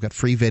dictionary. They've got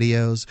free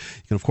videos.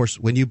 You can, of course,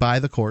 when you buy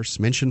the course,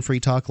 mention Free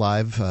Talk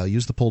Live.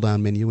 Use the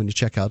pull-down menu when you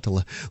check out to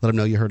let them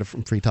know you heard it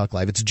from Free Talk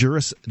Live. It's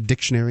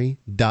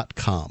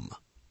jurisdictionary.com.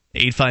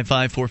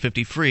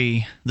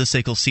 855-450-FREE, the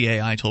SACL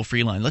CAI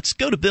toll-free line. Let's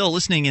go to Bill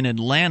listening in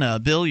Atlanta.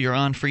 Bill, you're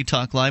on Free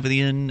Talk Live with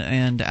Ian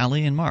and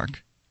Allie and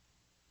Mark.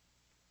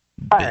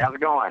 Hi, how's it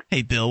going?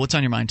 Hey, Bill, what's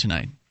on your mind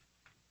tonight?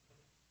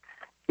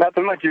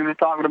 Nothing much. You were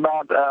talking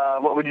about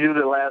what would you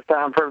do the last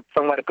time for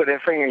someone to put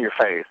their finger in your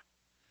face.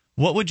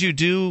 What would you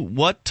do?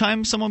 What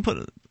time someone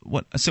put...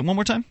 What? Say it one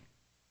more time.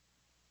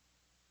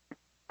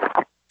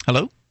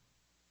 Hello?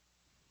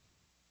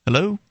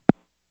 Hello?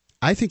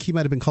 I think he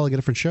might have been calling a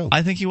different show.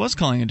 I think he was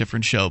calling a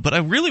different show, but I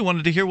really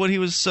wanted to hear what he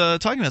was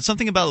talking about.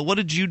 Something about what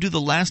did you do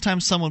the last time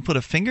someone put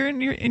a finger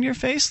in your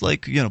face,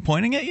 like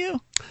pointing at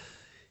you?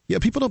 Yeah,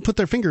 people don't put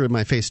their finger in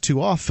my face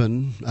too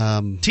often.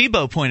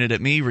 Tebow pointed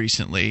at me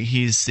recently.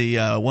 He's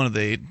the one of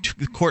the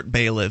court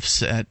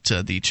bailiffs at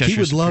the Cheshire. He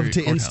would love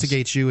to Courthouse.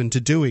 instigate you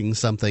into doing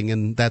something,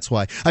 and that's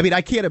why. I mean,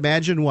 I can't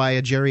imagine why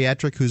a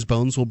geriatric whose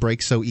bones will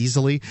break so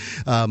easily,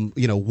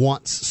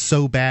 wants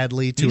so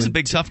badly to. He's a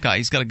big tough guy.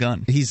 He's got a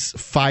gun. He's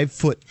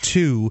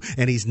 5'2"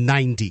 and he's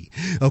 90.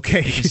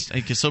 Okay,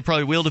 he can still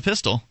probably wield a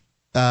pistol.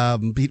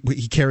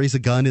 He carries a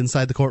gun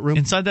inside the courtroom.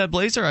 Inside that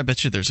blazer, I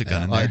bet you there's a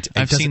gun in there.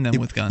 I've seen them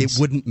with guns. It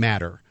wouldn't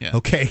matter. Yeah.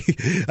 Okay,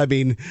 I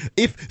mean,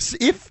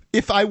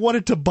 if I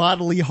wanted to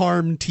bodily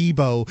harm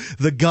Tebow,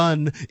 the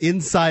gun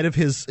inside of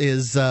his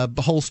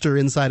holster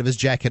inside of his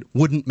jacket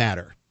wouldn't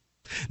matter.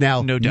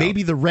 Now, no doubt.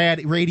 Maybe the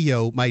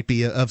radio might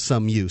be of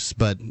some use,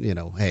 but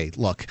hey,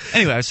 look.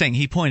 Anyway, I was saying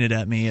he pointed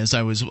at me as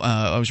I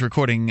was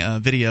recording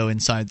video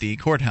inside the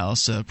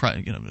courthouse,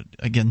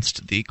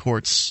 against the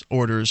court's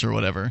orders or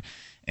whatever.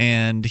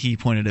 And he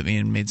pointed at me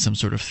and made some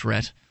sort of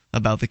threat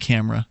about the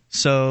camera.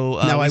 So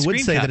now I would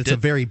say that it's a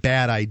very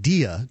bad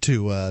idea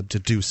to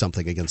do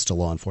something against a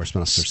law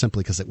enforcement officer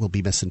simply because it will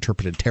be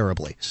misinterpreted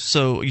terribly.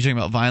 So you're talking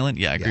about violent?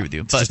 Yeah, I agree with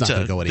you. It's just not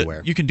going to go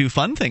anywhere. You can do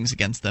fun things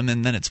against them,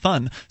 and then it's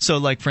fun. So,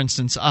 like for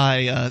instance,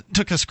 I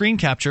took a screen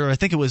capture. I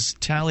think it was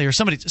Tally or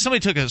somebody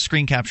took a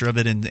screen capture of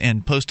it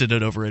and posted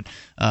it over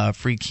at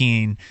Free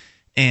Keene.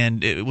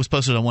 And it was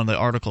posted on one of the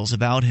articles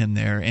about him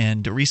there.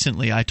 And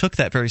recently I took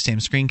that very same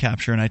screen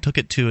capture and I took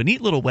it to a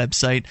neat little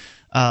website.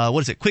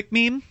 What is it? Quick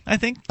Meme, I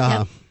think?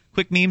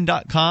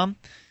 Quickmeme.com.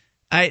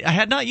 I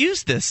had not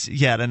used this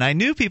yet, and I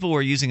knew people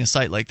were using a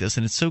site like this,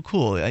 and it's so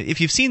cool.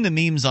 If you've seen the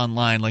memes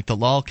online, like the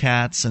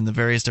lolcats and the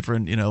various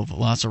different,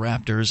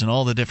 velociraptors and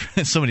all the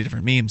different, so many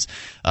different memes,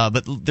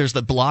 but there's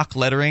the block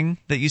lettering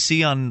that you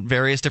see on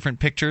various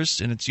different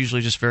pictures, and it's usually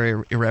just very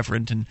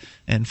irreverent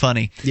and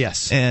funny.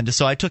 Yes. And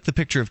so I took the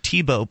picture of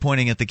Tebow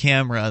pointing at the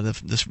camera,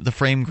 the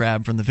frame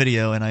grab from the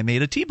video, and I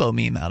made a Tebow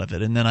meme out of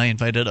it, and then I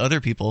invited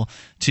other people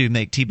to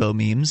make Tebow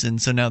memes,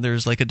 and so now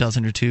there's like a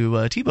dozen or two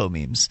Tebow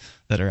memes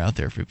that are out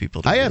there for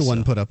people. I had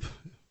one put up.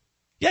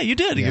 Yeah, you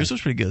did. Yeah. Yours was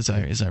pretty good,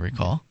 as I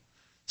recall.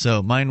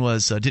 So mine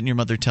was, didn't your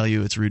mother tell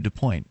you it's rude to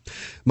point?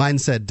 Mine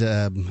said,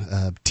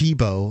 Tebow,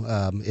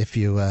 if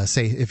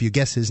you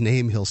guess his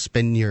name, he'll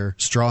spin your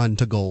straw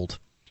into gold.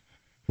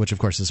 Which, of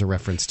course, is a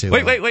reference to...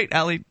 Wait,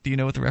 Allie, do you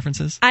know what the reference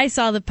is? I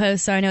saw the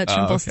post, so I know it's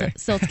from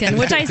Rumpelstiltskin,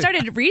 which I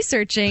started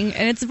researching,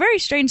 and it's a very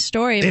strange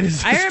story. It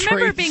is I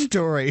remember being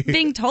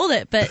told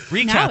it, but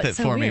recap now it it's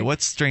so for weird. me.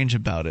 What's strange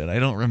about it? I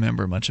don't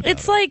remember much about it.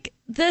 It's like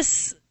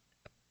this...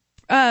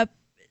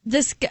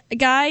 this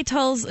guy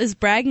is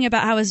bragging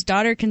about how his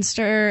daughter can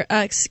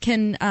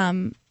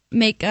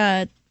make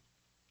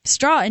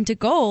straw into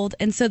gold,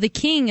 and so the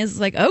king is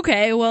like,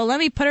 okay, well, let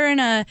me put her in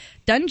a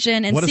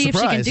dungeon and see if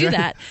she can do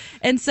that.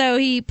 And so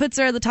he puts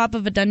her at the top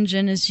of a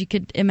dungeon, as you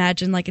could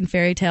imagine, like in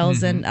fairy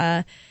tales, and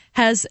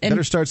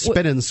better start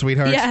spinning,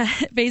 sweetheart. Yeah,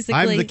 basically.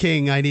 I'm the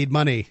king. I need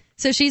money.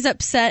 So she's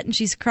upset and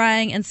she's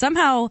crying, and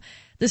somehow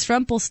this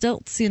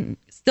Rumpelstiltskin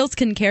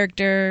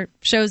character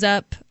shows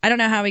up. I don't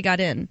know how he got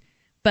in,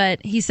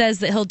 but he says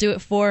that he'll do it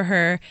for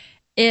her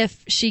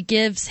if she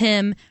gives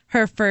him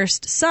her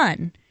first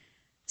son.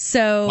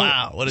 So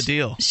wow, what a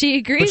deal. She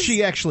agrees. But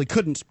she actually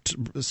couldn't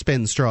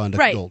spin straw into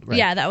gold, right?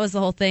 Yeah, that was the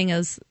whole thing. It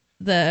was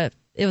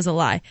a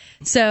lie.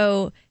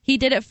 So he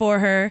did it for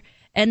her,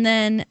 and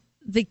then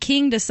the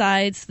king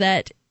decides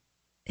that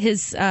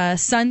his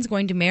son's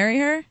going to marry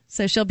her,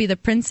 so she'll be the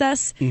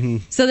princess. Mm-hmm.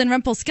 So then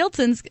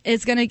Rumpelstiltskin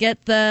is going to get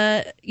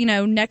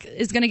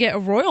is going to get a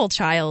royal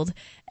child,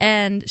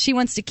 and she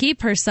wants to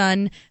keep her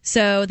son.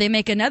 So they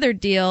make another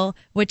deal,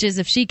 which is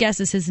if she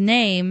guesses his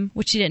name,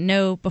 which she didn't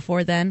know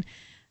before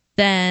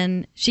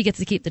then she gets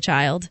to keep the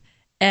child.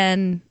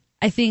 And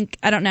I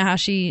don't know how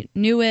she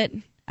knew it.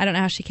 I don't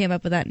know how she came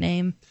up with that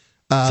name.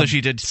 So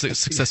she did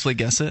successfully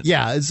guess it?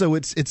 Yeah, so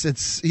it's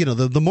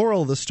the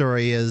moral of the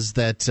story is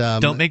that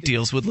don't make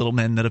deals with little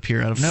men that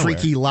appear out of nowhere.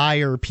 Freaky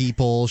liar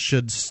people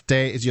should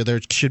stay. They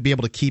should be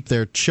able to keep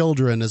their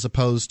children as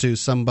opposed to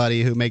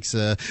somebody who makes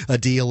a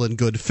deal in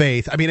good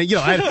faith. I mean, I'm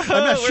not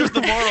sure. Where's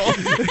the moral?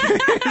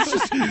 It's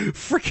just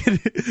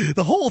freaking.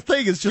 The whole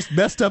thing is just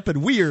messed up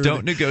and weird.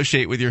 Don't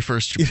negotiate with your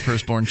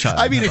firstborn child.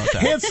 I mean,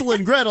 Hansel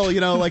and Gretel.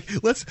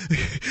 Let's.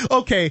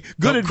 Okay, good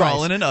don't advice.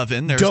 Crawl in an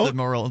oven. There's the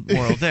moral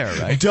there,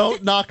 right?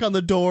 Don't knock on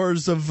the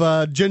doors of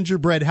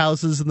gingerbread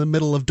houses in the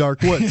middle of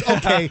dark woods.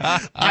 Okay,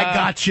 I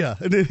gotcha.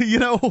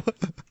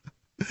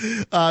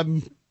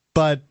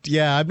 But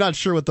yeah, I'm not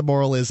sure what the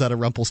moral is out of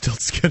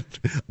Rumpelstiltskin.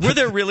 Were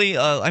there really?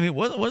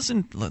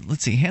 Wasn't?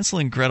 Let's see. Hansel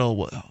and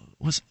Gretel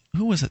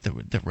who was it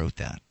that wrote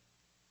that?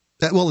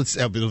 Well, it's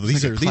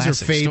these are fables.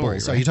 Story,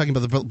 right? Are you talking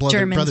about the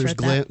brothers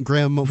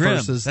Grimm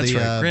versus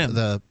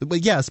the? Well,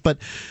 yes, but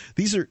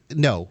these are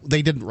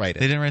they didn't write it.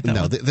 They didn't write that.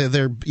 No,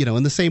 they're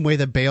in the same way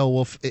that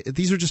Beowulf.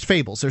 These are just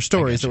fables. They're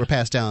stories that were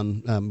passed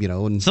down.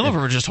 And some of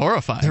them are just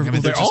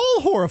horrifying. They're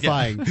all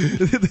horrifying.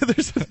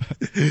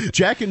 Yeah.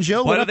 Jack and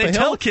Jill. Why went do up they a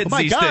hill. tell kids oh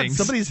my these God, things?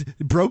 Somebody's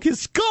broke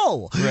his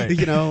skull. Right.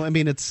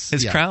 It's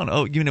his crown.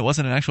 Oh, you mean it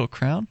wasn't an actual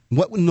crown?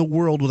 What in the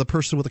world would a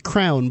person with a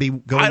crown be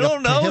going? I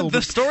don't know. Hill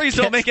the stories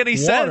don't make any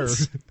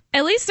sense.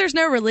 At least there's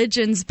no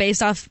religions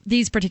based off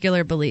these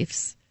particular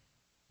beliefs.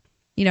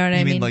 You know what I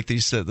mean? You mean like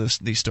these stories?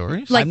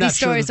 Like I'm these not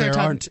stories sure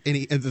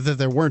that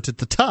there weren't at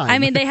the time. I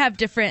mean, they have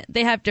different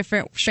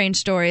strange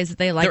stories that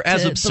they like. They're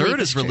as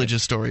absurd as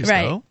religious stories,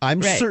 though.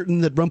 I'm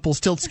certain that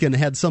Rumpelstiltskin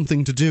had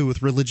something to do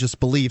with religious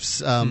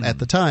beliefs at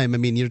the time. I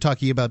mean, you're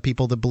talking about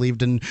people that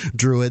believed in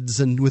druids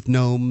and with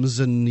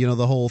gnomes and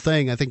the whole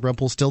thing. I think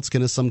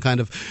Rumpelstiltskin is some kind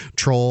of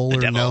troll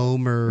or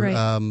gnome or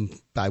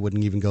I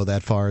wouldn't even go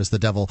that far as the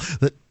devil.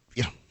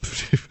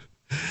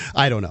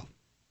 I don't know.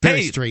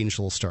 Very strange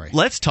little story.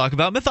 Let's talk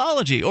about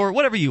mythology, or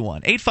whatever you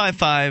want.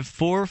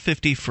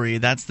 855-450-FREE.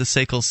 That's the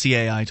SACL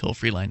CAI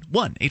toll-free line.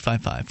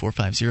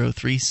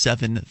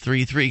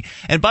 1-855-450-3733.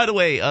 And by the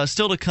way,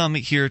 still to come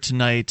here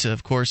tonight,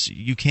 of course,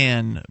 you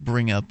can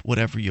bring up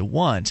whatever you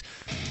want.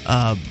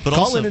 But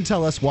Call in and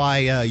tell us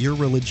why your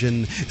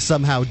religion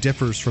somehow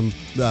differs from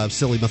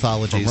silly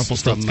mythologies. From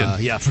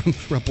Rumpelstiltskin. From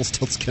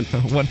Rumpelstiltskin.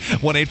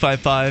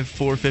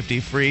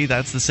 1-855-450-FREE.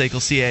 That's the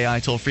SACL CAI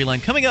toll-free line.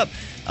 Coming up,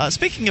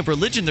 speaking of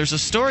religion, there's a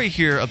story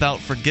here about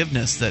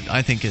forgiveness that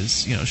I think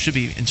is, should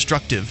be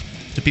instructive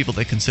to people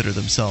that consider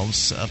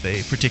themselves of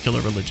a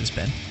particular religious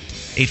bent.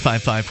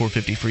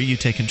 855-450-FREE. You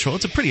take control.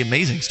 It's a pretty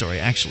amazing story,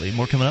 actually.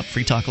 More coming up.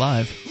 Free Talk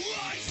Live.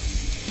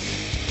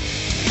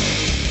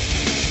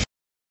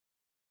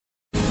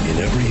 In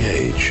every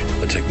age,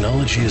 a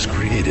technology is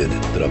created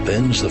that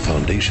upends the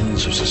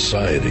foundations of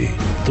society.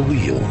 The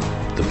wheel,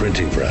 the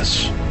printing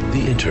press,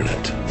 the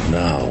internet.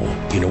 Now,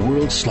 in a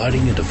world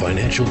sliding into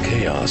financial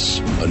chaos,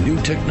 a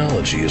new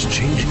technology is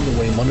changing the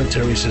way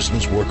monetary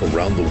systems work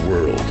around the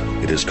world.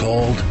 It is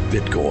called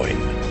Bitcoin.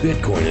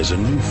 Bitcoin is a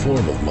new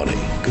form of money,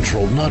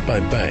 controlled not by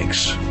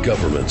banks,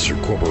 governments, or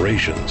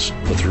corporations,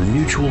 but through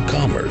mutual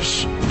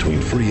commerce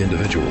between free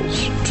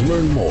individuals. To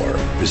learn more,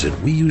 visit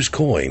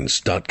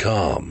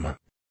WeUseCoins.com.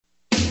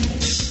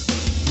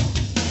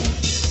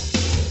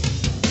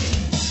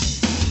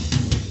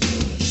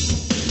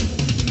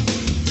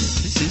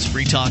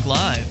 Free Talk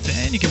Live,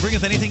 and you can bring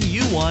up anything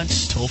you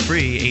want, toll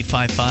free,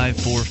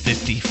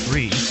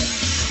 855-450-FREE.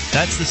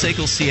 That's the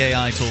SACL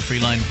CAI toll free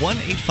line,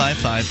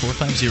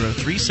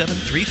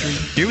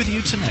 1-855-450-3733. Here with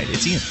you tonight,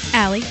 it's Ian,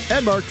 Allie,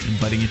 and Mark,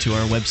 inviting you to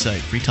our website,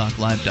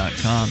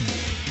 freetalklive.com.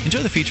 Enjoy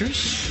the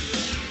features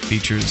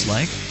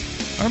like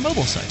our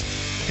mobile site.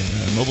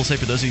 Our mobile site,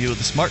 for those of you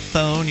with a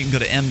smartphone, you can go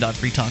to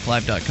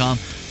m.freetalklive.com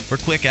for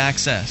quick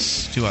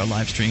access to our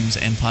live streams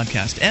and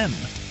podcast. M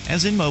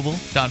as in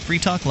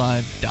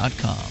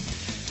mobile.freetalklive.com.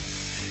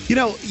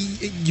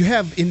 You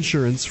have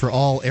insurance for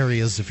all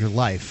areas of your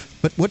life,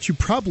 but what you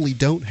probably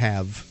don't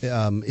have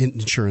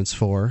insurance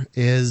for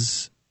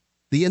is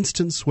the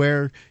instance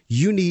where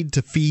you need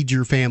to feed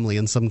your family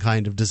in some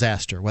kind of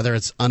disaster, whether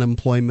it's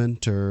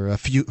unemployment or a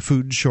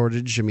food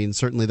shortage. I mean,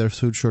 certainly there's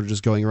food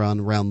shortages going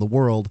around the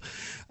world.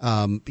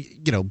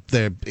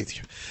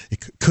 It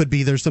could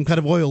be there's some kind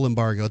of oil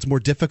embargo. It's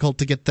more difficult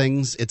to get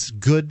things. It's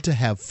good to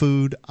have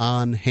food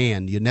on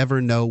hand. You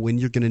never know when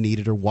you're going to need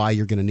it or why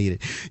you're going to need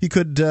it. You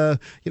could,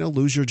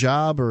 lose your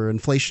job, or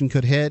inflation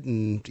could hit,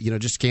 and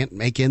just can't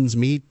make ends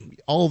meet.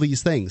 All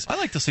these things. I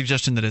like the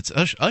suggestion that it's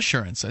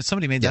assurance.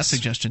 Somebody made that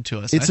suggestion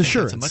to us. It's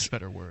assurance. It's a much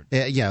better word.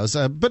 But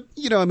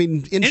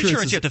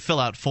insurance you have to fill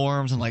out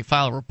forms and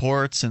file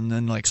reports, and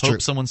then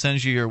hope someone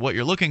sends you what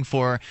you're looking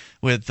for.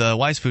 With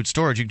Wise Food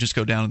Storage, you can just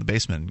go down to the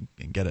basement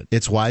and get it.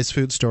 It's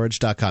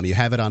wisefoodstorage.com. You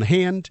have it on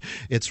hand.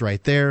 It's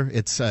right there.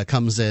 It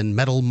comes in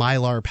metal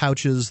Mylar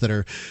pouches that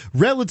are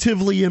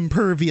relatively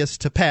impervious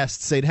to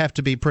pests. They'd have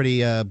to be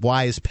pretty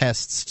wise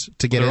pests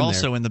to get in there. They're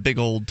also in the big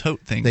old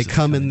tote things. They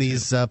come in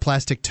these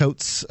plastic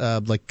totes,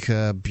 little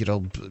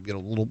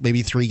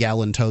maybe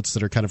 3-gallon totes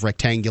that are kind of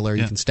rectangular.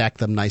 You can stack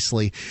them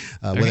nicely,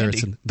 whether handy.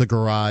 It's in the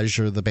garage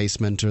or the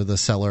basement or the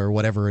cellar or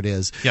whatever it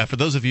is. Yeah, for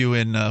those of you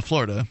in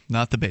Florida,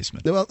 not the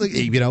basement. Well,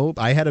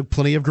 I had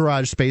plenty of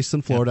garage space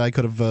in Florida. I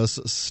could have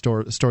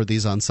stored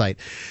these on site.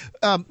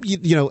 And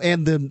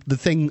the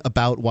thing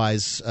about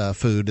Wise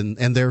Food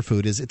and their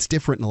food is it's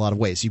different in a lot of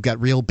ways. You've got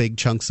real big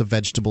chunks of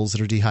vegetables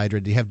that are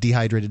dehydrated. You have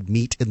dehydrated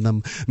meat in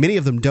them. Many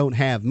of them don't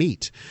have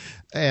meat.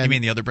 And you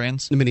mean the other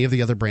brands? Many of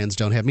the other brands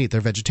don't have meat.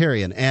 They're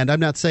vegetarian. And I'm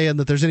not saying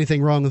that there's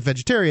anything wrong with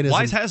vegetarianism.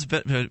 Wise has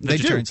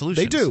vegetarian solutions.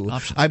 They do.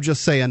 Options. I'm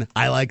just saying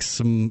I like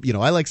some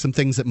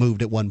things that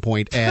moved at one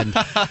point, and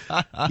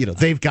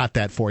they've got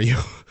that for you.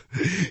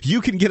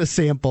 You can get a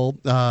sample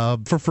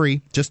for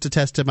free just to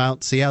test them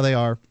out, see how they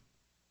are.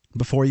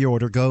 Before you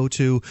order, go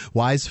to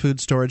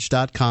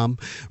wisefoodstorage.com.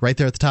 Right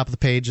there at the top of the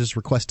page is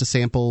request a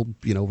sample,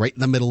 right in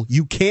the middle.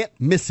 You can't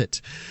miss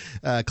it.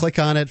 Click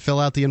on it, fill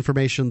out the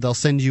information. They'll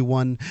send you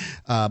one.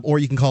 Or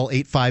you can call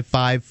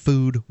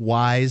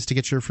 855-FOOD-WISE to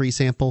get your free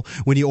sample.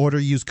 When you order,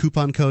 use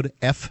coupon code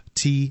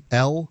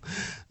FTL.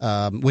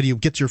 When you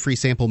get your free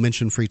sample,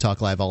 mention Free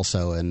Talk Live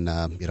also, and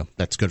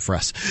that's good for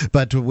us.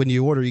 But when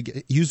you order,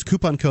 use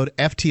coupon code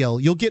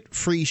FTL. You'll get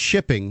free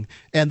shipping,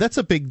 and that's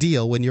a big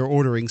deal when you're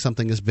ordering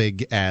something as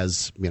big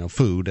as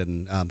food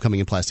and coming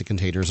in plastic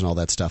containers and all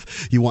that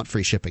stuff. You want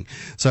free shipping.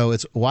 So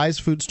it's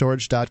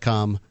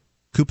wisefoodstorage.com,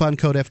 coupon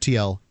code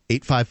FTL,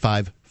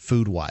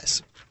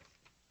 855-FOOD-WISE.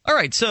 All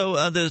right,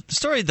 so the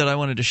story that I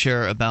wanted to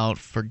share about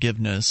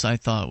forgiveness I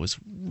thought was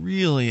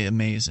really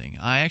amazing.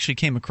 I actually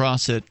came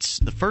across it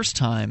the first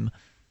time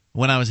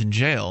when I was in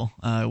jail.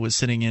 I was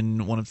sitting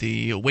in one of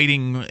the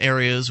waiting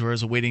areas where I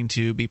was waiting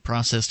to be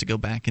processed to go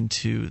back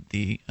into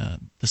the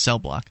cell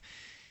block.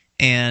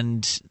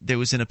 And there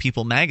was in a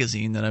People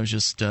magazine that I was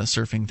just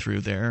surfing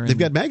through there. They've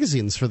got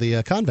magazines for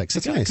the convicts.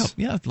 That's nice.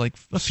 Like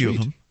a few of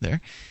them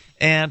there.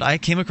 And I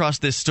came across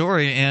this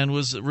story and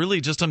was really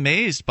just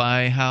amazed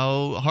by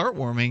how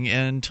heartwarming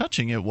and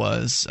touching it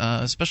was,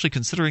 especially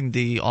considering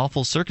the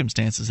awful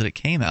circumstances that it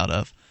came out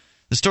of.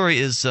 The story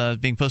is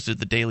being posted at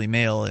the Daily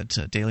Mail at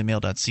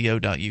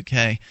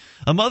dailymail.co.uk.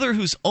 A mother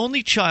whose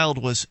only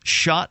child was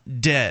shot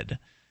dead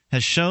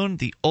has shown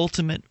the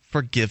ultimate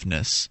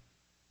forgiveness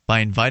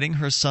by inviting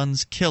her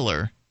son's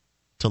killer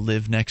to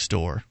live next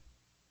door.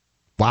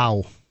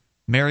 Wow.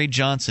 Mary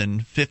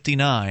Johnson,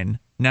 59,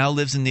 now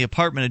lives in the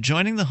apartment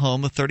adjoining the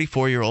home of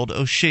 34-year-old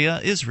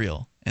Oshea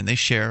Israel, and they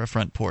share a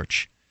front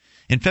porch.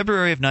 In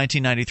February of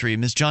 1993,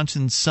 Ms.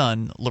 Johnson's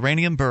son,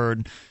 Loranium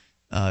Bird,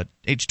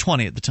 age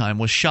 20 at the time,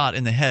 was shot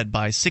in the head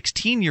by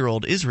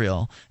 16-year-old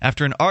Israel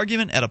after an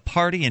argument at a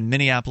party in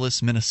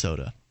Minneapolis,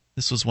 Minnesota.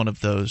 This was one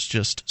of those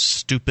just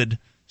stupid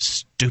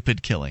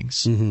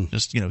killings. Mm-hmm.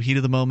 Just, heat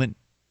of the moment.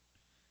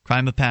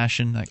 Crime of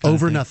passion, that kind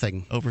over of thing.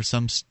 Nothing, over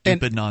some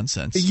stupid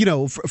nonsense.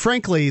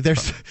 Frankly,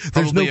 there's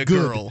no good.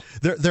 Girl.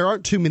 There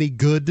aren't too many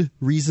good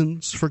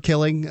reasons for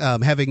killing.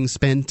 Having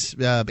spent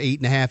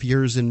 8.5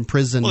 years in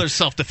prison, well, there's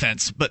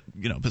self-defense, but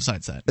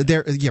besides that,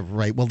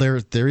 right. Well,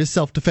 there is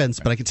self-defense,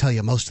 right. But I can tell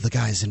you, most of the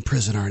guys in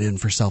prison aren't in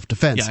for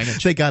self-defense. Yeah,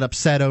 they got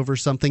upset over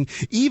something,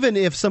 even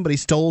if somebody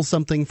stole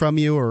something from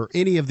you, or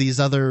any of these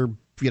other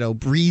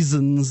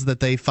reasons that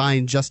they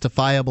find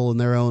justifiable in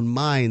their own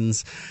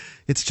minds.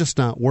 It's just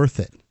not worth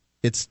it.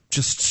 It's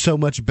just so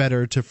much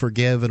better to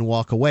forgive and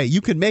walk away.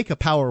 You can make a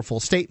powerful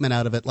statement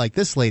out of it like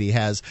this lady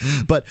has,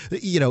 but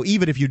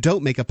even if you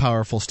don't make a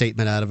powerful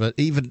statement out of it,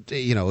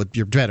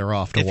 you're better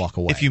off to walk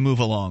away. If you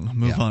move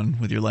on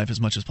with your life as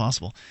much as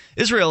possible.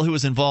 Israel, who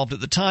was involved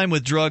at the time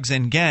with drugs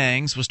and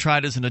gangs, was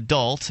tried as an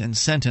adult and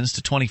sentenced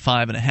to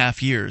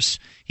 25.5 years.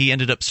 He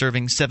ended up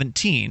serving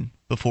 17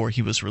 before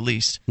he was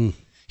released.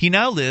 He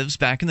now lives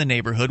back in the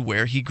neighborhood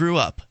where he grew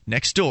up,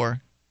 next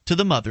door to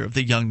the mother of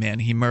the young man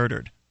he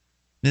murdered.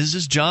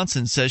 Mrs.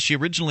 Johnson says she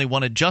originally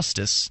wanted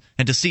justice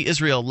and to see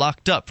Israel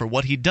locked up for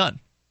what he'd done.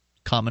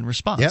 Common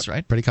response,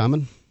 right? Pretty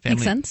common.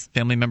 Makes sense.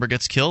 Family member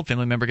gets killed,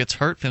 family member gets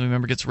hurt, family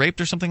member gets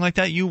raped or something like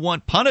that. You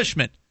want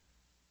punishment.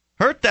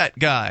 Hurt that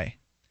guy.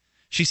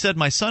 She said,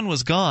 my son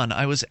was gone.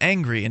 I was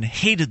angry and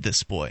hated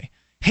this boy.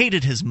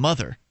 Hated his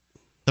mother.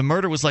 The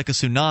murder was like a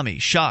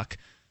tsunami. Shock,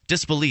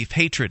 disbelief,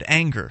 hatred,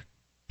 anger.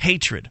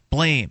 Hatred,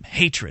 blame,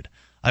 hatred.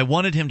 I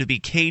wanted him to be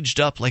caged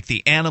up like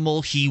the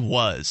animal he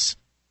was.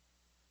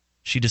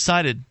 She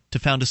decided to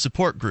found a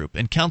support group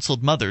and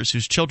counseled mothers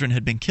whose children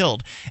had been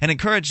killed and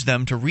encouraged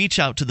them to reach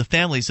out to the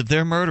families of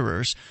their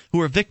murderers who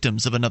were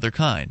victims of another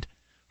kind.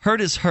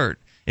 Hurt is hurt.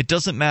 It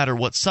doesn't matter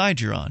what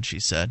side you're on, she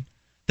said.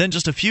 Then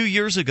just a few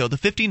years ago, the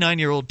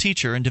 59-year-old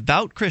teacher and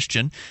devout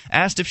Christian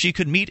asked if she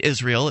could meet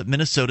Israel at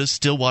Minnesota's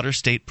Stillwater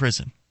State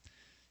Prison.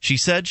 She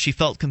said she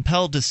felt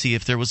compelled to see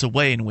if there was a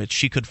way in which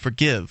she could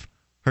forgive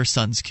her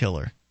son's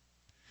killer.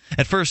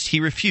 At first, he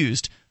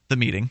refused the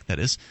meeting, that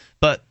is,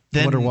 but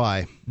then, wonder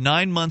why.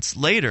 9 months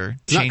later,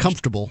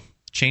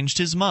 changed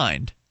his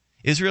mind.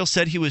 Israel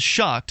said he was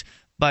shocked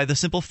by the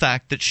simple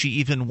fact that she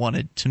even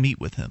wanted to meet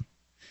with him.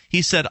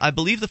 He said, I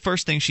believe the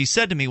first thing she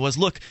said to me was,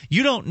 look,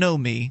 you don't know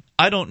me,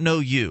 I don't know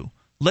you.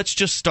 Let's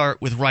just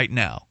start with right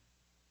now.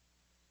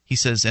 He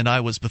says, and I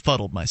was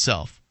befuddled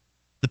myself.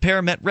 The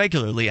pair met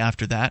regularly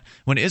after that.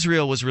 When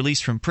Israel was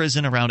released from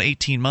prison around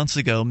 18 months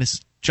ago,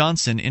 Mrs.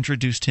 Johnson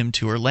introduced him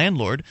to her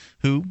landlord,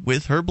 who,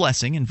 with her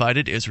blessing,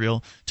 invited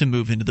Israel to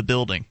move into the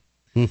building.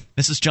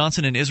 Mrs.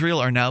 Johnson and Israel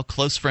are now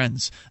close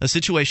friends, a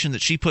situation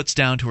that she puts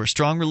down to her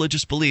strong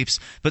religious beliefs,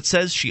 but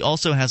says she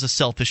also has a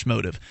selfish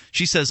motive.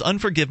 She says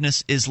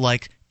unforgiveness is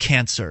like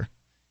cancer.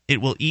 It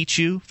will eat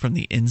you from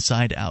the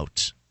inside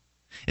out.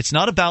 It's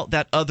not about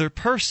that other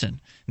person.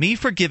 Me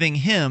forgiving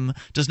him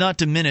does not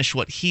diminish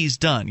what he's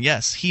done.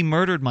 Yes, he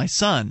murdered my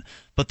son,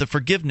 but the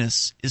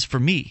forgiveness is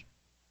for me.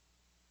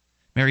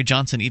 Mary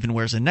Johnson even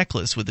wears a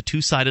necklace with a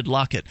two-sided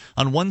locket.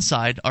 On one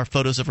side are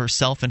photos of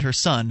herself and her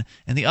son,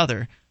 and the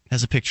other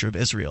has a picture of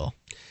Israel.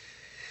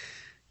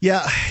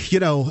 Yeah,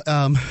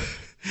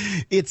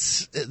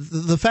 It's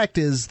the fact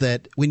is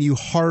that when you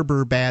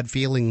harbor bad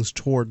feelings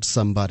towards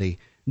somebody,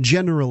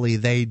 generally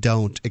they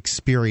don't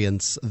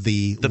experience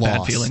the loss.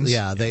 Bad feelings.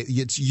 Yeah,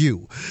 it's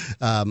you.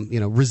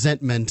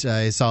 Resentment.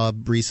 I saw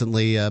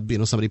recently.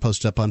 Somebody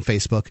posted up on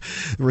Facebook.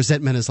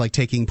 Resentment is like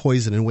taking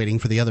poison and waiting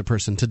for the other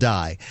person to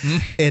die.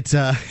 It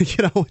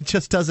it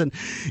just doesn't.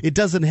 It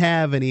doesn't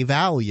have any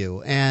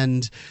value.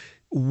 And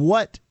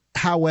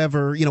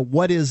However,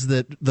 what is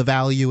the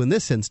value in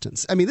this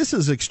instance? I mean, this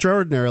is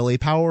extraordinarily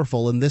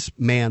powerful in this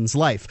man's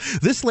life.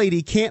 This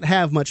lady can't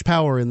have much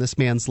power in this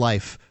man's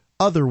life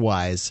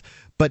otherwise,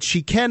 but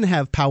she can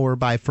have power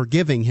by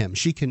forgiving him.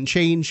 She can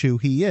change who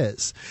he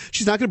is.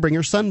 She's not going to bring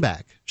her son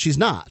back. She's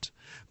not.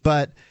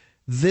 But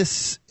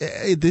this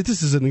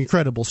is an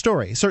incredible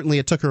story. Certainly,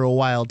 it took her a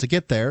while to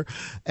get there.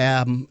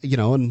 And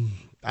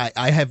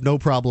I have no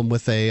problem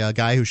with a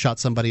guy who shot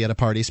somebody at a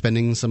party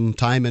spending some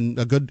time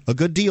a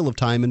good deal of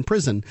time in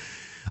prison.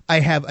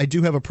 I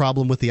do have a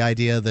problem with the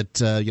idea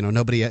that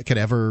nobody could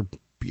ever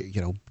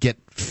get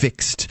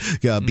fixed,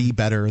 be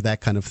better, that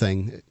kind of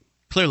thing.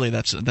 Clearly,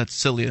 that's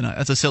silly.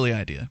 That's a silly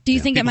idea. Do you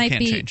think People it might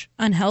be change.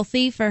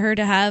 unhealthy for her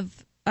to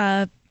have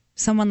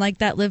someone like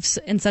that lives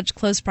in such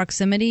close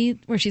proximity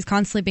where she's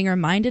constantly being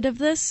reminded of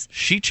this?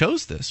 She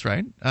chose this,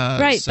 right?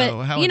 Right, so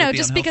but how would it be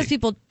just unhealthy? because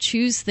people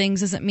choose things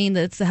doesn't mean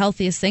that it's the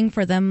healthiest thing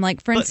for them.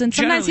 Like, for instance,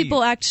 sometimes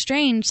people act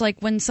strange, like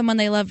when someone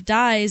they love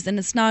dies, and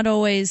it's not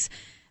always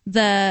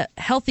the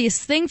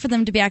healthiest thing for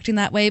them to be acting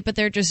that way, but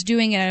they're just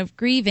doing it out of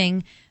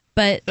grieving.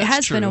 But it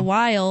has been a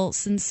while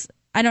since,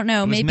 I don't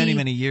know, it was maybe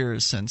many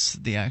years since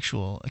the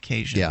actual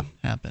occasion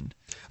happened.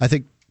 I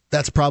think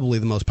that's probably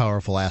the most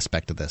powerful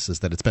aspect of this, is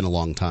that it's been a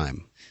long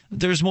time.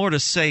 There's more to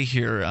say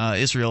here.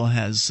 Israel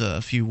has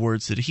a few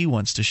words that he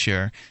wants to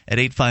share at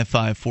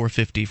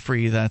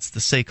 855-450-FREE. That's the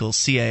SACL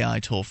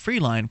CAI toll-free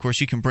line. Of course,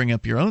 you can bring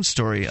up your own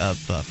story of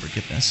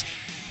forgiveness.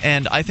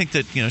 And I think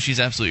that she's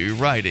absolutely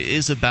right. It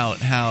is about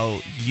how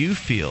you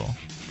feel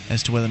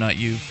as to whether or not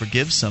you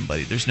forgive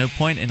somebody. There's no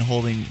point in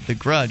holding the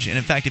grudge. And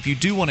in fact, if you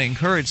do want to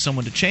encourage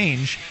someone to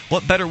change,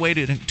 what better way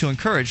to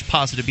encourage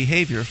positive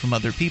behavior from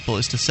other people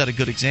is to set a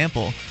good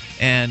example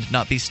and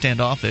not be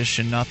standoffish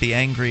and not be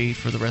angry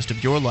for the rest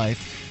of your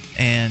life,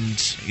 and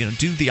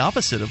do the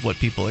opposite of what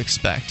people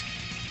expect.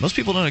 Most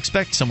people don't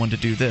expect someone to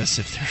do this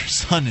if their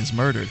son is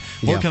murdered.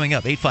 More coming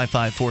up,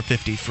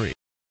 855-450-FREE.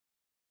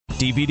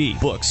 DVD,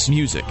 books,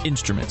 music,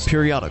 instruments,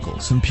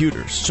 periodicals,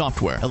 computers,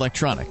 software,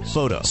 electronics,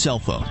 photo, cell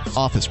phone,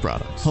 office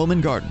products, home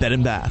and garden, bed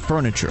and bath,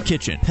 furniture,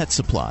 kitchen, pet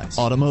supplies,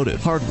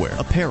 automotive, hardware,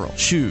 apparel,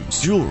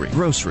 shoes, jewelry,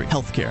 grocery,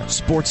 healthcare,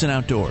 sports and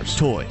outdoors,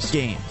 toys,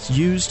 games,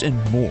 used,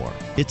 and more.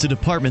 It's a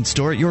department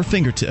store at your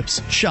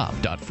fingertips.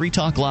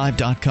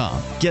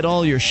 Shop.freetalklive.com. Get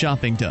all your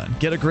shopping done,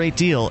 get a great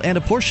deal, and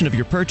a portion of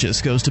your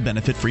purchase goes to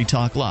benefit Free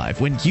Talk Live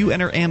when you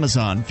enter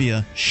Amazon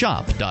via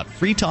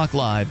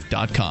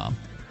shop.freetalklive.com.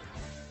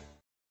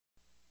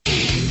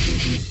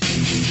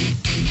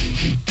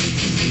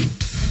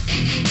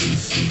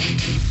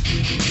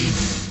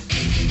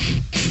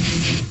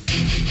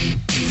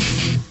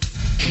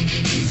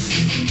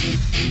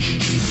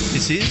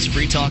 This is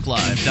Free Talk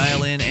Live.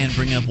 Dial in and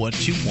bring up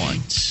what you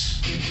want.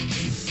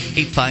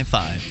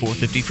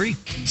 855-450-FREE.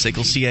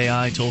 SACL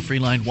CAI toll-free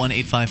line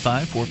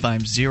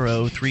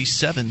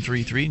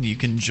 1-855-450-3733. And you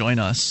can join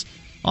us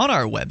on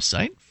our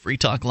website,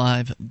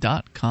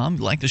 freetalklive.com.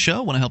 Like the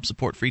show, want to help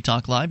support Free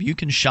Talk Live, you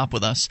can shop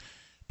with us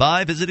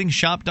by visiting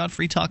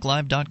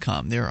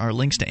shop.freetalklive.com. There are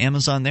links to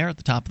Amazon there at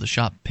the top of the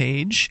shop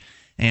page.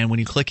 And when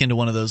you click into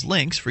one of those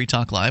links, Free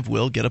Talk Live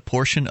will get a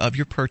portion of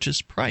your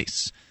purchase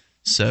price.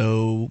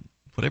 So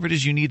whatever it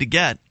is you need to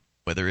get,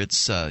 whether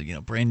it's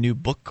brand new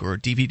book or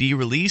DVD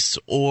release,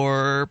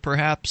 or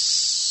perhaps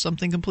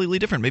something completely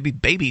different, maybe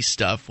baby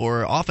stuff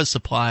or office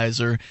supplies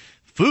or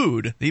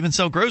food. They even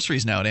sell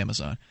groceries now at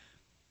Amazon.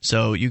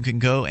 So you can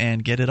go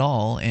and get it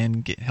all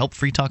and help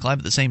Free Talk Live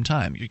at the same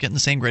time. You're getting the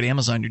same great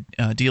Amazon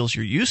deals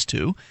you're used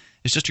to.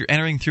 It's just you're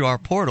entering through our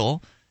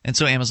portal, and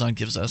so Amazon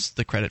gives us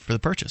the credit for the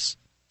purchase.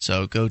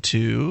 So go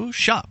to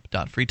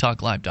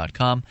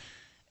shop.freetalklive.com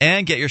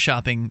and get your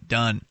shopping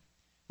done.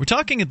 We're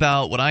talking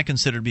about what I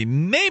consider to be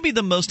maybe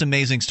the most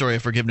amazing story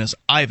of forgiveness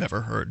I've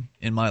ever heard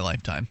in my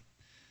lifetime.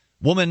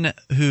 Woman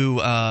who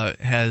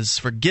has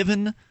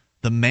forgiven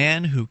the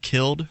man who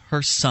killed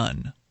her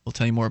son. We'll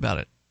tell you more about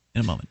it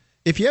in a moment.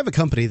 If you have a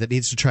company that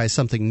needs to try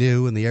something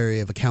new in the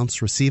area of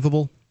accounts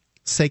receivable,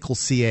 SACL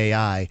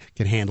CAI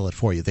can handle it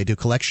for you. They do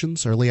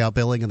collections, early out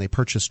billing, and they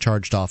purchase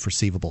charged-off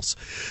receivables.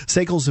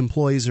 SACL's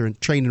employees are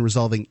trained in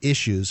resolving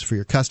issues for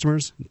your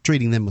customers,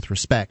 treating them with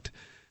respect.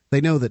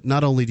 They know that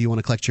not only do you want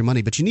to collect your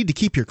money, but you need to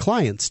keep your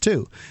clients,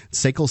 too.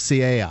 SACL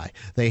CAI,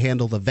 they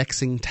handle the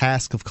vexing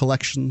task of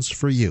collections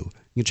for you.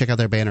 You can check out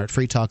their banner at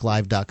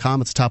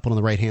freetalklive.com. It's the top one on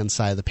the right-hand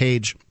side of the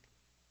page.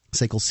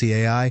 SACL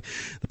CAI,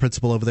 the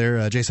principal over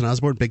there, Jason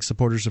Osborne, big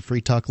supporters of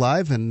Free Talk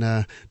Live,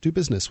 and do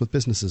business with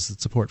businesses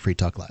that support Free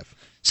Talk Live.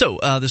 So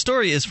the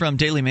story is from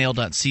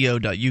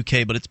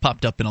dailymail.co.uk, but it's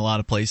popped up in a lot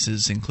of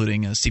places,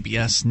 including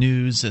CBS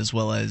News as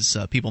well as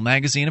People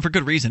Magazine, and for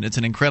good reason. It's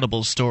an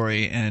incredible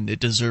story, and it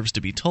deserves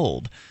to be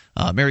told.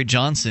 Mary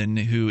Johnson,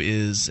 who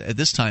is at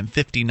this time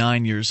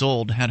 59 years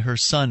old, had her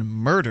son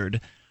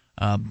murdered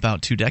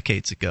about 2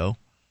 decades ago.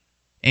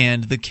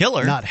 And the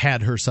killer... Not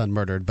had her son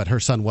murdered, but her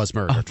son was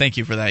murdered. Oh, thank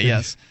you for that,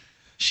 yes.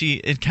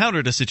 She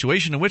encountered a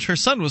situation in which her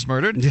son was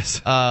murdered.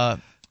 Yes.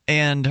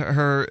 And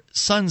her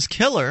son's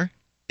killer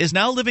is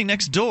now living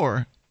next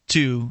door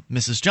to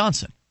Mrs.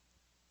 Johnson.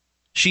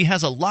 She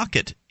has a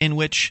locket in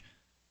which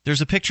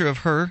there's a picture of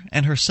her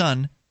and her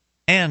son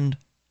and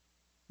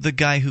the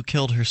guy who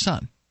killed her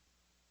son.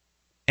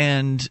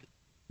 And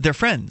they're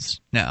friends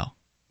now.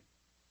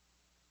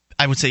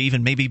 I would say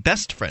even maybe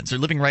best friends. They're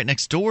living right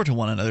next door to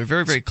one another,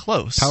 very, very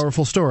close.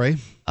 Powerful story.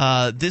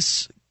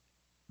 This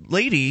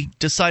lady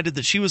decided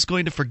that she was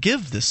going to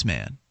forgive this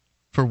man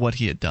for what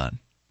he had done.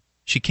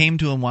 She came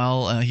to him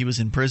while he was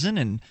in prison,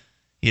 and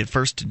he at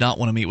first did not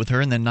want to meet with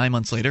her, and then 9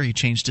 months later he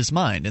changed his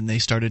mind, and they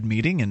started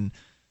meeting and,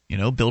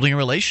 building a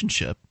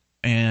relationship.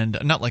 And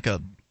not like a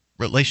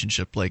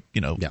relationship like,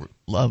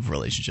 love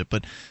relationship,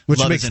 but which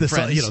love makes as in this,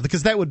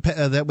 friends.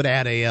 That would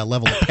add a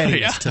level of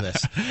pettiness to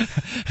this.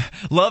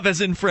 Love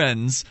as in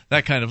friends,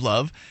 that kind of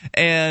love.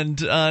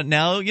 And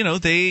now,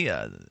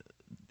 they...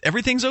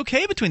 everything's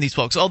okay between these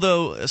folks,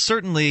 although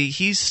certainly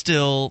he's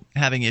still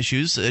having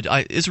issues.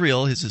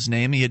 Israel is his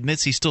name. He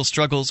admits he still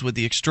struggles with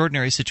the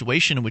extraordinary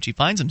situation in which he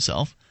finds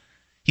himself.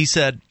 He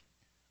said,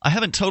 "I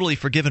haven't totally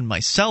forgiven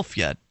myself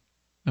yet.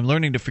 I'm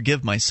learning to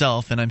forgive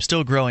myself, and I'm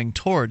still growing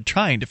toward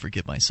trying to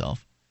forgive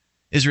myself."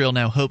 Israel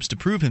now hopes to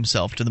prove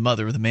himself to the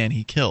mother of the man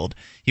he killed.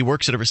 He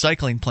works at a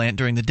recycling plant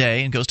during the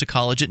day and goes to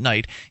college at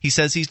night. He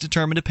says he's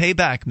determined to pay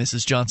back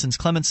Mrs. Johnson's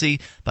clemency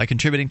by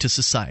contributing to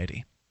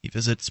society. He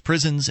visits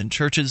prisons and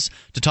churches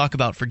to talk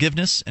about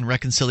forgiveness and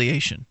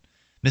reconciliation.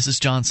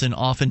 Mrs. Johnson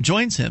often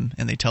joins him,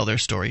 and they tell their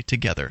story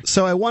together.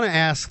 So I want to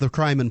ask the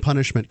crime and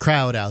punishment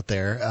crowd out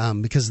there,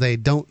 because they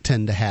don't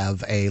tend to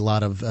have a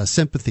lot of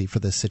sympathy for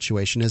this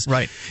situation. Is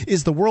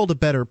the world a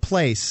better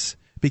place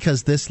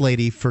because this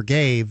lady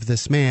forgave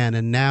this man,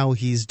 and now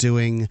he's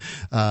doing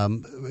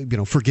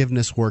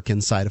forgiveness work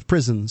inside of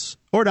prisons,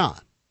 or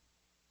not?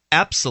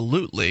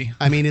 Absolutely.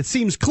 I mean, it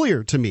seems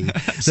clear to me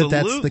that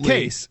that's the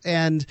case.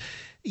 And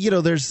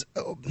there's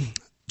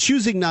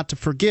choosing not to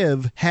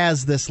forgive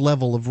has this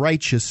level of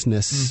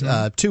righteousness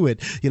to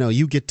it.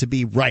 You get to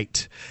be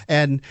right.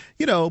 And,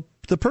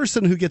 the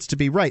person who gets to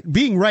be right,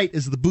 being right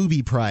is the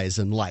booby prize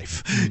in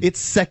life. It's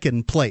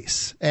second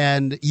place.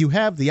 And you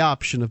have the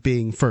option of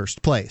being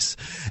first place.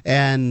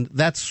 And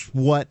that's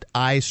what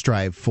I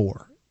strive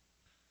for.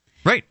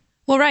 Right.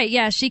 Well, right,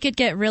 yeah, she could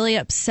get really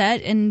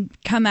upset and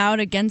come out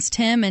against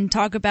him and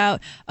talk about,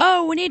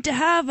 we need to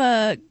have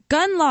a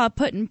gun law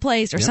put in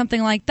place or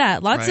something like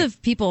that. Lots of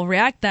people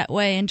react that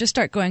way and just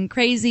start going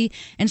crazy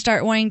and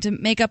start wanting to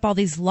make up all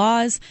these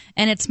laws.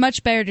 And it's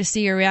much better to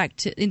see her react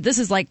to, this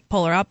is like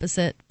polar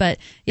opposite, but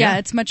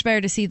it's much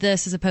better to see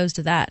this as opposed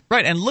to that.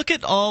 Right, and look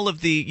at all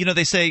of the,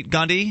 they say,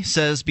 Gandhi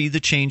says, be the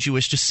change you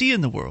wish to see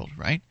in the world,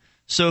 right?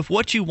 So if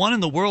what you want in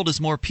the world is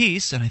more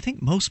peace, and I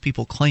think a lot of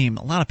people claim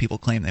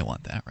they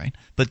want that, right?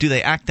 But do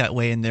they act that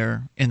way in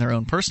their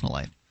own personal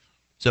life?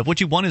 So if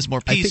what you want is more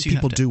peace, I think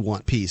people do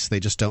want peace. They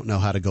just don't know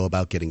how to go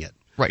about getting it.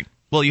 Right.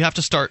 Well, you have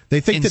to start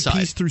They think inside. that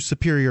peace through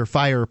superior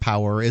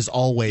firepower is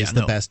always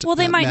the best. Well,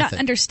 they might method. not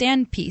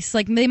understand peace.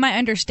 Like, they might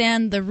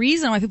understand the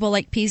reason why people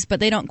like peace, but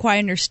they don't quite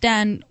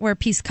understand where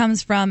peace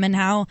comes from and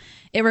how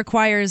it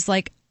requires,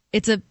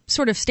 it's a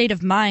sort of state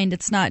of mind.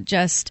 It's not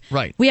just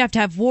we have to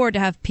have war to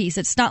have peace.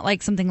 It's not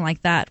like something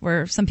like that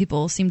where some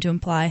people seem to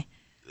imply.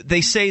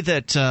 They say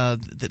that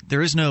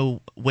there is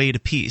no way to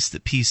peace,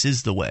 that peace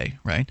is the way,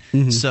 right?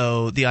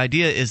 So the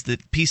idea is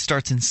that peace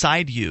starts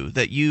inside you,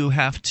 that you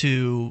have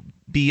to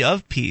be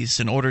of peace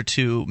in order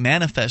to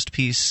manifest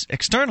peace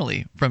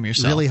externally from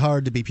yourself. Really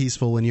hard to be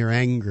peaceful when you're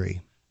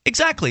angry.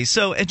 Exactly.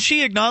 So, and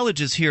she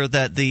acknowledges here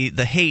that the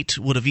hate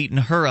would have eaten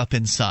her up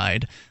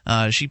inside.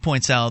 She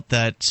points out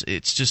that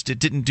it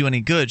didn't do any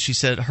good. She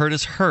said, hurt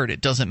is hurt.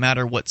 It doesn't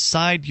matter what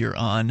side you're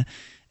on.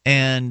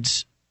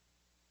 And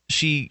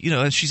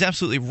she's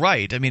absolutely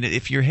right. I mean,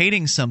 if you're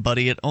hating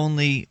somebody, it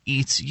only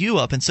eats you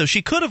up. And so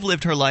she could have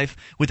lived her life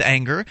with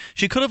anger.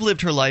 She could have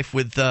lived her life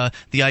with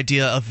the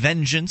idea of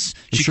vengeance.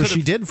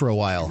 She did for a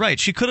while. Right.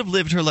 She could have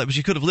lived her life.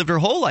 She could have lived her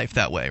whole life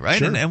that way, right?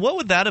 Sure. And what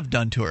would that have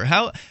done to her?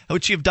 How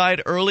would she have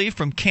died early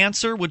from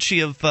cancer? Would she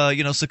have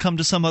succumbed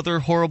to some other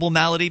horrible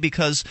malady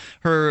because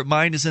her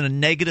mind is in a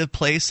negative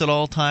place at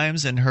all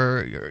times and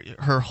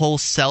her whole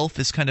self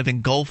is kind of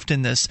engulfed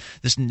in this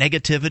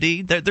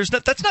negativity?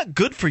 That's not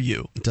good for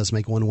you. It does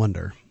make one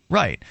wonder.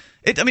 Right.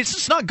 It's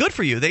just not good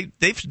for you.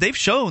 They've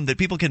shown that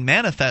people can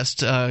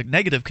manifest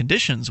negative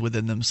conditions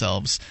within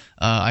themselves.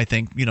 I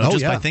think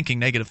by thinking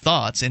negative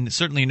thoughts, and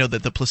certainly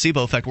that the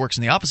placebo effect works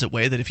in the opposite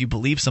way. That if you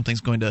believe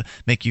something's going to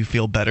make you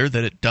feel better,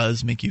 that it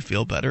does make you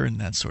feel better, and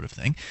that sort of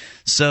thing.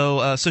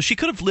 So she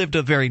could have lived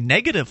a very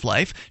negative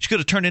life. She could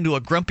have turned into a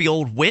grumpy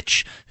old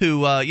witch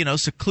who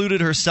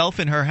secluded herself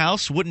in her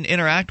house, wouldn't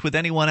interact with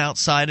anyone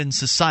outside in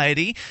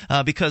society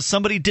because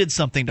somebody did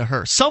something to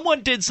her.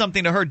 Someone did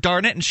something to her,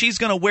 darn it, and she's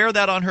going to wear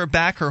that on her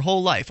back her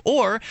whole life.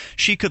 Or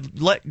she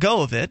could let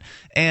go of it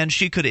and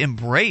she could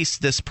embrace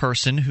this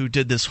person who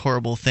did this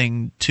horrible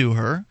thing to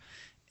her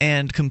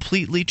and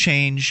completely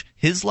change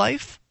his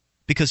life,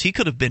 because he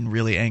could have been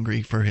really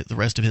angry for the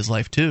rest of his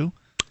life too.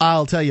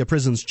 I'll tell you,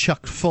 prison's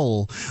chock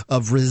full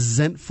of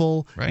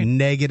resentful,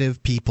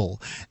 negative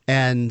people.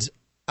 And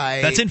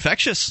that's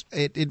infectious.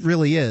 It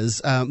really is.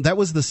 That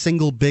was the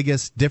single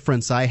biggest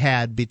difference I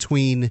had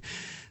between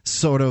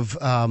sort of,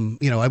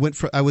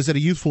 I was at a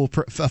youthful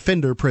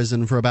offender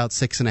prison for about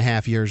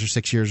 6.5 years or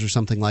 6 years or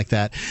something like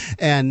that.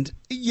 And,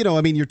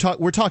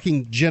 we're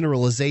talking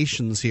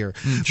generalizations here,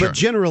 sure. But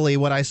generally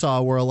what I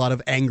saw were a lot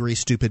of angry,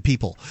 stupid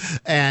people.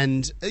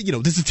 And,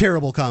 this is a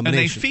terrible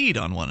combination. And they feed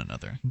on one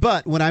another.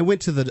 But when I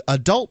went to the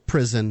adult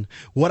prison,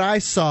 what I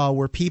saw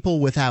were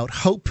people without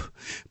hope,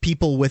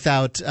 people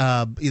without,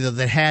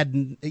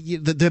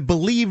 that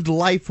believed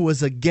life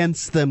was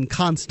against them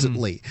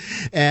constantly.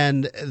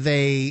 And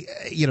they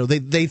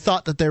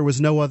thought that there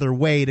was no other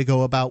way to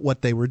go about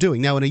what they were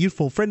doing. Now, in a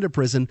youthful offender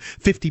prison,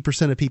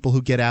 50% of people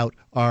who get out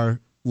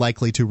are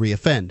likely to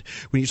reoffend.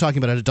 When you're talking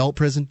about an adult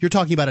prison, you're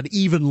talking about an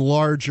even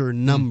larger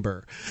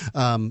number,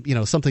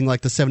 something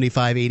like the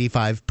 75,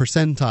 85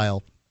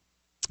 percentile.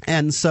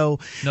 And so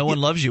no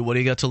one loves you. What do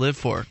you got to live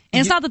for?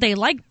 And it's not that they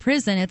like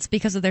prison. It's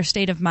because of their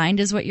state of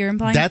mind, is what you're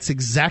implying? That's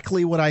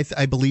exactly what I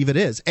believe it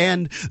is.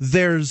 And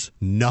there's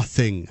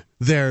nothing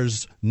there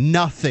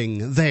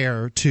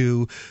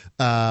to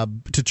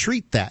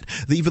treat that.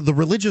 Even the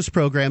religious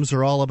programs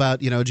are all about,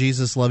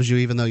 Jesus loves you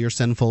even though you're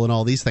sinful and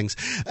all these things.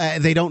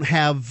 They don't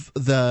have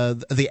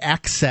the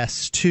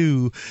access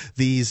to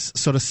these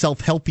sort of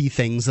self-helpy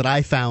things that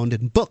I found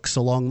in books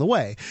along the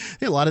way.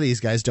 A lot of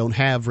these guys don't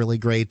have really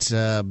great,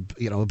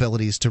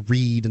 abilities to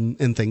read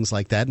and things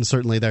like that. And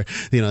certainly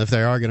if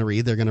they are going to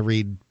read, they're going to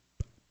read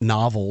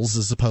novels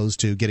as opposed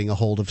to getting a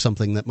hold of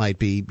something that might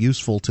be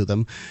useful to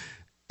them.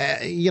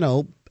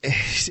 I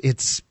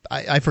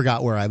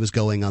forgot where I was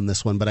going on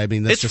this one, but I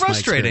mean, that's it's just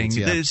frustrating. My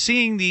experience,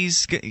 seeing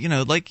these,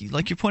 like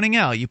you're pointing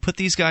out, you put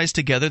these guys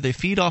together, they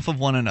feed off of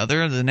one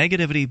another. The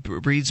negativity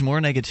breeds more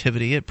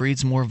negativity, it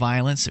breeds more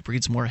violence, it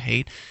breeds more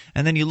hate.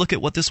 And then you look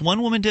at what this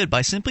one woman did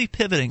by simply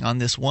pivoting on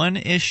this one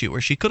issue,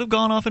 where she could have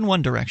gone off in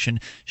one direction,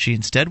 she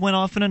instead went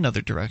off in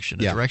another direction,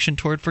 a direction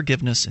toward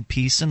forgiveness and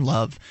peace and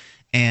love,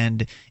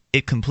 and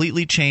it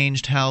completely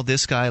changed how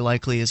this guy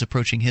likely is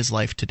approaching his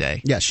life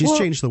today. Yeah, she's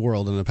changed the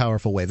world in a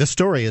powerful way. This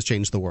story has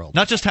changed the world.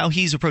 Not just how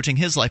he's approaching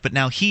his life, but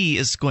now he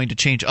is going to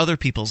change other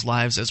people's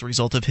lives as a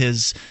result of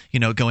his,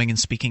 going and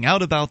speaking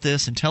out about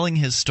this and telling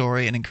his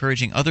story and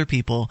encouraging other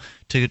people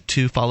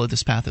to follow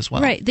this path as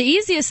well. Right. The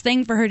easiest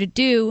thing for her to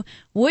do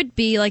would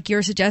be, like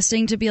you're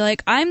suggesting, to be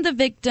like, I'm the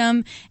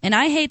victim and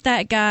I hate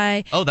that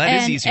guy. Oh,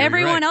 that is easier. And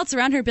everyone else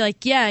around her would be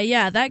like,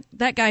 yeah,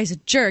 that guy's a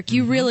jerk.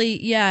 You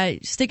really,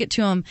 stick it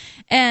to him.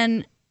 And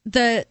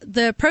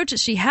the approach that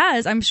she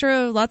has, I'm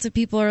sure lots of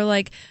people are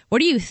like,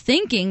 what are you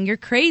thinking? You're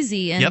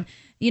crazy. And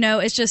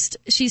it's just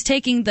she's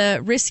taking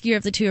the riskier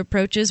of the two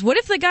approaches. What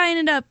if the guy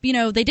ended up,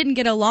 they didn't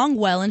get along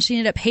well and she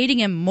ended up hating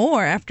him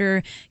more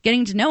after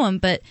getting to know him?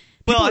 But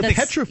people are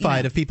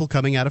petrified of people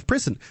coming out of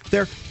prison.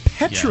 They're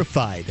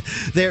petrified.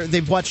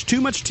 They've watched too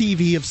much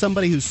TV of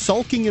somebody who's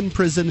sulking in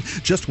prison,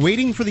 just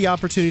waiting for the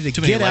opportunity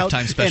to get out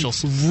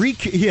specials. And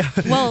wreak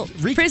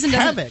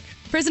havoc.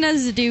 Prison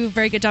doesn't do a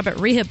very good job at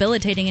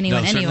rehabilitating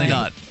anyone anyway.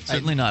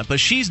 Certainly not.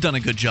 But she's done a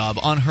good job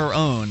on her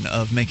own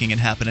of making it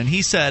happen. And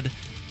he said,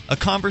 a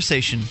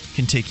conversation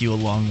can take you a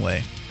long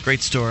way.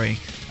 Great story.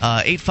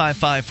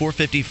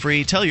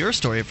 855-450-FREE. Tell your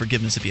story of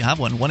forgiveness if you have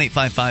one.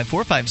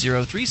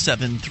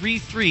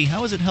 1-855-450-3733.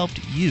 How has it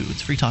helped you?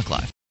 It's Free Talk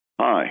Live.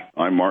 Hi,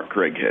 I'm Mark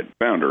Craighead,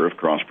 founder of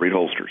Crossbreed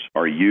Holsters.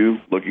 Are you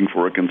looking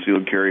for a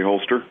concealed carry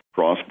holster?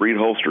 Crossbreed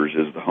Holsters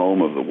is the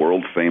home of the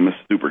world-famous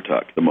Super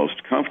Tuck, the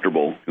most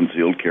comfortable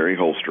concealed carry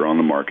holster on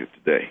the market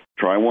today.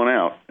 Try one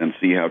out and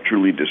see how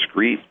truly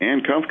discreet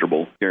and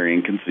comfortable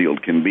carrying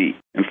concealed can be.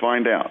 And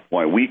find out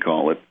why we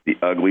call it the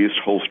ugliest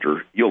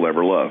holster you'll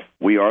ever love.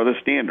 We are the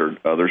standard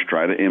others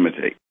try to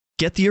imitate.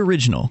 Get the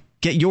original.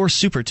 Get your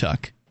Super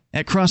Tuck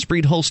at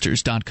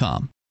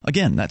crossbreedholsters.com.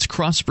 Again, that's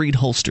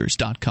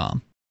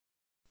crossbreedholsters.com.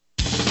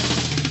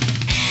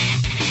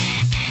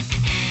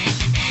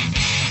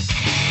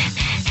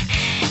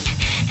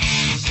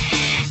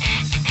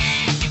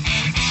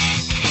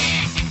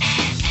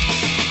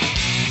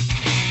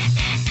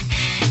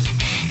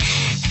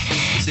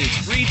 It's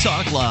Free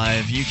Talk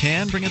Live. You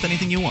can bring up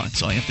anything you want.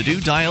 So all you have to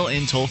do, dial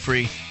in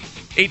toll-free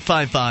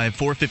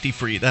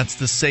 855-450-FREE. That's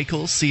the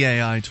SACL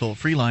CAI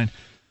toll-free line.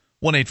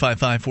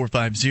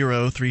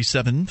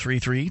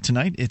 1-855-450-3733.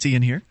 Tonight, it's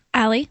Ian here.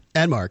 Allie.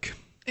 And Mark.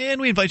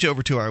 And we invite you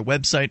over to our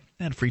website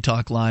at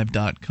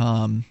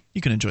freetalklive.com.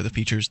 You can enjoy the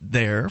features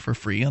there for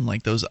free.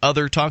 Unlike those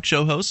other talk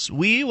show hosts,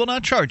 we will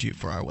not charge you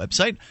for our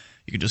website.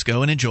 You can just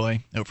go and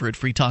enjoy over at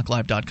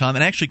freetalklive.com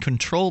and actually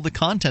control the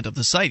content of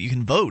the site. You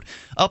can vote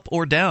up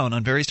or down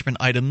on various different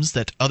items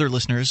that other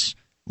listeners,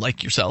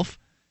 like yourself,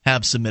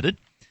 have submitted.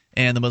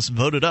 And the most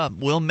voted up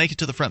will make it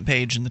to the front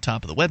page in the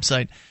top of the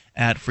website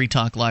at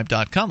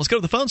freetalklive.com. Let's go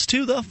to the phones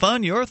to the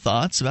fun. Your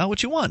thoughts about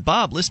what you want.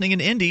 Bob, listening in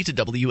Indy to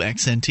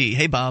WXNT.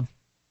 Hey, Bob.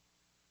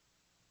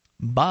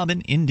 Bob in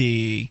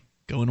Indy.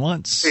 Going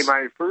once. Hey,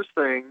 my first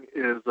thing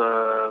is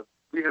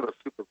we have a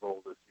Super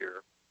Bowl this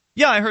year.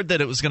 Yeah, I heard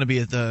that it was going to be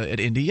at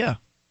Indy, yeah.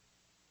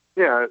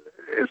 Yeah,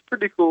 it's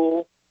pretty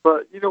cool.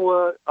 But you know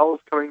what? I was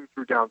coming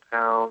through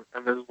downtown,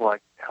 and there's,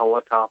 like,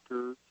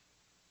 helicopters.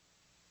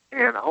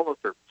 And I don't know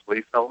if they're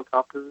police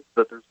helicopters,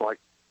 but there's,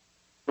 like,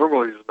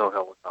 normally there's no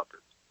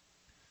helicopters.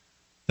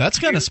 That's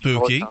kind of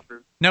spooky.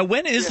 Now,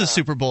 when is the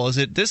Super Bowl? Is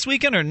it this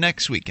weekend or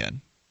next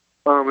weekend?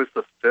 It's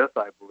the 5th,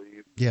 I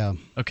believe. Yeah.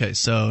 Okay,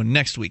 so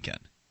next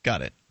weekend.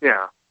 Got it.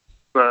 Yeah.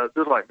 But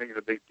they're, like, making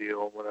a big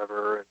deal and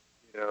whatever, and,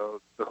 you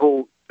know, the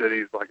whole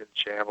city's, like, in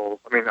shambles.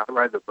 I mean, I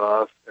ride the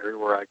bus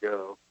everywhere I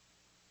go,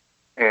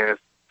 and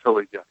it's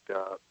totally jacked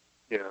up,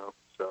 you know,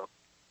 so.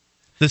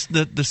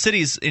 The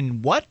city's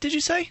in what, did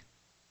you say?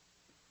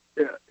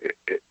 Yeah,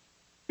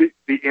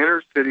 the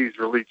inner city's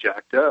really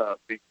jacked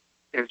up,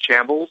 in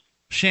shambles.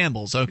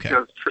 Shambles, okay.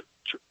 Because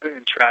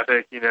in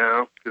traffic, you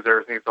know, because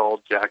everything's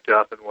all jacked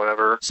up and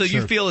whatever. So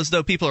you feel as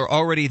though people are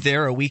already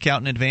there a week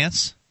out in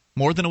advance?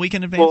 More than a week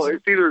in advance? Well,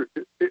 it's either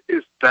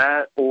it's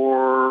that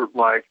or,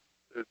 like,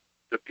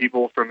 the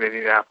people from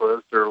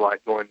Indianapolis are,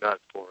 like, going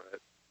nuts for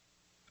it.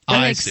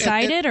 Are they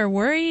excited or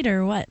worried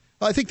or what?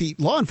 Well, I think the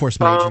law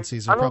enforcement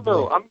agencies are probably... I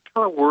don't know. I'm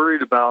kind of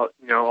worried about,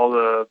 you know, all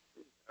the...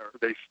 Are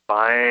they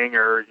spying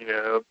or, you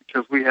know,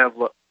 because we have,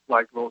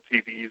 like, little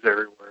TVs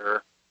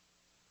everywhere.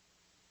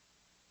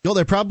 No,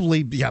 they're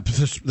probably... Yeah,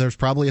 there's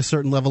probably a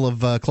certain level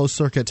of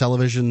closed-circuit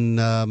television,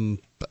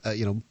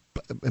 you know,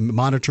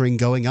 monitoring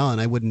going on.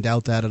 I wouldn't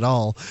doubt that at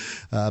all.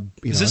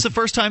 Is this the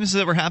first time this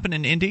has ever happened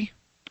in Indy,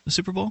 the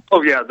Super Bowl?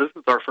 Oh, yeah, this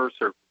is our first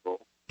Super Bowl.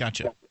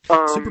 Gotcha.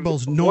 Super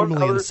Bowl's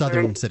normally in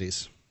southern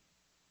cities.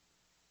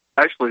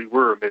 Actually,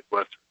 we're a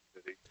Midwestern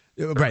city.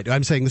 Right,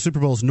 I'm saying the Super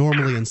Bowl's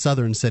normally in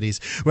southern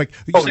cities. Like,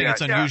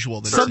 it's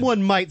unusual.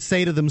 Someone might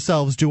say to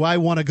themselves, "Do I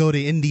want to go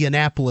to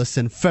Indianapolis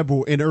in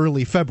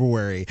early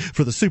February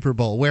for the Super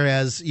Bowl?"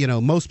 Whereas, you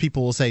know, most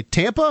people will say,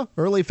 "Tampa,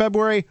 early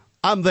February,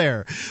 I'm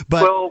there."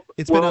 But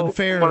it's been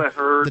unfair,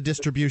 the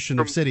distribution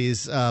of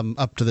cities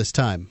up to this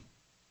time.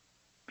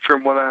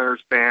 From what I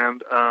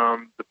understand,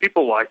 the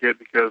people like it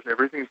because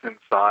everything's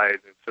inside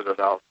instead of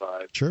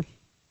outside. Sure.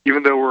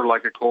 Even though we're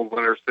like a cold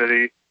winter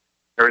city,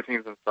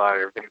 everything's inside.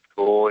 Everything's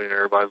cool, and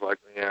everybody's like,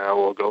 "Yeah,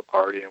 we'll go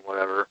party and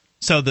whatever."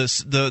 So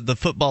the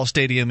football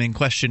stadium in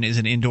question is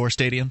an indoor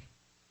stadium?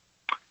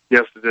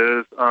 Yes, it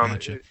is.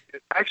 Gotcha.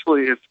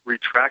 Actually, it's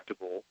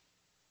retractable.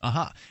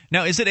 Uh-huh.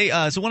 Now, is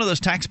it one of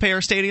those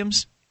taxpayer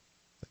stadiums?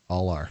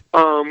 All are.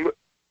 I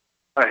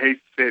hate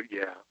to say it,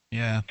 yeah.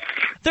 Yeah.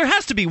 There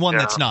has to be one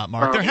that's not,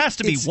 Mark. There has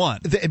to be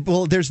one.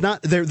 Well, there's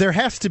not. There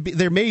has to be.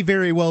 There may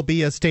very well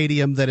be a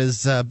stadium that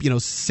is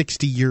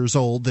 60 years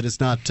old that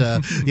is not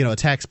a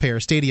taxpayer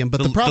stadium.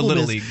 But the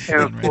problem is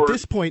at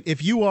this point,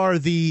 if you are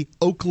the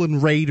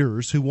Oakland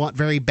Raiders who want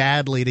very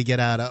badly to get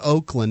out of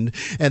Oakland,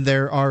 and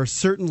there are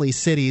certainly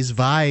cities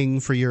vying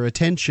for your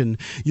attention,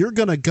 you're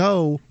going to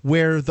go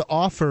where the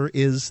offer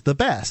is the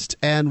best.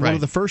 And one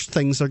of the first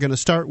things they're going to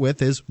start with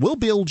is, "We'll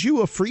build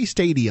you a free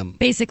stadium."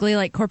 Basically,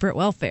 like corporate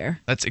welfare.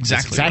 That's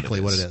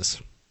exactly what it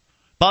is.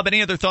 Bob,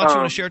 any other thoughts you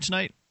want to share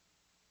tonight?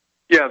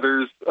 Yeah,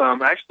 there's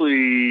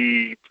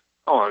actually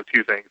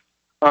two things.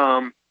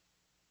 That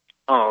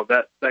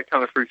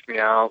kind of freaks me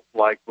out,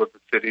 like with the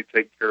city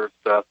taking care of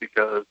stuff,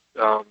 because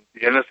the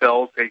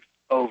NFL takes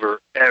over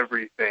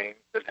everything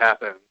that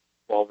happens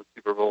while the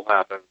Super Bowl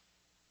happens.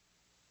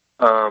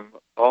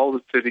 All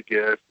the city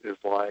gets is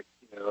like,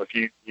 if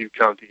you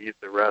come to eat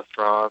at the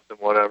restaurants and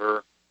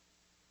whatever.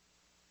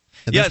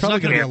 And there's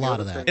probably going to be a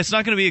lot of that. It's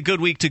not going to be a good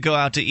week to go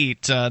out to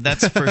eat,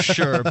 that's for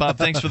sure. Bob,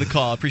 thanks for the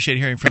call. Appreciate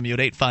hearing from you at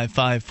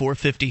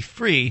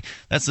 855-450-FREE.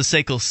 That's the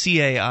SACL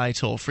CAI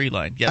toll-free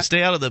line. Yeah,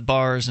 stay out of the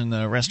bars and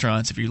the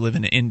restaurants if you live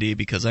in Indy,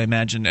 because I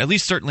imagine, at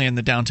least certainly in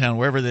the downtown,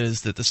 wherever it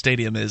is that the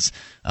stadium is,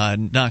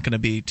 not going to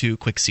be too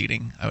quick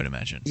seating, I would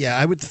imagine. Yeah,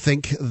 I would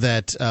think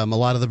that a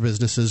lot of the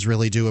businesses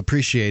really do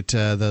appreciate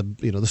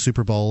the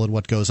Super Bowl and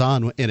what goes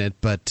on in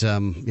it, but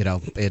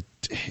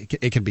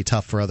it can be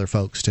tough for other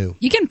folks too.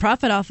 You can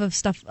profit off of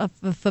stuff of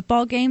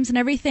football games and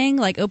everything.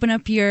 Like you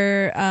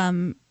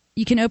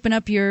can open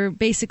up your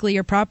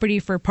property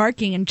for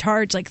parking and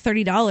charge like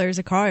 $30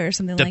 a car or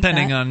something like that.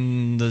 Depending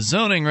on the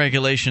zoning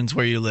regulations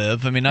where you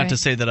live. I mean, not to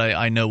say that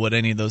I know what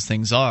any of those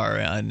things are,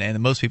 and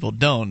most people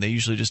don't. They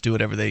usually just do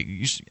whatever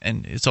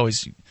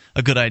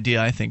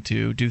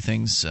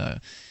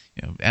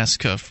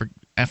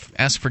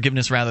ask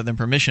forgiveness rather than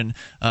permission,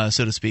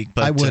 so to speak.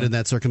 But I would in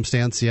that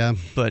circumstance, yeah.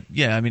 But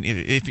yeah, I mean,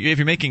 if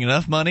you're making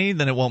enough money,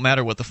 then it won't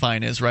matter what the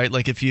fine is, right?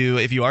 Like if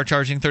you are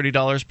charging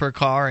 $30 per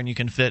car and you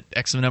can fit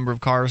X number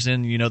of cars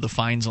in, the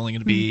fine's only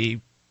going to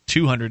be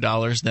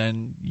 $200,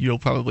 then you'll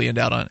probably end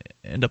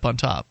up on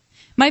top.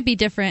 Might be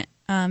different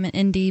in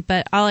Indy,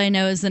 but all I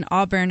know is in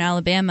Auburn,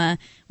 Alabama,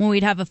 when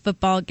we'd have a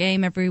football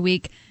game every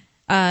week,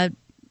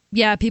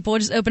 people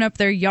would just open up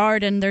their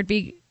yard and there'd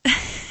be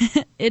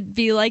it'd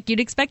be like you'd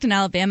expect in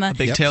Alabama. A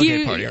big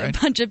tailgate party, right? A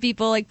bunch of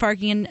people like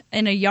parking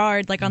in a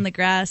yard, like on the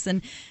grass,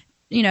 and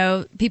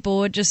people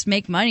would just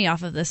make money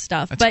off of this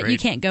stuff. That's but great. You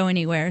can't go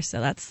anywhere,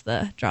 so that's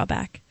the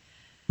drawback.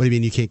 What do you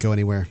mean you can't go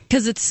anywhere?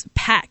 Because it's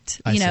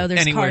packed. There's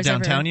anywhere cars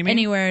downtown,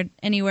 everywhere. you mean?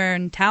 Anywhere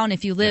in town.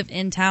 If you live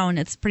in town,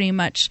 it's pretty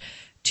much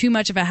too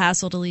much of a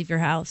hassle to leave your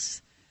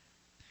house.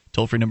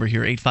 Toll-free number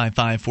here,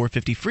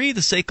 855-450-FREE, the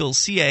SACL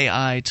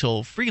CAI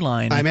toll-free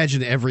line. I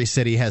imagine every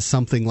city has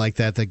something like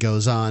that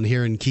goes on.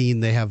 Here in Keene,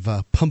 they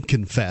have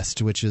Pumpkin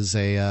Fest, which is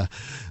a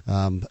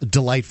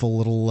delightful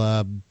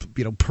little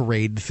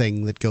parade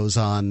thing that goes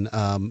on.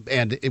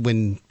 And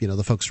when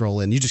the folks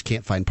roll in, you just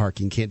can't find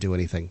parking, can't do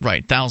anything.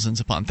 Right,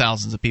 thousands upon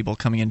thousands of people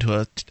coming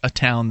into a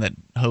town that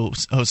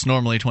hosts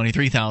normally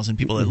 23,000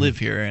 people that live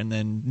here, and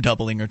then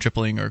doubling or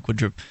tripling or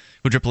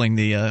quadrupling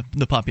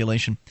the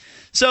population.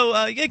 So,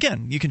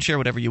 again, you can share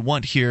whatever you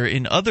want here.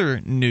 In other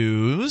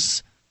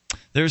news,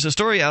 there's a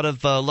story out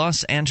of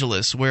Los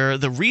Angeles where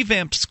the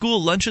revamped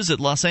school lunches at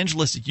Los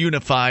Angeles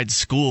Unified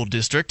School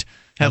District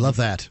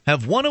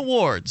have won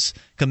awards,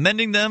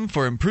 commending them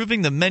for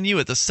improving the menu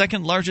at the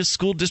second largest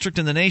school district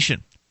in the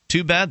nation.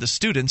 Too bad the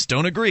students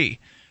don't agree.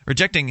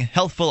 Rejecting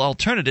healthful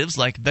alternatives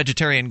like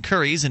vegetarian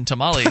curries and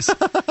tamales,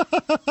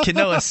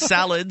 quinoa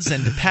salads,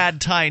 and pad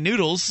thai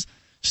noodles,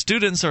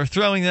 students are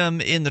throwing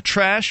them in the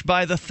trash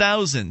by the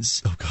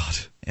thousands. Oh, God.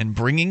 And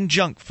bringing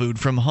junk food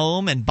from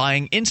home and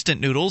buying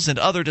instant noodles and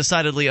other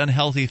decidedly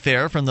unhealthy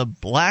fare from the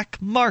black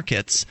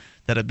markets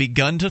that have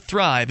begun to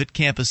thrive at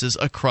campuses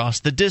across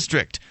the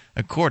district,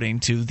 according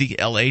to the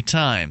LA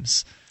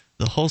Times.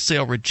 The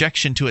wholesale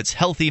rejection to its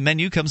healthy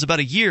menu comes about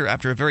a year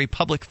after a very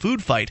public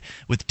food fight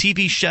with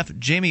TV chef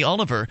Jamie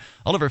Oliver.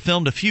 Oliver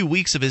filmed a few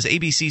weeks of his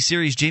ABC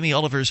series Jamie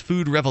Oliver's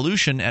Food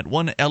Revolution at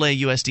one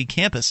LAUSD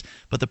campus,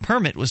 but the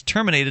permit was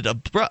terminated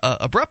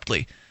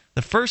abruptly.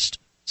 The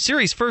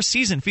series' first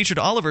season featured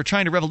Oliver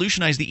trying to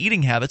revolutionize the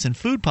eating habits and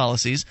food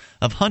policies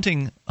of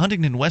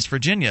Huntington, West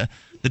Virginia.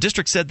 The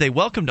district said they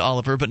welcomed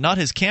Oliver, but not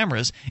his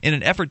cameras, in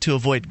an effort to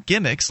avoid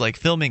gimmicks like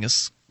filling a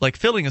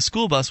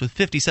school bus with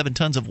 57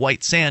 tons of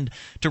white sand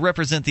to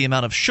represent the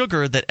amount of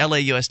sugar that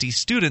LAUSD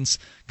students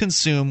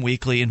consume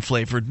weekly in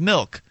flavored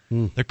milk.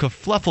 The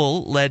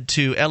kerfluffle led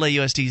to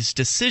LAUSD's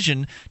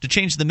decision to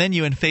change the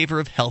menu in favor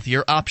of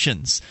healthier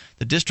options.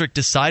 The district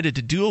decided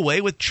to do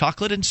away with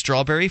chocolate and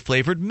strawberry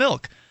flavored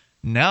milk.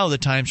 Now, the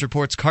Times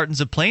reports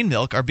cartons of plain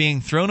milk are being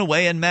thrown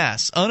away en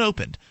masse,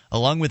 unopened,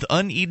 along with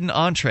uneaten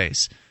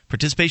entrees.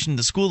 Participation in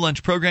the school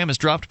lunch program has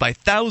dropped by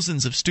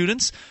thousands of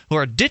students who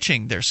are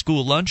ditching their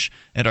school lunch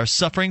and are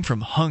suffering from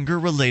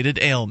hunger-related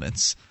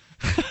ailments.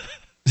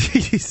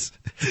 This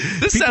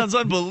sounds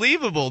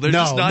unbelievable. They're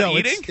just not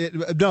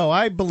eating?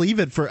 I believe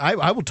it.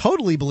 I will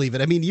totally believe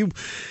it. I mean,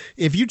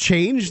 if you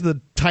change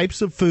the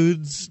types of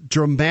foods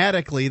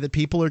dramatically that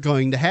people are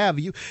going to have,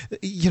 it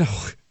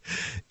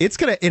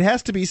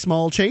has to be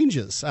small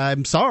changes.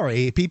 I'm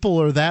sorry.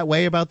 People are that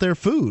way about their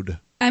food.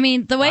 I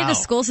mean, the way the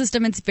school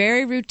system, it's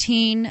very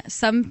routine.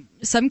 Some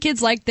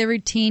kids like the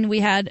routine. We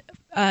had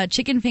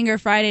chicken finger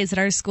Fridays at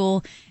our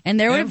school, and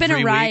there would have been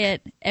a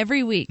riot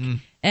every week.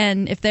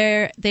 And if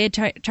they had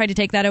tried to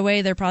take that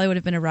away, there probably would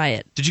have been a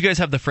riot. Did you guys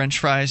have the French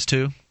fries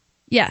too?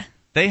 Yeah.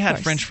 They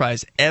had French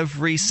fries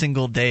every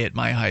single day at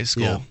my high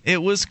school. Yeah.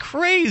 It was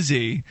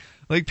crazy.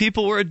 Like,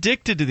 people were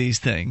addicted to these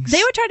things.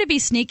 They would try to be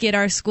sneaky at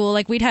our school.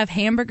 Like, we'd have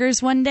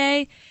hamburgers one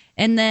day,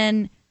 and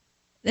then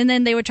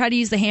they would try to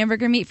use the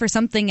hamburger meat for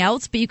something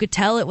else, but you could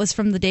tell it was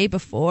from the day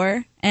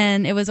before,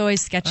 and it was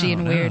always sketchy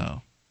and weird.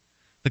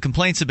 The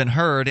complaints have been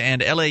heard,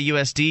 and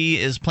LAUSD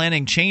is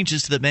planning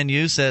changes to the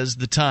menu, says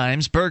the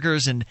Times.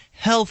 Burgers and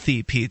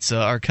healthy pizza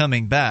are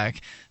coming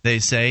back, they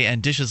say,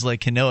 and dishes like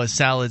quinoa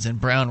salads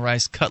and brown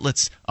rice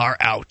cutlets are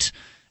out.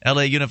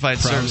 LA Unified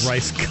serves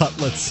rice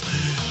cutlets.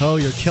 Oh,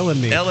 you're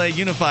killing me. LA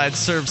Unified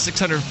serves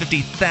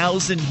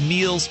 650,000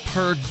 meals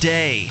per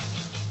day.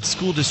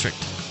 School district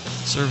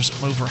serves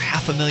over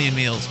 500,000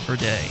 meals per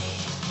day.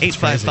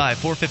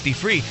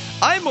 855-450-FREE.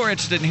 I'm more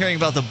interested in hearing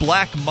about the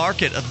black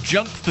market of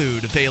junk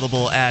food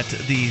available at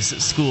these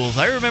schools.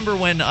 I remember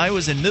when I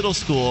was in middle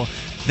school,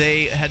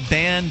 they had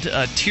banned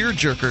tear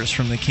jerkers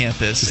from the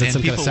campus, and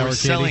people were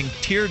selling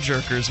tear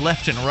jerkers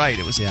left and right.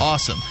 It was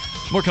awesome.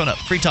 More coming up.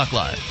 Free Talk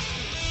Live.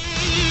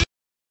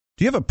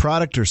 Do you have a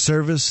product or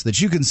service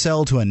that you can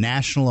sell to a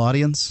national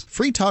audience?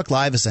 Free Talk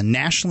Live is a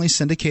nationally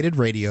syndicated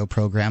radio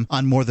program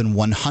on more than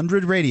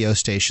 100 radio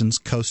stations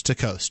coast to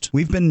coast.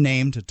 We've been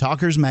named to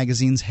Talkers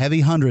Magazine's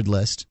Heavy 100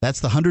 list. That's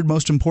the 100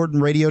 most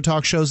important radio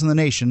talk shows in the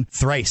nation,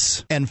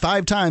 thrice. And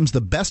 5 times the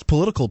best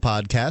political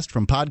podcast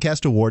from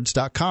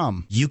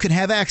podcastawards.com. You can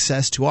have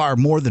access to our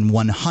more than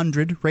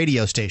 100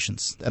 radio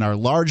stations and our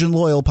large and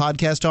loyal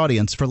podcast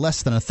audience for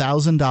less than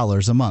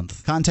 $1,000 a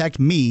month.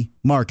 Contact me,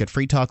 Mark, at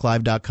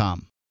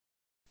freetalklive.com.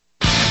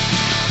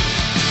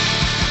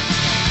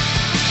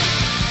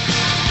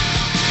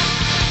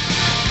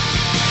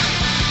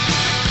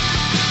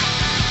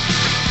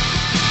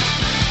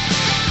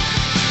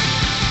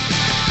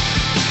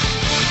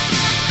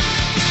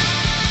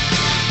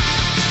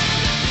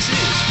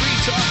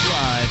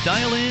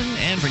 Dial in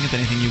and bring up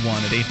anything you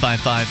want at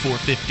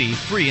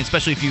 855-450-FREE,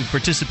 especially if you've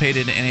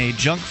participated in a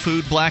junk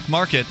food black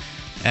market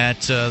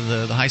at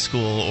the high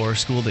school or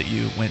school that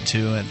you went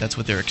to. And that's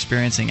what they're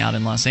experiencing out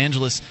in Los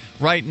Angeles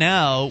right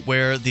now,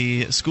 where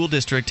the school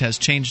district has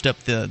changed up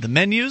the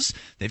menus.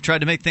 They've tried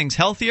to make things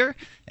healthier,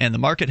 and the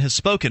market has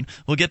spoken.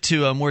 We'll get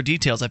to more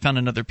details. I found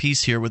another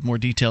piece here with more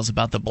details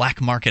about the black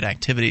market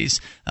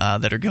activities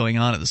that are going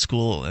on at the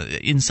school,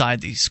 inside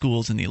the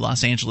schools in the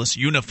Los Angeles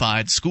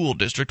Unified School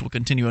District. We'll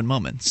continue in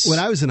moments. When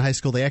I was in high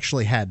school, they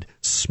actually had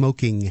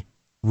smoking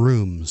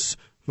rooms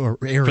or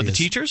areas. For the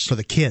teachers? For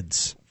the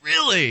kids.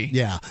 Really?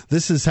 Yeah.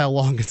 This is how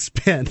long it's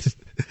been.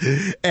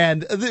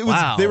 And it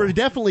was, they were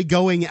definitely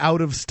going out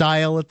of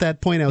style at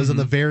that point. I was on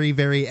the very,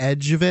 very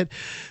edge of it.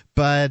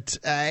 But,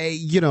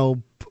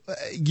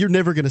 you're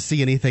never going to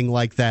see anything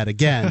like that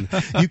again.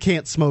 You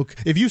can't smoke.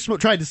 If you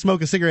tried to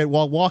smoke a cigarette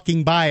while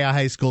walking by a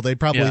high school, they'd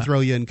probably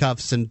throw you in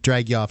cuffs and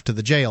drag you off to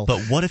the jail.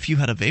 But what if you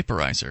had a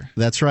vaporizer?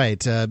 That's right.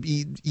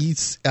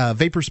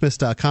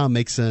 Vaporsmiths.com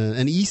makes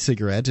an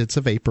e-cigarette. It's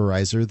a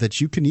vaporizer that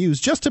you can use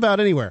just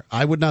about anywhere.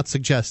 I would not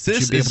suggest that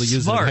you'd be able to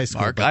use it in high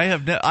school. Mark.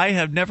 I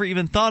have never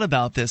even thought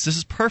about this. This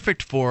is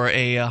perfect for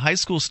a high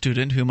school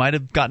student who might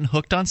have gotten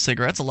hooked on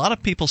cigarettes. A lot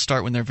of people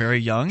start when they're very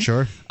young.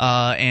 Sure.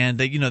 And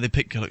they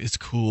pick, it's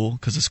cool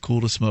because it's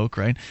cool to smoke,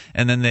 right?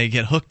 And then they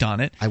get hooked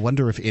on it. I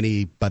wonder if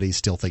anybody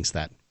still thinks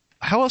that.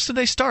 How else did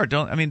they start?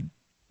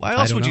 Why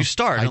else would you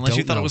start unless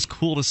you thought it was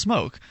cool to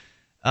smoke?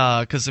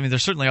 Because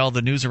there's certainly all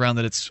the news around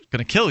that it's going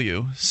to kill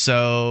you.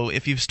 So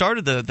if you've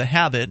started the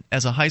habit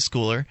as a high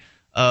schooler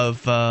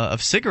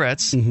of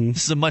cigarettes,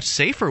 this is a much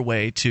safer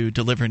way to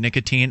deliver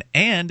nicotine.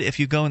 And if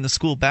you go in the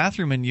school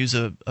bathroom and use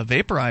a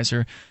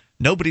vaporizer,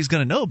 nobody's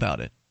going to know about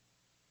it.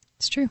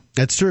 It's true.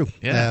 That's true.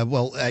 Yeah.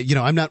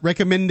 I'm not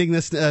recommending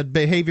this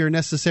behavior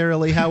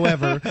necessarily.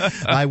 However,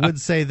 I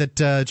would say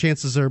that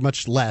chances are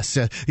much less.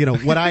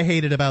 What I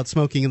hated about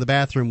smoking in the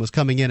bathroom was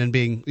coming in and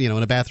being, in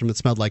a bathroom that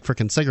smelled like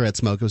frickin' cigarette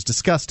smoke. It was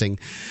disgusting.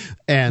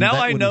 And now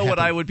I know what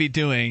I would be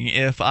doing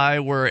if I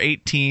were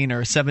 18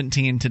 or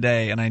 17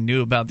 today and I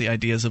knew about the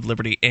ideas of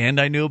liberty and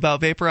I knew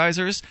about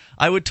vaporizers.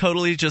 I would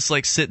totally just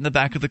sit in the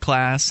back of the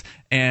class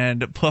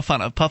and puff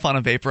on a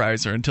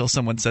vaporizer until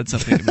someone said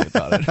something to me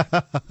about it.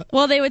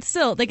 Well, they could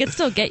still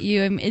get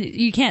you.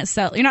 You can't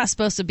sell. You're not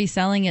supposed to be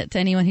selling it to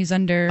anyone who's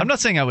under. I'm not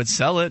saying I would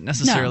sell it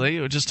necessarily.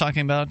 No. We're just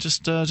talking about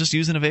just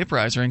using a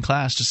vaporizer in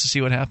class just to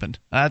see what happened.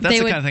 That's the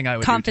kind of thing I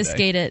would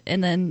confiscate it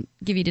and then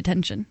give you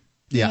detention.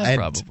 Yeah,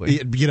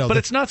 probably. But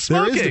it's not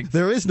smoking.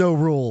 There is no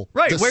rule.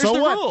 Right, where's the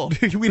rule?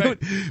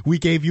 We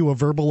gave you a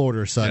verbal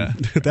order, son.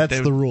 Yeah. That's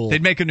the rule.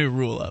 They'd make a new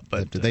rule up.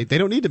 But they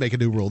don't need to make a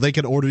new rule. They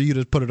can order you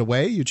to put it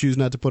away. You choose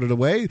not to put it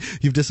away.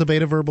 You've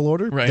disobeyed a verbal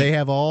order. Right. They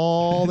have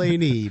all they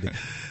need.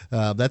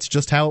 That's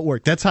just how it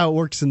works. That's how it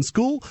works in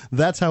school.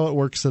 That's how it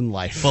works in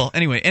life. Well,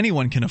 anyway,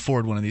 anyone can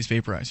afford one of these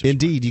vaporizers.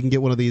 Indeed. You can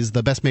get one of these,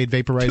 the best-made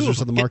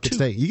vaporizers on the market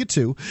today. You get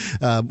two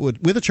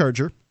with a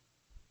charger.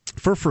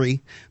 For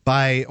free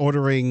by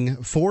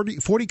ordering 40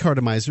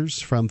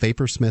 cartomizers from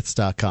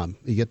Vaporsmiths.com.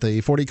 You get the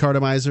 40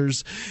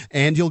 cartomizers,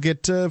 and you'll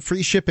get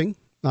free shipping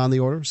on the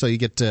order. So you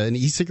get an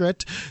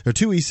e-cigarette or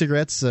 2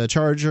 e-cigarettes, a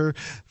charger,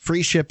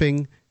 free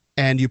shipping,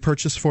 and you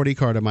purchase 40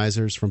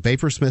 cartomizers from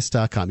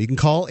Vaporsmiths.com. You can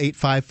call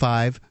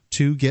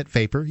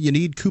 855-2-GET-VAPOR. You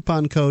need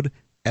coupon code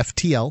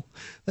FTL.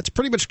 That's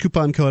pretty much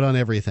coupon code on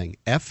everything.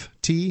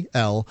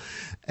 FTL.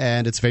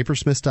 And it's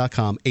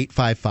Vaporsmiths.com,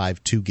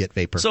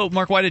 855-2-GET-VAPOR. So,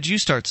 Mark, why did you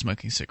start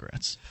smoking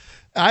cigarettes?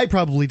 I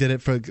probably did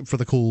it for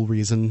the cool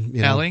reason.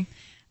 Allie?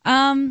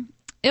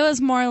 It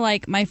was more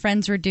like my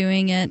friends were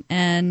doing it,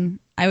 and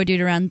I would do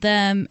it around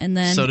them, and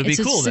then so to be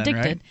it's cool just then,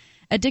 right?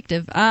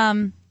 Addictive.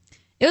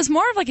 It was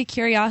more of like a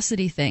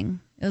curiosity thing.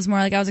 It was more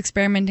like I was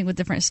experimenting with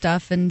different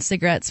stuff, and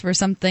cigarettes were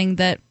something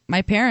that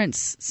my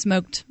parents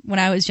smoked when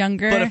I was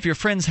younger. But if your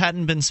friends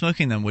hadn't been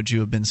smoking them, would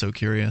you have been so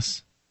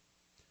curious?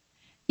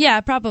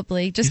 Yeah,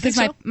 probably. Just because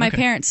my Okay.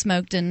 parents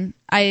smoked, and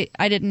I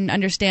didn't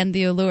understand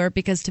the allure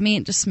because to me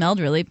it just smelled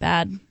really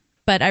bad.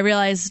 But I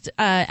realized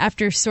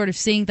after sort of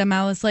seeing them,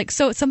 I was like,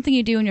 so it's something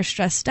you do when you're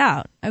stressed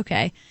out.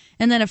 Okay.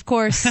 And then, of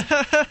course,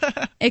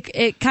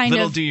 it kind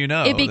Little of do you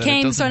know it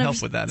became that it sort help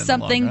of with that in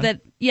something the long run.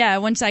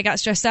 that, once I got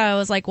stressed out, I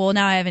was like, well,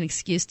 now I have an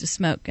excuse to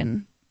smoke.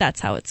 And that's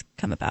how it's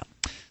come about.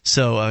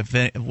 So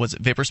was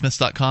it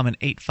vaporsmiths.com and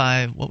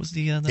 85, what was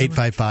the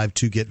 855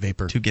 to get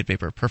vapor. To get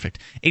vapor, perfect.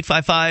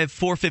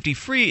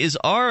 855-450-FREE is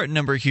our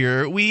number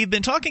here. We've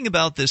been talking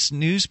about this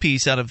news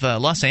piece out of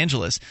Los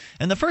Angeles,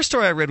 and the first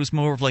story I read was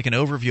more of like an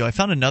overview. I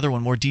found another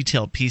one, more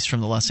detailed piece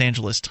from the Los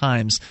Angeles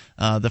Times.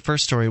 The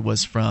first story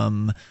was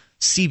from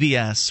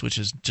CBS, which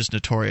is just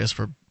notorious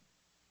for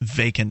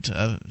vacant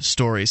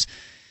stories.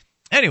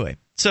 Anyway,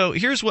 so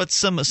here's what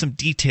some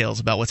details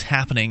about what's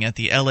happening at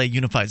the LA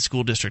Unified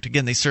School District.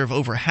 Again, they serve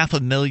over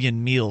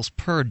 500,000 meals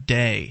per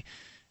day.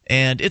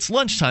 And it's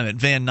lunchtime at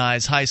Van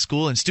Nuys High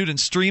School, and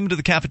students stream to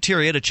the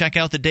cafeteria to check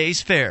out the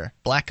day's fare.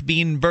 Black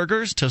bean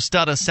burgers,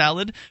 tostada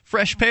salad,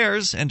 fresh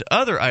pears, and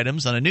other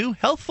items on a new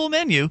healthful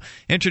menu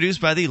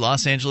introduced by the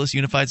Los Angeles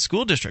Unified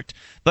School District.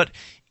 But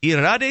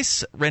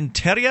Irades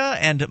Renteria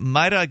and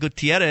Mayra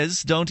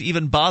Gutierrez don't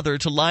even bother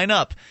to line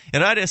up.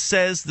 Irades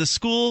says the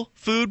school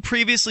food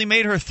previously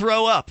made her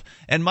throw up,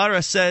 and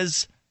Mayra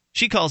says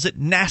she calls it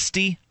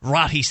nasty,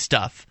 rotty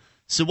stuff.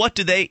 So what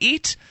do they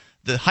eat?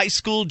 The high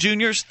school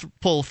juniors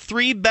pull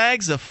 3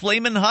 bags of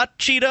Flamin' Hot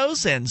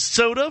Cheetos and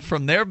soda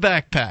from their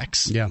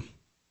backpacks. Yeah.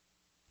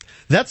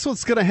 That's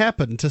what's going to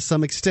happen to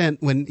some extent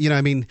when,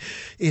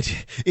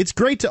 it's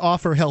great to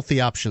offer healthy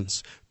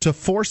options. To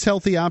force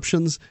healthy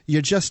options,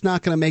 you're just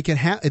not going to make it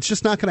it's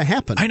just not going to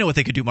happen. I know what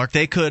they could do, Mark.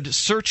 They could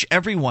search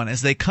everyone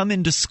as they come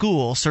into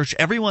school, search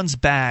everyone's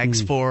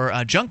bags for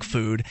junk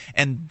food,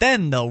 and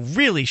then they'll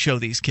really show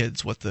these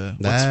kids what's for.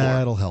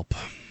 That'll help.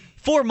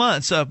 4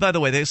 months, by the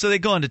way, they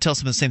go on to tell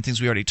some of the same things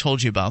we already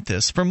told you about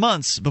this. For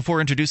months before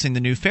introducing the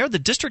new fare, the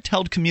district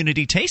held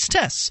community taste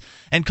tests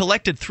and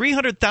collected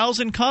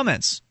 300,000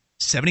 comments,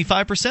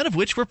 75% of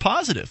which were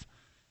positive.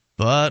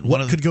 But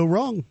what could go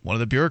wrong? One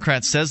of the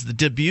bureaucrats says the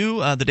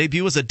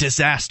debut was a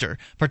disaster.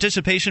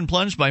 Participation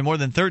plunged by more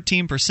than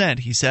 13%,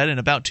 he said, and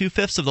about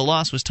 2/5 of the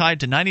loss was tied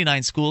to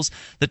 99 schools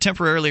that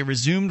temporarily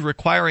resumed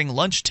requiring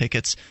lunch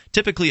tickets.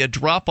 Typically, a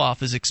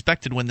drop-off is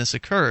expected when this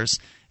occurs.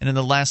 And in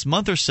the last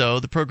month or so,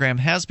 the program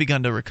has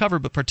begun to recover,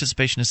 but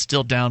participation is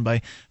still down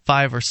by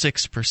 5 or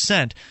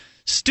 6%.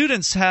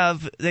 Students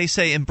have, they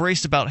say,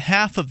 embraced about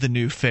half of the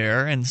new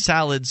fare, and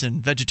salads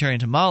and vegetarian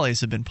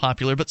tamales have been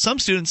popular. But some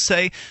students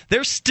say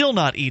they're still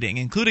not eating,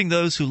 including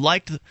those who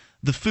liked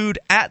the food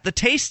at the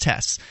taste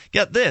tests.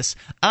 Get this.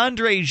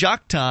 Andre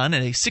Jactan,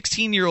 a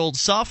 16-year-old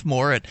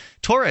sophomore at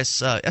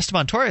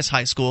Esteban Torres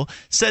High School,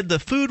 said the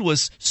food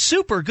was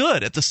super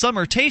good at the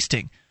summer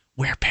tasting,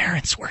 where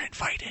parents were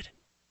invited.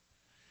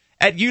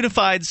 At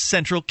Unified's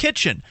Central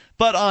Kitchen.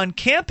 But on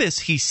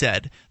campus, he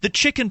said, the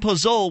chicken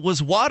pozole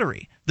was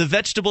watery, the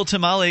vegetable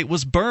tamale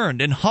was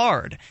burned and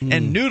hard,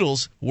 and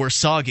noodles were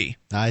soggy.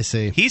 I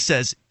see. He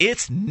says,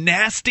 it's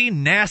nasty,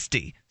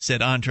 nasty,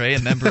 said Andre, a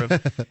member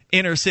of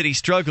Inner City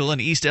Struggle, an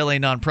East LA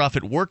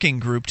nonprofit working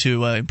group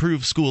to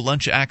improve school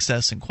lunch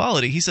access and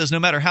quality. He says no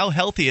matter how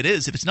healthy it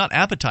is, if it's not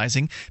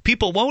appetizing,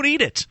 people won't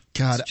eat it.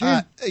 God,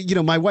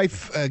 my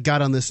wife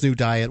got on this new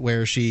diet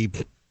where she...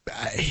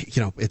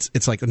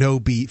 it's like no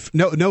beef,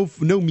 no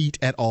meat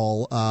at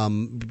all.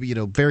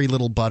 Very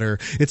little butter.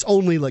 It's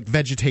only like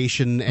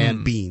vegetation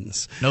and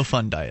beans. No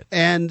fun diet.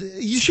 And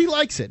she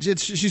likes it.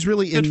 She's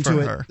really Good into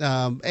for it.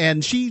 her.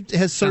 And she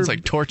has served Sounds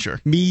like torture.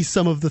 Me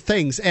some of the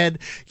things. And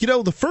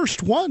the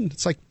first one,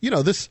 it's like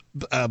this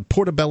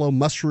portobello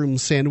mushroom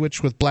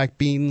sandwich with black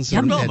beans.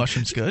 Portobello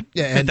mushroom's good.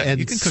 Yeah, and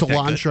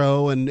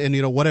cilantro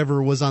and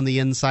whatever was on the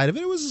inside of it.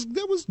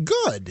 That was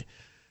good,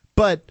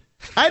 but.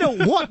 I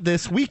don't want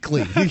this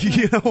weekly.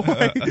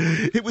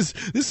 This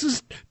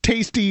is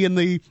tasty in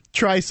the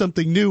try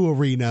something new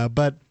arena,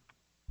 but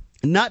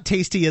not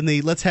tasty in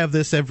the let's have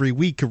this every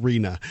week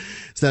arena.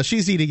 So now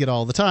she's eating it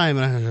all the time.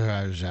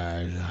 No,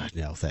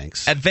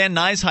 thanks. At Van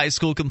Nuys High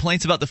School,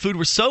 complaints about the food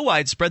were so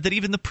widespread that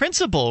even the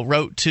principal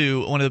wrote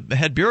to one of the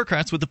head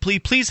bureaucrats with the plea,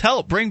 please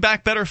help, bring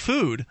back better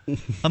food.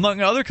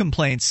 Among other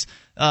complaints,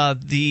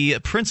 the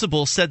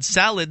principal said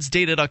salads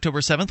dated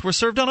October 7th were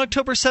served on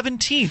October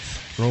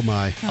 17th. Oh,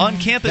 my. On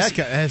campus.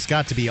 That has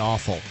got to be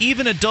awful.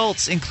 Even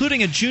adults,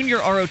 including a junior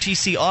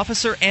ROTC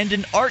officer and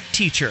an art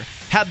teacher,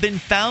 have been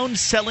found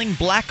selling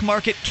black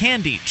market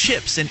candy,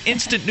 chips, and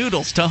instant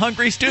noodles to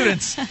hungry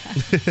students.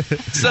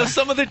 So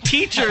some of the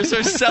teachers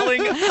are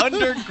selling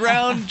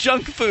underground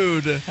junk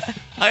food.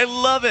 I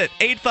love it.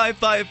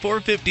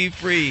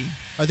 855-450-FREE.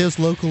 Are those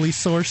locally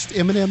sourced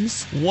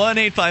M&Ms?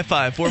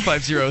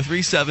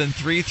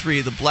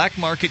 1-855-450-3733. The black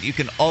market, you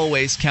can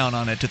always count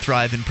on it to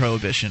thrive in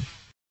prohibition.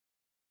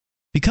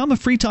 Become a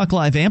Free Talk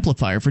Live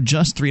amplifier for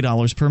just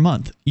 $3 per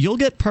month. You'll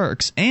get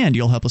perks, and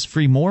you'll help us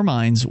free more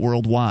minds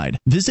worldwide.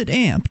 Visit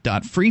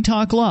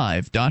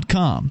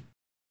amp.freetalklive.com.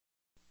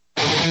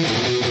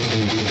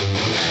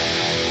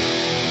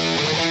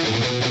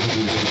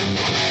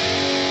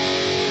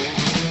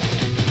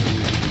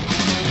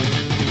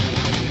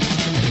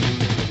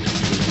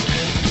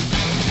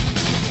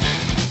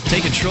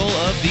 Take control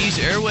of these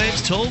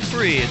airwaves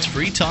toll-free. It's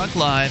Free Talk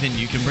Live, and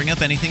you can bring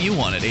up anything you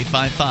want at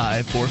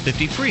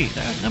 855-450-FREE.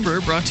 That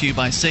number brought to you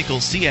by SACL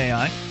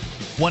CAI.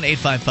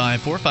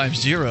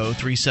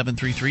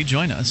 1-855-450-3733.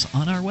 Join us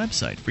on our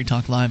website,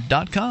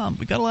 freetalklive.com.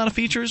 We've got a lot of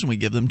features, and we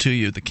give them to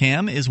you. The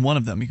Cam is one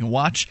of them. You can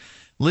watch,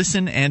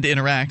 listen, and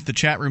interact. The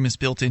chat room is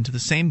built into the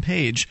same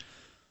page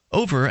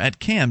over at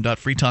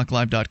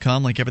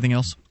cam.freetalklive.com. Like everything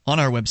else on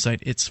our website,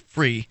 it's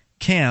free.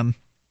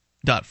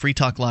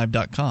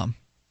 cam.freetalklive.com.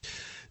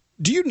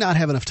 Do you not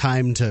have enough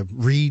time to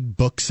read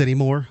books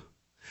anymore?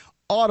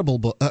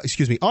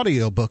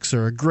 Audio books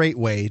are a great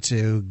way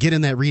to get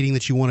in that reading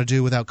that you want to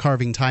do without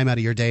carving time out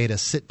of your day to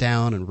sit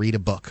down and read a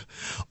book.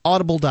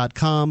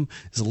 Audible.com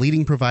is a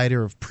leading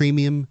provider of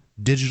premium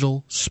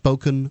digital,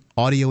 spoken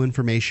audio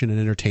information and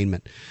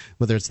entertainment,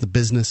 whether it's the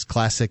business,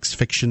 classics,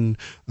 fiction,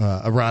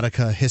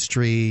 erotica,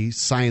 history,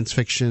 science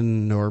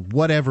fiction, or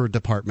whatever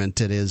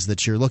department it is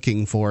that you're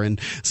looking for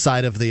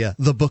inside of the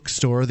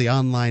bookstore, the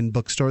online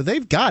bookstore.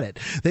 They've got it.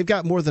 They've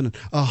got more than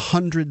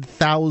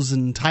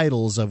 100,000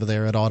 titles over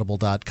there at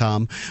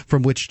audible.com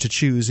from which to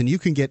choose, and you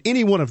can get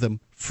any one of them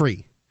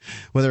free.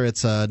 Whether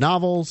it's a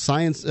novel,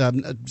 science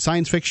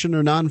fiction,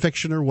 or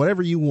nonfiction, or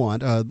whatever you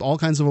want, all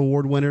kinds of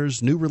award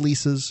winners, new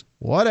releases,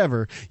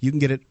 whatever, you can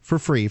get it for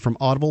free from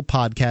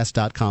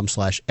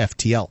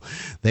audiblepodcast.com/FTL.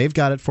 They've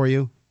got it for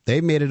you.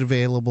 They've made it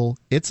available.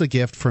 It's a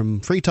gift from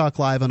Free Talk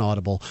Live on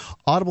Audible.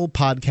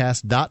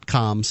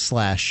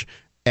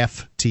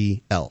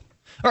 audiblepodcast.com/FTL. All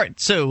right,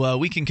 so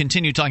we can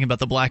continue talking about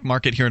the black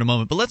market here in a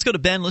moment, but let's go to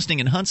Ben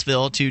listening in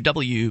Huntsville to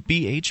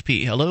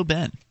WBHP. Hello,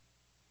 Ben.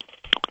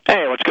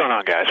 Hey, what's going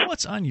on, guys?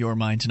 What's on your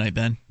mind tonight,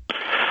 Ben?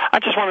 I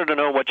just wanted to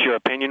know what your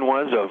opinion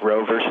was of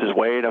Roe versus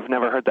Wade. I've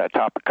never heard that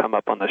topic come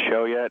up on the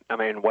show yet. I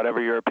mean,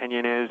 whatever your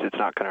opinion is, it's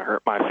not going to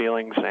hurt my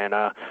feelings, and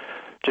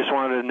just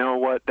wanted to know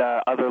what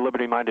other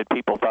liberty-minded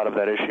people thought of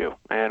that issue.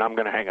 And I'm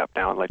going to hang up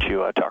now and let you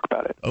talk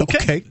about it.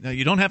 Okay.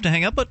 You don't have to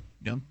hang up, but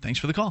thanks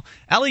for the call.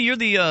 Allie, you're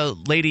the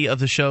lady of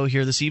the show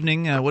here this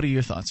evening. What are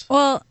your thoughts?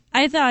 Well,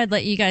 I thought I'd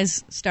let you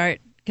guys start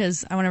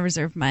because I want to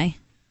reserve my...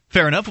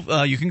 Fair enough.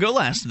 You can go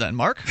last then,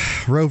 Mark.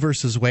 Roe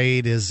versus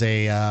Wade is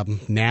a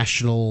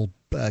national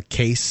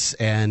case,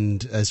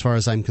 and as far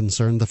as I'm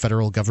concerned, the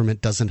federal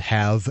government doesn't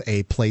have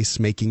a place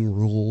making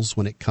rules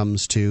when it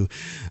comes to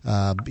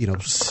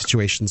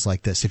situations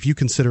like this. If you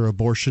consider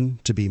abortion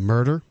to be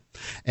murder,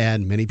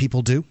 and many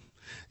people do,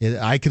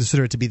 I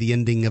consider it to be the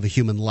ending of a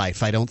human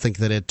life. I don't think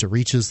that it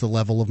reaches the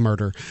level of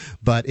murder,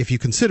 but if you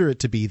consider it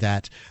to be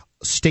that,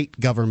 state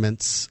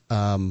governments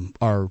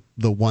are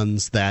the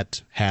ones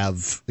that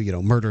have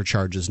murder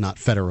charges, not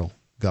federal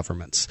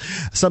governments.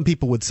 Some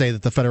people would say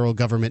that the federal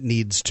government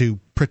needs to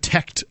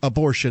protect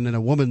abortion and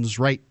a woman's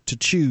right to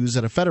choose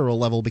at a federal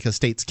level because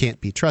states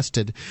can't be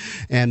trusted.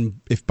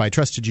 And if by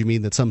trusted you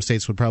mean that some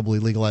states would probably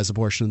legalize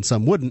abortion and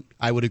some wouldn't,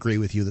 I would agree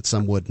with you that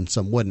some would and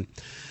some wouldn't.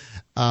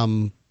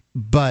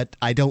 But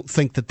I don't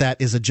think that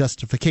that is a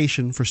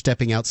justification for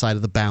stepping outside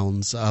of the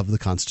bounds of the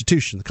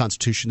Constitution. The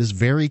Constitution is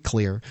very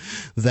clear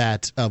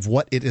that of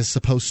what it is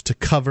supposed to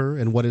cover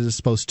and what it is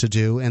supposed to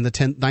do, and the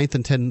 9th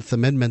and 10th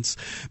Amendments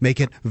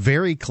make it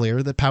very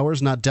clear that powers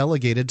not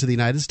delegated to the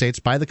United States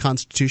by the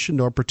Constitution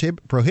nor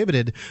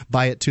prohibited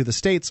by it to the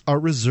states are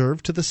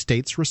reserved to the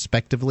states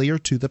respectively or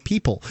to the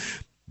people.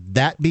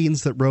 That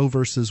means that Roe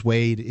versus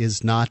Wade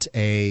is not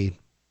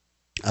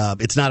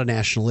it's not a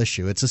national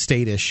issue. It's a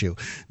state issue.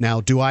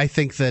 Now, do I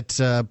think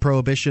that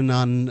prohibition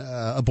on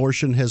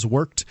abortion has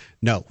worked?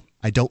 No.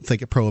 I don't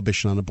think a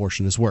prohibition on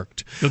abortion has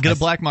worked. You'll get a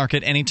black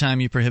market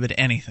anytime you prohibit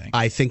anything.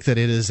 I think that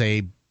it is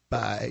I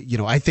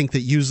think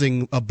that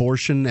using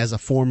abortion as a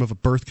form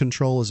of birth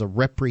control is a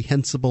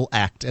reprehensible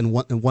act and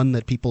one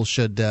that people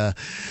should,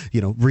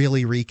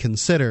 really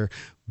reconsider.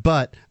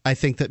 But I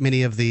think that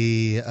many of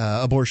the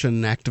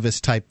abortion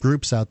activist type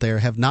groups out there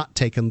have not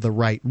taken the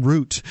right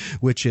route,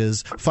 which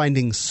is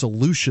finding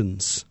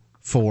solutions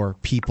for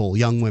people,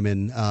 young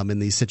women, in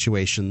these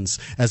situations,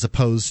 as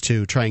opposed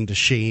to trying to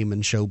shame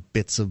and show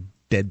bits of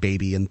dead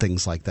baby and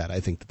things like that. I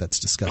think that that's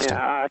disgusting.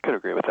 Yeah, I could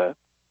agree with that.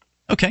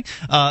 Okay,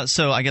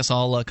 so I guess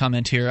I'll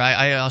comment here.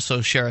 I also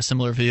share a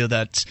similar view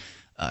that,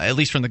 at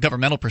least from the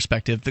governmental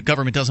perspective, the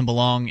government doesn't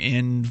belong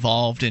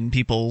involved in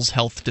people's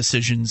health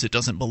decisions. It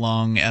doesn't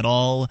belong at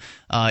all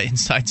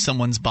inside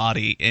someone's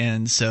body.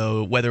 And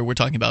so whether we're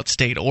talking about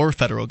state or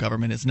federal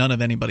government, it's none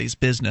of anybody's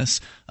business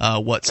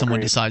what someone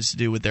decides to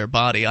do with their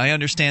body. I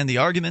understand the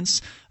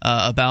arguments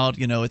about,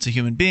 it's a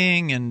human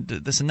being and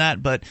this and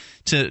that, but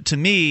to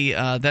me,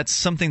 that's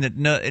something that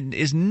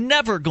is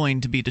never going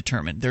to be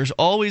determined. There's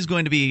always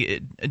going to be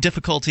a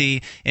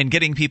difficulty in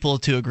getting people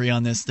to agree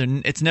on this.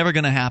 It's never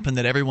going to happen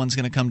that everyone's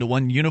going to come to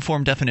one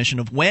uniform definition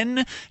of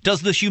when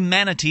does the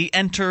humanity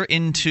enter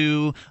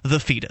into the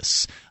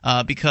fetus,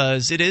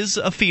 because it is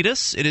a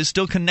fetus. It is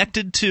still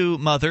connected to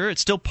mother.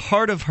 It's still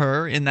part of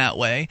her in that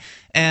way.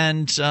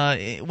 And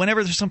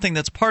whenever there's something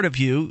that's part of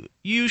you,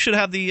 you should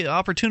have the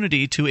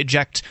opportunity to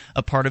eject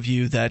a part of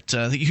you that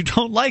you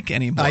don't like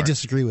anymore. I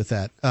disagree with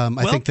that. I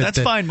think that's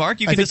fine, Mark.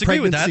 You can disagree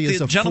with that.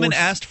 The gentleman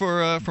asked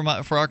for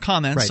our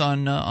comments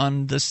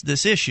on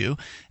this issue,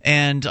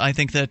 and I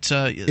think that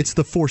it's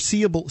the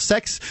foreseeable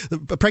sex.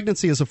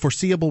 Pregnancy is a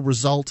foreseeable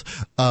result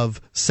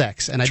of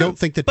sex, and I don't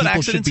think that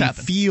people should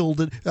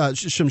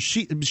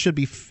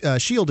be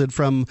shielded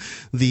from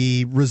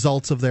the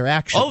results of their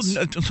actions.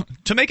 Oh,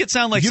 to make it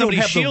sound like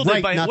somebody's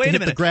shielded by wait a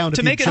minute.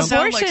 To make it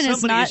sound like abortion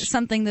is not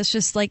something that's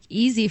just like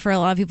easy for a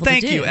lot of people to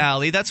do. Thank you,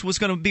 Allie. That's what's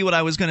going to be what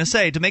I was going to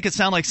say. To make it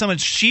sound like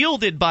someone's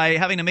shielded by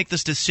having to make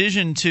this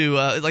decision to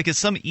like it's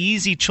some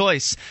easy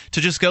choice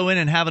to just go in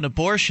and have an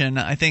abortion.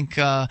 I think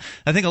a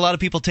lot of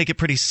people take it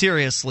pretty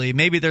seriously.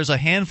 Maybe there's a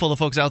handful of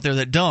folks out there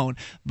that don't,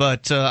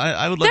 but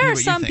I would love to hear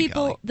what you think,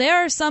 Allie.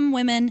 There are some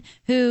women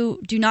who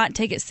do not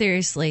take it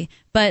seriously,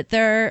 but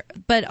a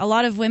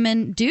lot of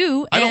women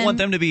do. I don't want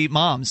them to be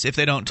moms if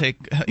they don't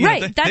take that's they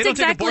don't exactly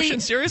take abortion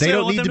seriously. They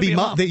don't need to be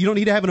mom. You don't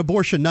need to have an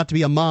abortion not to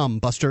be a mom,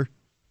 Buster.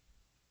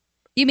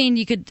 You mean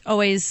you could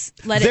always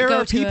let it go to There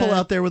are people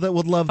out there that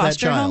would love that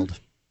child.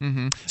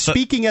 Mm-hmm.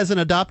 Speaking as an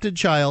adopted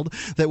child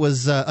that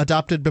was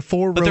adopted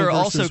before Roe versus Wade. But there are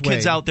also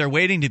kids out there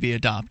waiting to be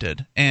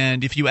adopted.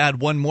 And if you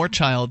add one more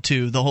child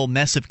to the whole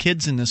mess of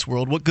kids in this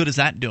world, what good is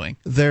that doing?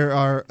 There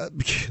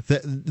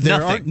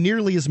aren't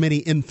nearly as many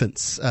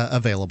infants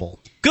available.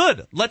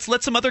 Good. Let's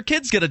let some other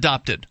kids get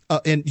adopted.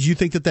 And you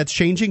think that that's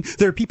changing?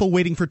 There are people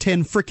waiting for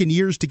 10 frickin'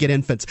 years to get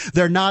infants.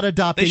 They're not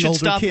adopting older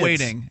kids. They should stop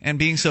waiting and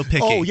being so picky.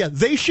 Oh, yeah.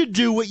 They should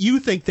do what you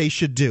think they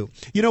should do.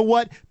 You know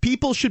what?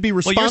 People should be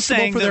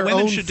responsible for their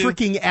own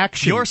fricking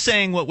actions. You're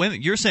saying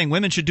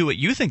women should do what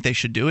you think they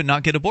should do and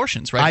not get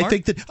abortions, right, Mark?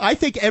 I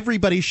think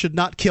everybody should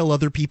not kill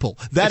other people.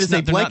 That is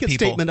a blanket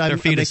statement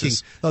I'm making.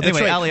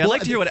 Anyway, Allie, I'd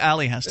like to hear what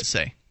Allie has to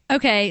say.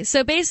 Okay,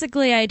 so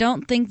basically I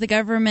don't think the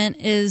government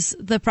is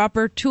the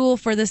proper tool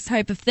for this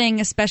type of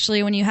thing,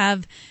 especially when you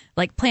have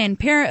like Planned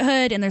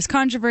Parenthood and there's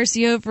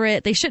controversy over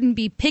it. They shouldn't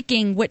be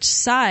picking which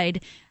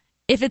side.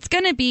 If it's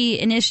going to be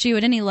an issue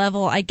at any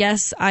level, I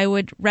guess I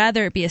would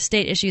rather it be a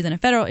state issue than a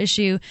federal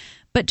issue.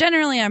 But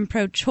generally I'm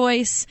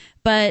pro-choice,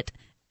 but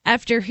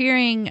after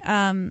hearing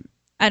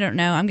I don't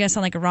know, I'm going to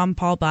sound like a Ron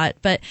Paul bot,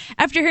 but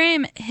after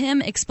hearing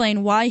him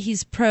explain why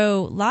he's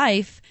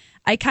pro-life,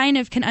 I kind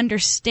of can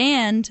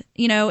understand,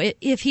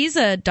 if he's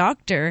a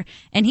doctor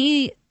and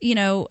he,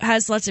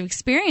 has lots of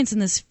experience in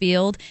this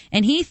field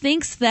and he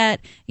thinks that,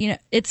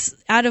 it's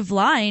out of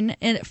line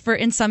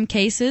in some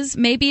cases,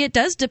 maybe it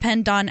does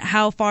depend on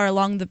how far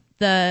along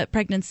the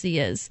pregnancy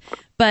is.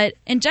 But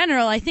in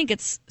general, I think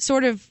it's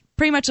sort of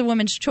pretty much a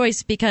woman's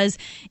choice because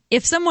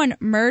if someone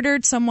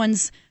murdered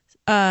someone's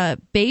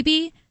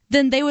baby,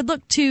 then they would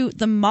look to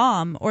the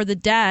mom or the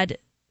dad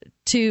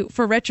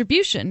for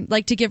retribution,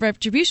 like to give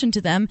retribution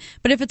to them.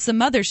 But if it's the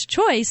mother's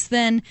choice,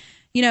 then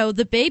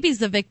the baby's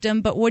the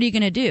victim. But what are you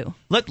going to do?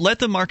 Let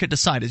the market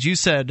decide. As you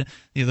said,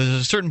 there's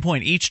a certain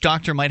point. Each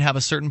doctor might have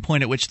a certain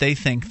point at which they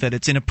think that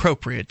it's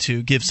inappropriate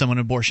to give someone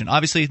an abortion.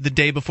 Obviously, the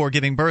day before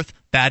giving birth,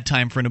 bad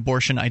time for an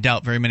abortion. I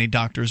doubt very many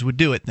doctors would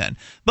do it then.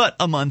 But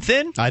a month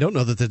in, I don't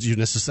know that that's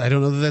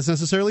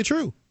necessarily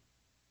true.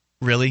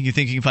 Really? You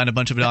think you can find a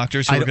bunch of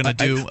doctors who are going to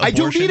do abortions? I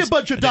don't need a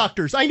bunch of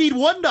doctors. I need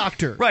one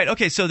doctor. Right.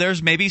 Okay, so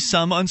there's maybe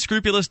some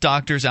unscrupulous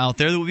doctors out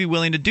there that would be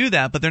willing to do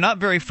that, but they're not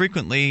very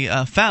frequently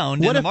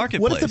found in the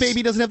marketplace. What if the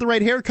baby doesn't have the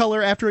right hair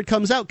color after it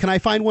comes out? Can I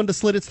find one to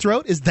slit its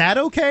throat? Is that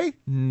okay?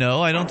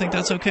 No, I don't think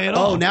that's okay at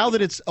all. Now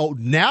that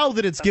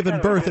it's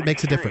given birth, it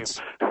makes a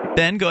difference.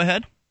 Ben, go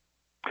ahead.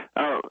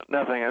 Oh,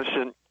 nothing.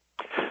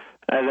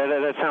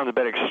 That sounds a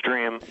bit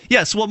extreme.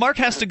 Yes, well, Mark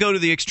has to go to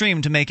the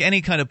extreme to make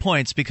any kind of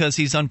points because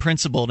he's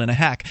unprincipled and a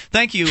hack.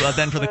 Thank you,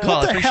 Ben, for the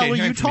call. What the hell are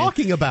you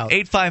talking about?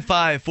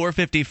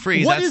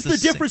 855-450-FREE. What is the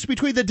difference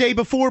between the day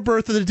before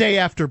birth and the day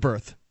after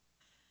birth?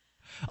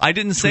 I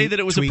didn't say that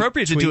it was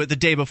appropriate to do it the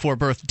day before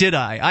birth, did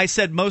I? I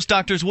said most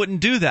doctors wouldn't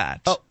do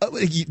that.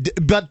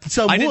 But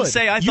some would. I didn't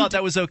say I thought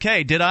that was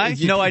okay, did I?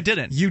 No, I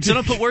didn't. So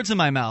don't put words in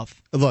my mouth.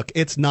 Look,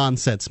 it's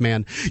nonsense,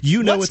 man.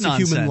 You know it's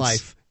nonsense? A human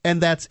life. And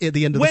that's at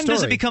the end of the story. When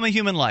does it become a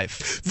human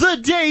life? The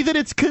day that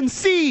it's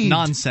conceived.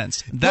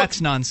 Nonsense.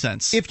 That's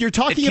nonsense. If you're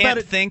talking about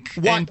it,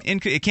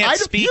 it can't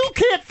speak. You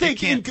can't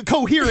think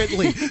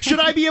incoherently.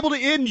 Should I be able to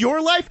end your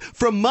life?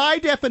 From my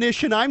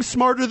definition, I'm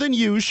smarter than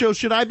you. So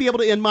should I be able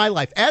to end my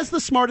life? As the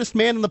smartest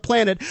man on the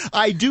planet,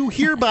 I do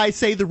hereby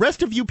say the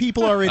rest of you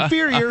people are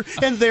inferior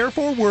and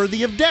therefore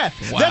worthy of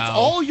death. Wow. That's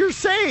all you're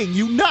saying,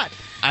 you nut.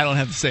 I don't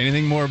have to say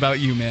anything more about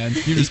you, man.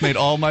 You just made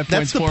all my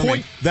points for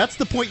me. That's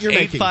the point you're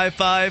making.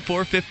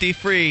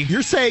 855-450-FREE.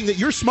 You're saying that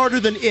you're smarter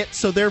than it,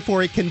 so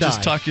therefore it can die.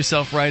 Just talk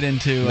yourself right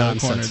into a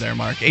corner there,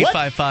 Mark.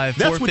 855-450-FREE.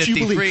 That's what you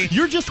believe.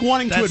 You're just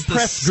wanting to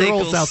impress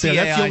girls out there.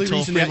 That's the only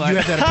reason that you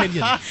have that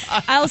opinion.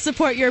 I'll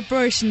support your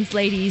abortions,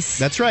 ladies.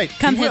 That's right.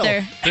 Come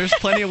hither. There's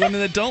plenty of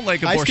women that don't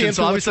like abortions,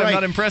 so obviously I'm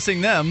not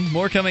impressing them.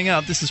 More coming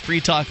up. This is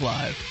Free Talk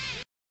Live.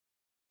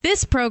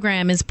 This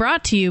program is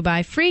brought to you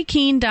by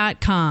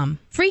FreeKeen.com.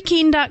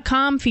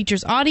 FreeKeen.com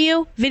features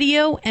audio,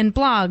 video, and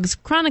blogs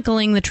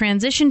chronicling the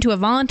transition to a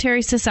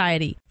voluntary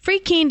society.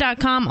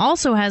 FreeKeen.com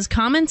also has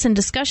comments and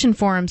discussion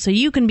forums so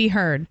you can be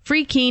heard.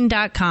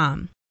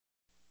 FreeKeen.com.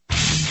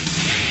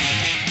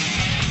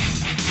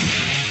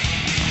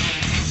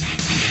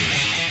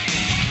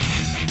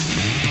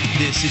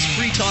 This is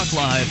Free Talk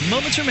Live.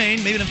 Moments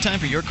remain. Maybe enough time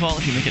for your call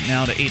if you make it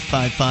now to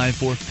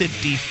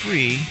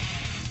 855-450-FREE.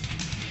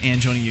 And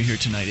joining you here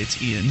tonight,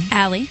 it's Ian.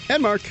 Allie.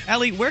 And Mark.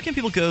 Allie, where can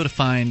people go to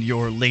find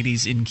your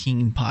Ladies in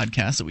Keene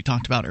podcast that we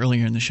talked about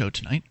earlier in the show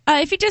tonight?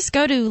 If you just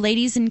go to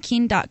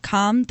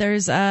ladiesinkeene.com,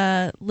 there's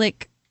a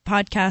Lick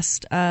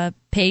podcast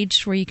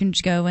page where you can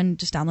just go and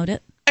just download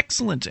it.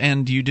 Excellent.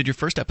 And you did your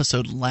first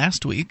episode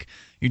last week.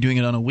 You're doing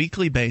it on a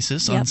weekly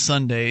basis on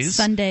Sundays.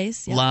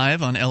 Sundays, yep.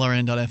 Live on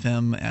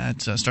LRN.FM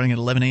at starting at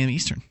 11 a.m.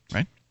 Eastern,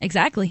 right?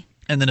 Exactly.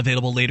 And then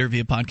available later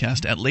via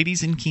podcast at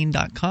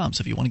ladiesinkeene.com.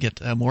 So if you want to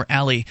get more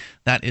Allie,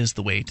 that is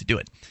the way to do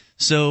it.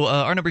 So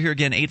our number here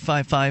again,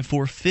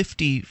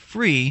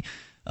 855-450-FREE.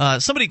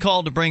 Somebody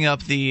called to bring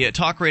up the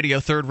talk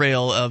radio third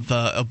rail of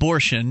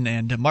abortion,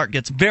 and Mark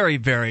gets very,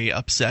 very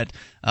upset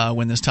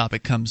when this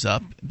topic comes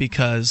up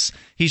because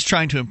he's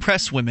trying to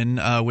impress women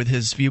with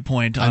his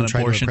viewpoint on abortion.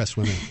 I'm trying to impress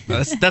women.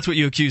 That's what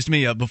you accused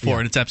me of before,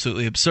 and it's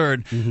absolutely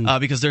absurd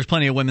because there's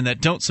plenty of women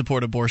that don't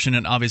support abortion,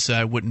 and obviously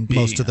I wouldn't be.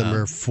 Most of them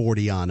are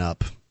 40 on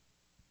up.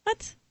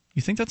 What?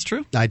 You think that's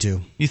true? I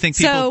do. You think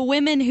people... So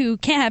women who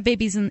can't have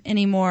babies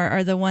anymore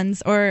are the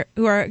ones, or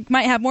who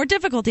might have more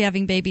difficulty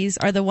having babies,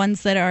 are the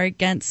ones that are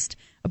against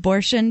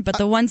abortion, but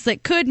the ones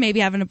that could maybe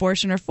have an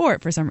abortion are for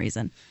it for some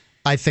reason.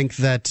 I think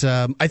that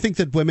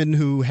women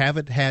who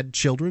haven't had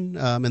children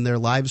in their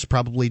lives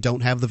probably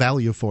don't have the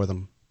value for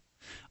them.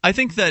 I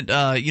think that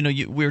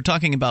we were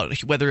talking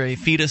about whether a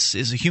fetus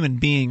is a human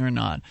being or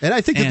not, and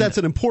I think that's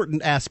an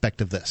important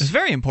aspect of this. It's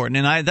very important,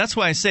 and that's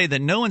why I say that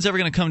no one's ever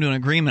going to come to an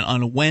agreement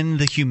on when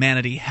the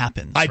humanity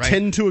happens. I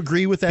tend to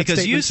agree with that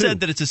because you said too.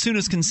 that it's as soon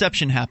as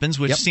conception happens,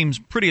 which seems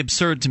pretty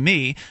absurd to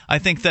me. I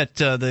think that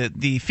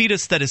the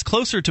fetus that is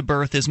closer to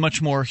birth is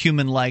much more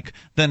human-like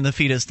than the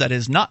fetus that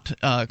is not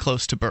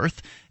close to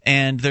birth.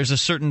 And there's a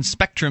certain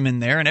spectrum in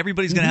there, and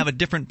everybody's going to have a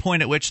different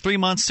point at which 3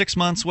 months, 6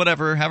 months,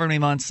 whatever, however many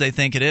months they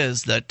think it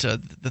is, that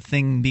the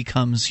thing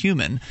becomes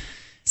human.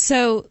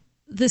 So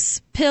this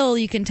pill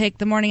you can take,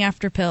 the morning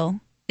after pill,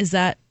 is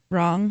that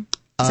wrong?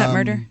 Is that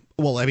murder?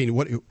 Well, I mean,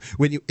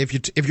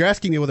 if you're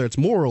asking me whether it's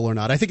moral or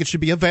not, I think it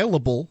should be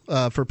available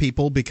for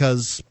people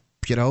because,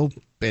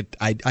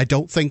 I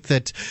don't think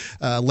that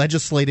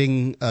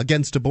legislating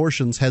against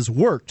abortions has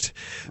worked,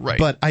 right?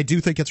 But I do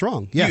think it's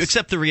wrong. Yes. You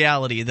accept the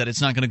reality that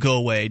it's not going to go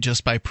away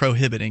just by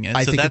prohibiting it.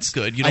 So that's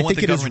good. You don't want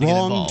the government to get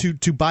involved. I think it is wrong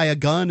to buy a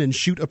gun and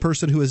shoot a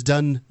person who has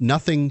done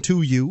nothing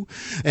to you,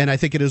 and I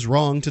think it is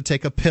wrong to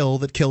take a pill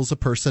that kills a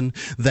person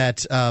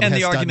that and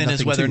the argument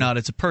is whether or not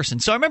it's a person.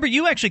 So I remember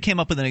you actually came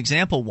up with an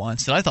example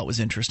once that I thought was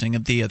interesting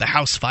of the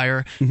house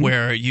fire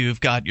where you've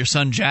got your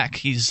son Jack.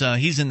 He's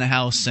in the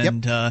house,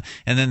 and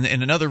then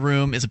in another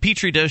room is a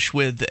petri dish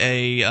with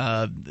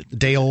a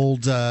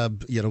day-old, a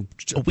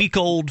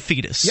week-old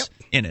fetus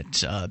in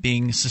it,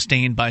 being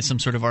sustained by some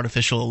sort of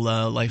artificial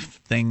life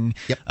thing.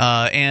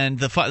 And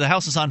the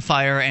house is on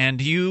fire,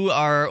 and you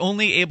are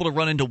only able to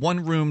run into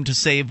one room to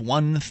save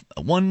one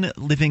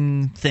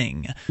living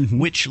thing.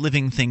 Which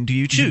living thing do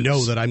you choose? You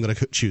know that I'm going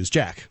to choose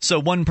Jack. So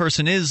one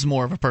person is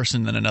more of a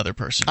person than another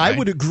person, right? I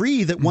would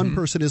agree that one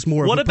person is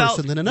more of a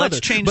person than another.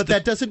 But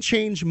that doesn't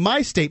change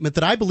my statement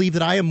that I believe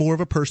that I am more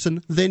of a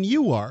person than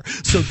you are.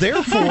 So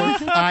therefore,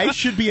 I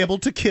should be able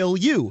to kill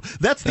you.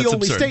 That's the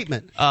only absurd.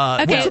 Statement.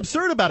 Okay. What's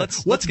absurd about it?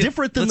 What's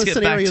different than the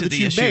scenario that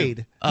you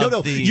made?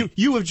 No,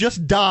 you have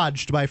just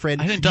dodged, my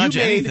friend. I didn't dodge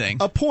anything.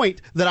 A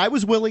point that I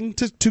was willing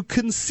to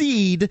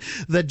concede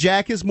that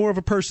Jack is more of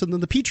a person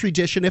than the petri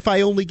dish, and if I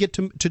only get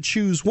to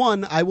choose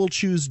one, I will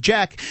choose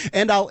Jack,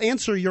 and I'll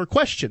answer your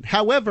question.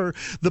 However,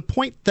 the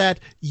point that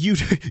you're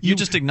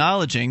just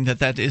acknowledging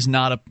that is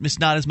not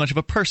as much of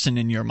a person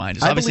in your mind.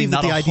 It's I obviously believe that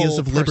not the a ideas whole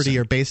of liberty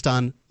person. are based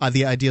on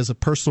the ideas of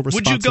personal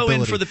responsibility. Would you go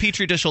in for the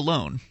petri dish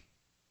alone?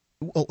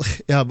 Well,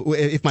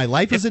 if my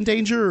life is in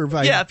danger, or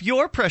if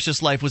your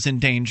precious life was in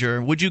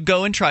danger, would you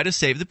go and try to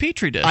save the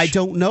petri dish? I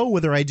don't know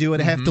whether I do,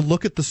 and I have to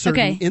look at the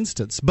certain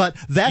instance. But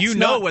that's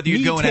whether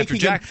you'd go in after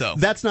Jack, though.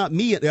 That's not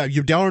me.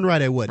 You're darn right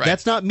I would. Right.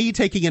 That's not me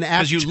taking an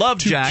act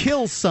to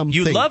kill something.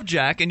 You love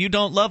Jack, and you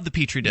don't love the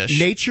petri dish.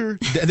 Nature,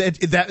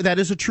 that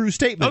is a true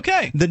statement.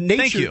 Okay, the nature.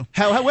 Thank you.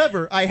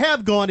 However, I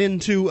have gone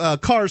into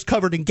cars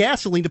covered in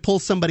gasoline to pull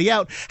somebody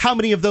out. How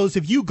many of those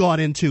have you gone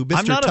into, Mr.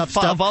 I'm not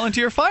a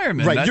volunteer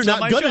fireman. Right, That's you're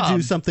not going to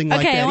do something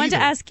like that. I wanted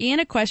to ask Ian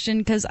a question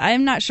because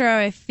I'm not sure how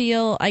I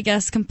feel, I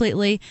guess,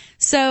 completely.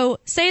 So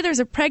say there's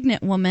a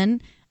pregnant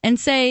woman and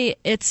say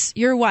it's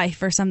your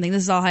wife or something.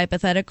 This is all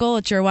hypothetical.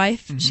 It's your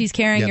wife. She's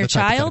carrying your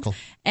child.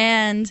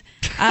 And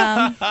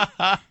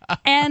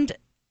and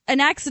an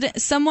accident,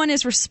 someone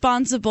is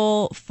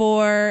responsible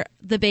for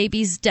the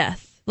baby's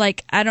death.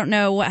 Like, I don't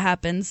know what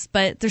happens,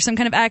 but there's some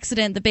kind of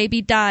accident. The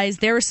baby dies.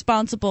 They're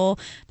responsible.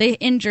 They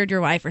injured your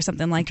wife or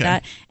something like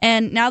that.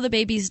 And now the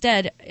baby's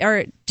dead.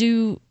 Or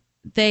do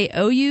they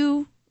owe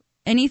you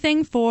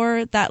anything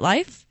for that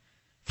life?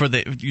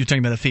 You're talking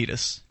about a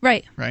fetus.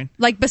 Right. Right.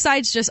 Like,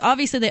 besides just,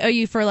 obviously they owe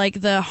you for, like,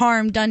 the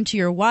harm done to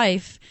your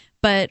wife,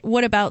 but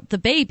what about the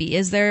baby?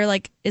 Is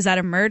that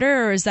a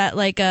murder, or is that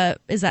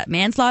is that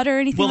manslaughter or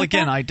anything Well, like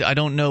again, that? I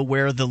don't know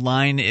where the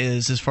line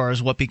is as far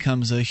as what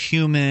becomes a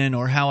human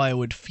or how I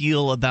would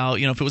feel about,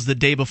 if it was the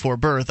day before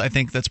birth, I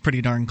think that's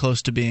pretty darn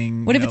close to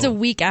being... What if it's a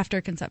week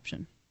after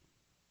conception?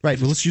 Right,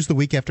 well, let's use the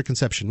week after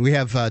conception. We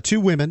have 2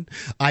 women.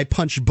 I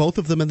punched both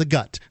of them in the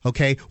gut,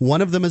 okay?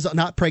 One of them is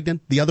not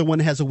pregnant. The other one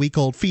has a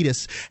week-old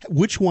fetus.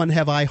 Which one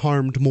have I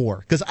harmed more?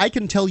 Because I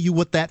can tell you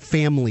what that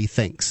family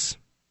thinks.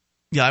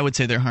 Yeah, I would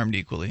say they're harmed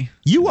equally.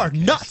 You are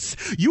nuts.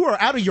 You are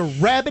out of your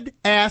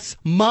rabid-ass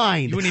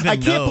mind. You wouldn't even I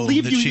can't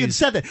believe you even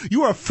said that.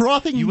 You are a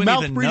frothing,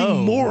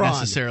 mouth-breathing moron.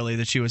 Necessarily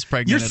that she was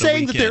pregnant. You're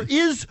saying that there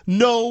is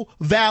no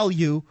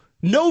value.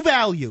 No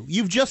value.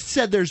 You've just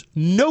said there's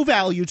no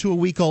value to a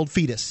week-old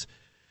fetus.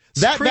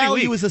 That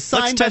value is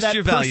assigned by that person. Let's test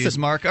your values,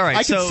 Mark. All right,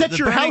 I can set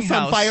your house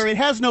on fire. It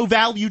has no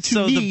value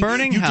to me. So the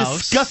burning house,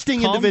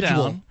 disgusting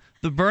individual. Down.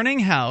 The burning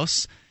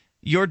house,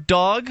 your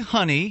dog,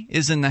 Honey,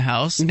 is in the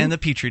house, and the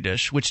Petri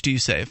dish. Which do you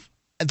save?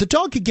 The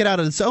dog could get out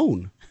on its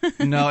own.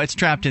 No, it's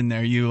trapped in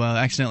there. You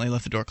accidentally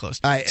left the door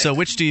closed. So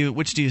which do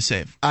you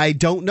save? I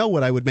don't know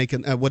what I would make.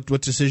 What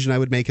decision I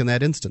would make in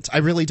that instance. I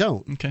really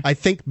don't. Okay. I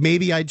think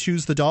maybe I'd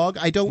choose the dog.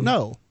 I don't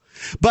know.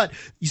 But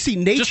you see,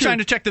 nature. Just trying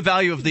to check the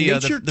value of the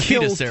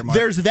fetus there, Mark.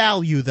 There's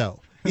value, though.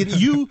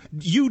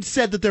 You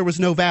said that there was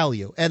no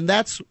value, and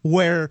that's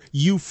where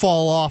you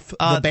fall off the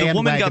bandwagon. The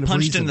woman got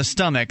punched in the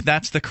stomach.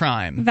 That's the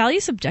crime. Value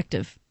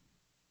subjective.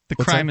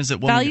 The crime is that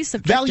woman. Value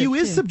subjective. Value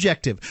is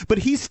subjective, but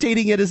he's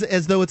stating it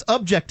as though it's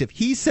objective.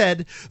 He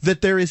said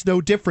that there is no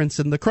difference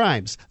in the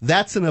crimes.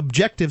 That's an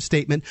objective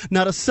statement,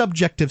 not a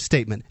subjective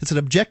statement. It's an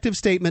objective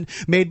statement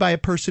made by a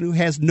person who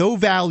has no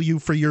value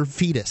for your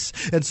fetus,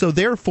 and so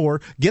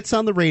therefore gets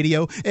on the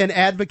radio and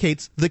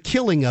advocates the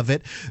killing of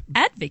it.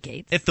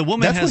 Advocates? If the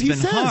woman has been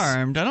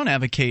harmed, I don't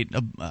advocate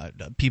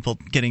people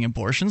getting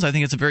abortions. I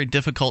think it's a very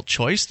difficult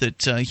choice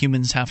that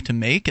humans have to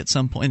make at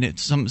some point.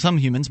 Some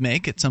humans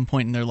make at some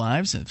point in their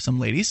lives. Some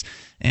ladies,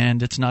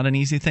 and it's not an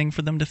easy thing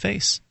for them to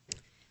face.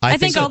 I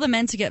think all the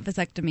men to get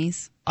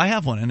vasectomies. I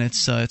have one, and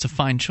it's a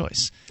fine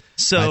choice.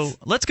 So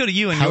let's go to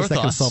you and your thoughts. How's that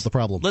going to solve the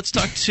problem? Let's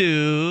talk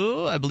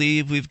to, I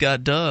believe we've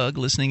got Doug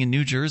listening in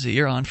New Jersey.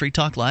 You're on Free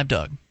Talk Live,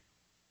 Doug.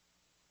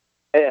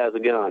 Hey, how's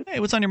it going? Hey,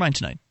 what's on your mind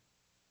tonight?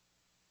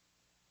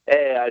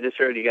 Hey, I just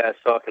heard you guys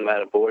talking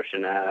about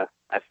abortion. I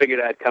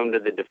figured I'd come to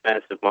the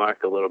defense of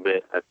Mark a little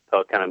bit. I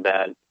felt kind of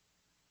bad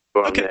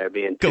for him there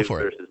being 2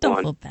 versus 1.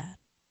 Don't feel bad.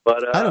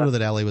 But, I don't know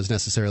that Allie was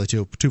necessarily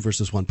 2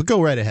 versus 1, but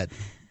go right ahead.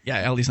 Yeah,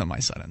 Allie's on my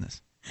side on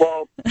this.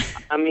 Well,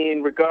 I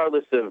mean,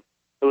 regardless of,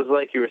 it was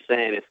like you were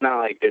saying, it's not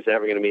like there's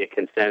ever going to be a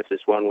consensus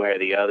one way or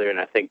the other, and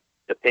I think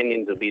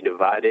opinions will be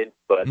divided,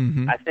 but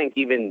I think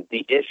even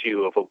the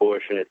issue of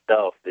abortion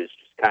itself is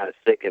just kind of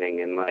sickening,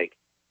 and like,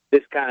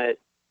 this kind of,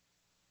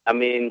 I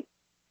mean,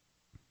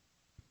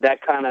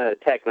 that kind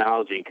of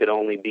technology could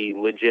only be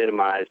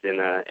legitimized in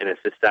a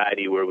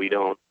society where we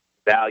don't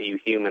value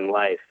human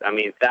life. I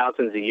mean,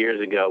 thousands of years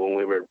ago when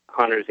we were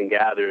hunters and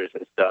gatherers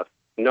and stuff,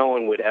 no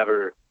one would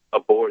ever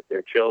abort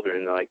their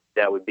children. Like,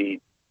 that would be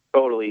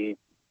totally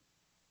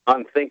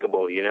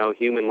unthinkable,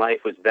 Human life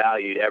was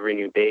valued. Every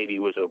new baby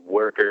was a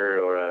worker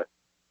or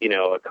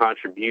a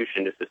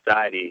contribution to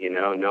society,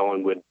 No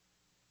one would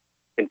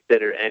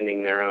consider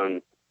ending their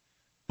own.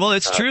 Well,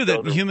 it's true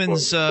that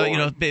humans,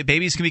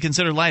 babies can be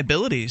considered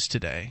liabilities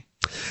today.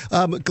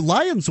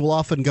 Lions will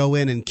often go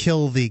in and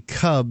kill the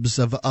cubs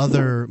of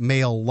other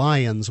male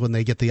lions when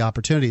they get the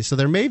opportunity. So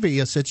there may be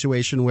a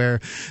situation where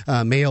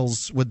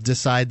males would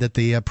decide that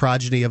the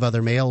progeny of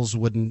other males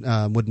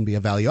wouldn't be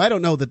of value. I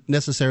don't know that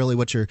necessarily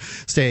what you're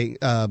saying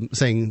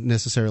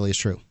necessarily is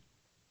true.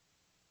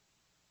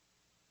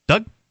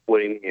 Doug? What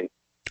do you mean?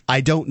 I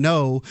don't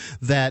know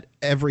that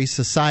every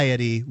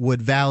society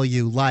would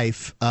value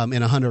life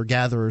in a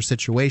hunter-gatherer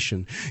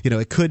situation.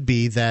 It could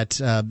be that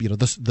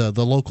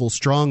the local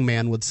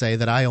strongman would say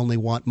that I only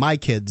want my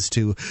kids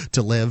to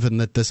live, and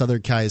that this other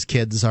guy's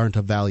kids aren't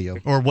of value.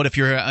 Or what if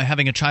you're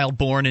having a child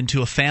born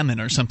into a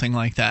famine or something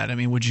like that? I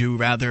mean, would you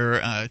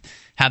rather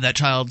have that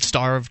child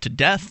starve to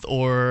death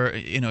or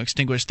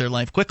extinguish their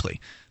life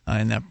quickly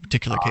in that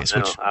particular case?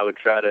 No, I would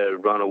try to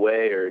run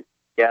away or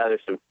gather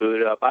some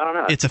food up. I don't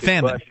know. It's a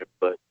famine. Question,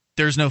 but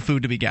there's no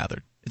food to be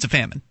gathered. It's a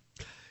famine.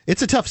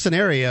 It's a tough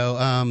scenario.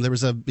 There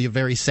was a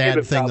very sad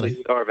thing. They would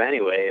probably starve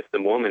anyway if the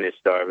woman is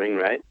starving,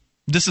 right?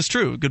 This is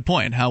true. Good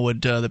point. How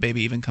would the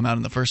baby even come out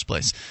in the first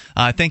place?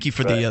 Thank you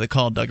for the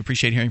call, Doug.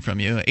 Appreciate hearing from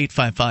you.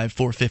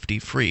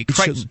 855-450-FREE.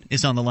 Crichton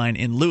is on the line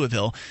in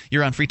Louisville.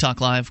 You're on Free Talk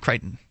Live.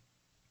 Crichton.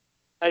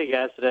 How you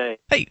guys today?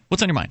 Hey,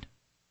 what's on your mind?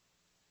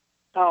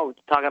 Oh,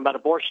 talking about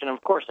abortion.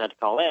 Of course, I had to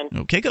call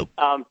in. Okay, go.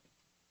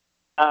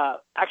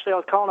 Actually, I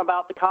was calling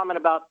about the comment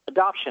about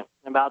adoption,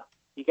 about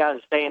you guys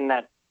saying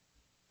that,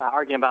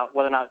 arguing about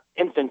whether or not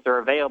infants are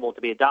available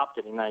to be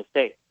adopted in the United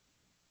States.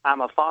 I'm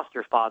a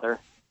foster father,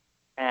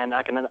 and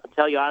I can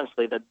tell you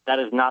honestly that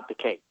is not the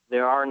case.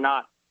 There are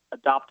not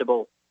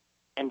adoptable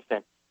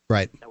infants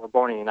that were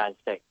born in the United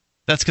States.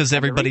 That's because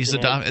everybody's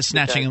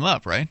snatching them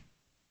up, right?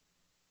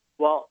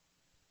 Well,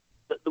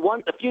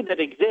 the few that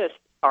exist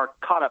are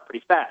caught up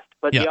pretty fast.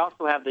 But they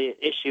also have the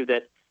issue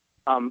that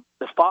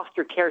the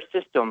foster care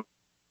system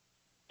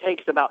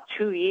takes about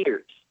 2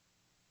 years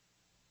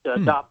to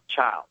adopt a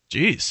child.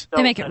 Jeez. So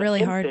they make it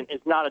really hard.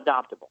 It's not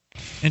adoptable.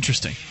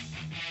 Interesting.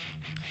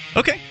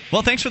 Okay.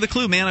 Well, thanks for the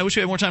clue, man. I wish we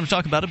had more time to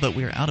talk about it, but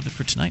we're out of it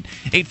for tonight.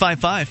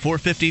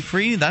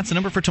 855-450-FREE. That's the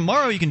number for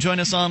tomorrow. You can join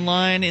us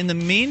online. In the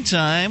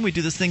meantime, we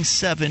do this thing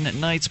 7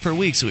 nights per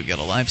week, so we've got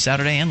a live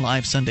Saturday and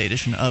live Sunday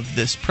edition of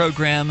this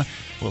program.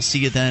 We'll see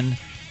you then.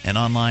 And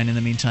online in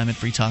the meantime at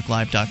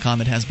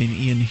freetalklive.com. It has been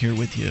Ian here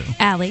with you.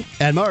 Allie.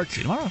 And Mark.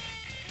 See you tomorrow.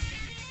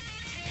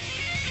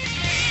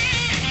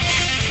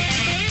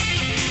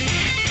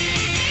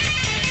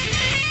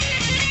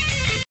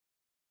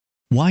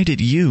 Why did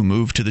you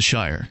move to the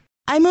Shire?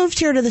 I moved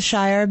here to the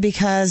Shire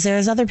because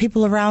there's other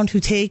people around who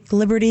take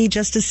liberty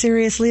just as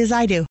seriously as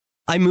I do.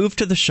 I moved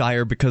to the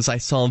Shire because I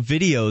saw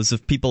videos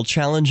of people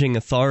challenging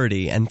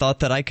authority and thought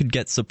that I could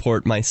get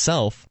support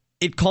myself.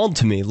 It called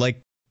to me, like,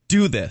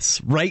 do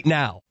this, right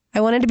now.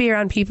 I wanted to be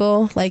around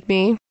people like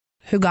me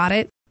who got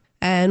it,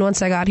 and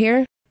once I got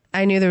here,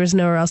 I knew there was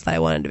nowhere else that I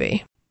wanted to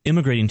be.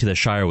 Immigrating to the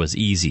Shire was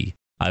easy.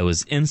 I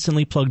was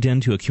instantly plugged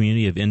into a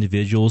community of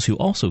individuals who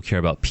also care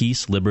about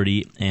peace,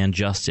 liberty, and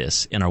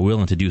justice, and are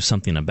willing to do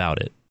something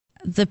about it.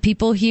 The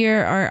people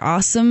here are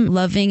awesome,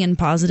 loving, and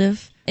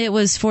positive. It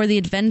was for the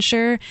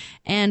adventure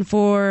and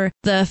for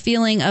the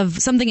feeling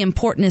of something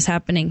important is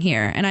happening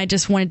here, and I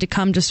just wanted to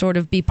come to sort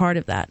of be part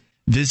of that.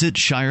 Visit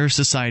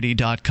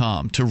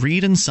ShireSociety.com to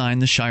read and sign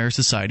the Shire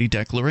Society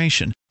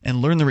Declaration and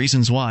learn the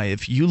reasons why,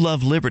 if you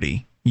love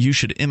liberty, you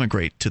should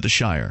immigrate to the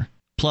Shire.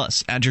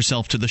 Plus, add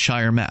yourself to the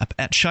Shire map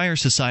at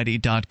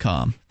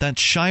ShireSociety.com. That's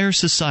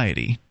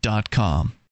ShireSociety.com.